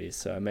these movies,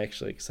 so I'm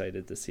actually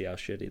excited to see how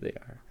shitty they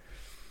are.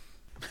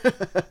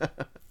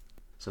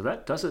 So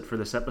that does it for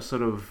this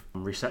episode of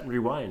Reset and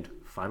Rewind,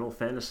 Final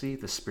Fantasy: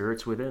 The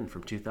Spirits Within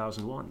from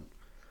 2001.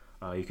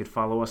 You could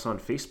follow us on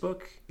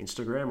Facebook,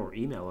 Instagram, or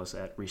email us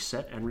at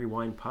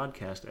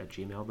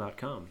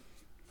resetandrewindpodcast@gmail.com.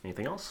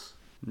 Anything else?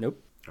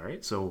 Nope. All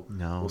right, so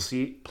No. we'll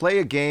see. play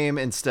a game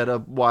instead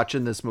of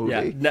watching this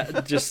movie.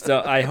 Yeah, just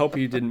I hope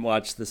you didn't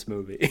watch this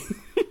movie.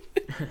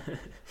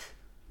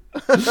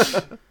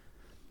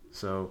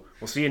 So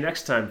we'll see you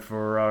next time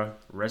for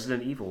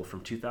Resident Evil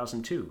from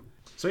 2002.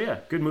 So yeah,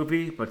 good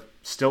movie, but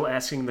still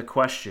asking the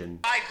question.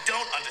 I